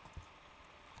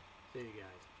 See you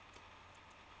guys.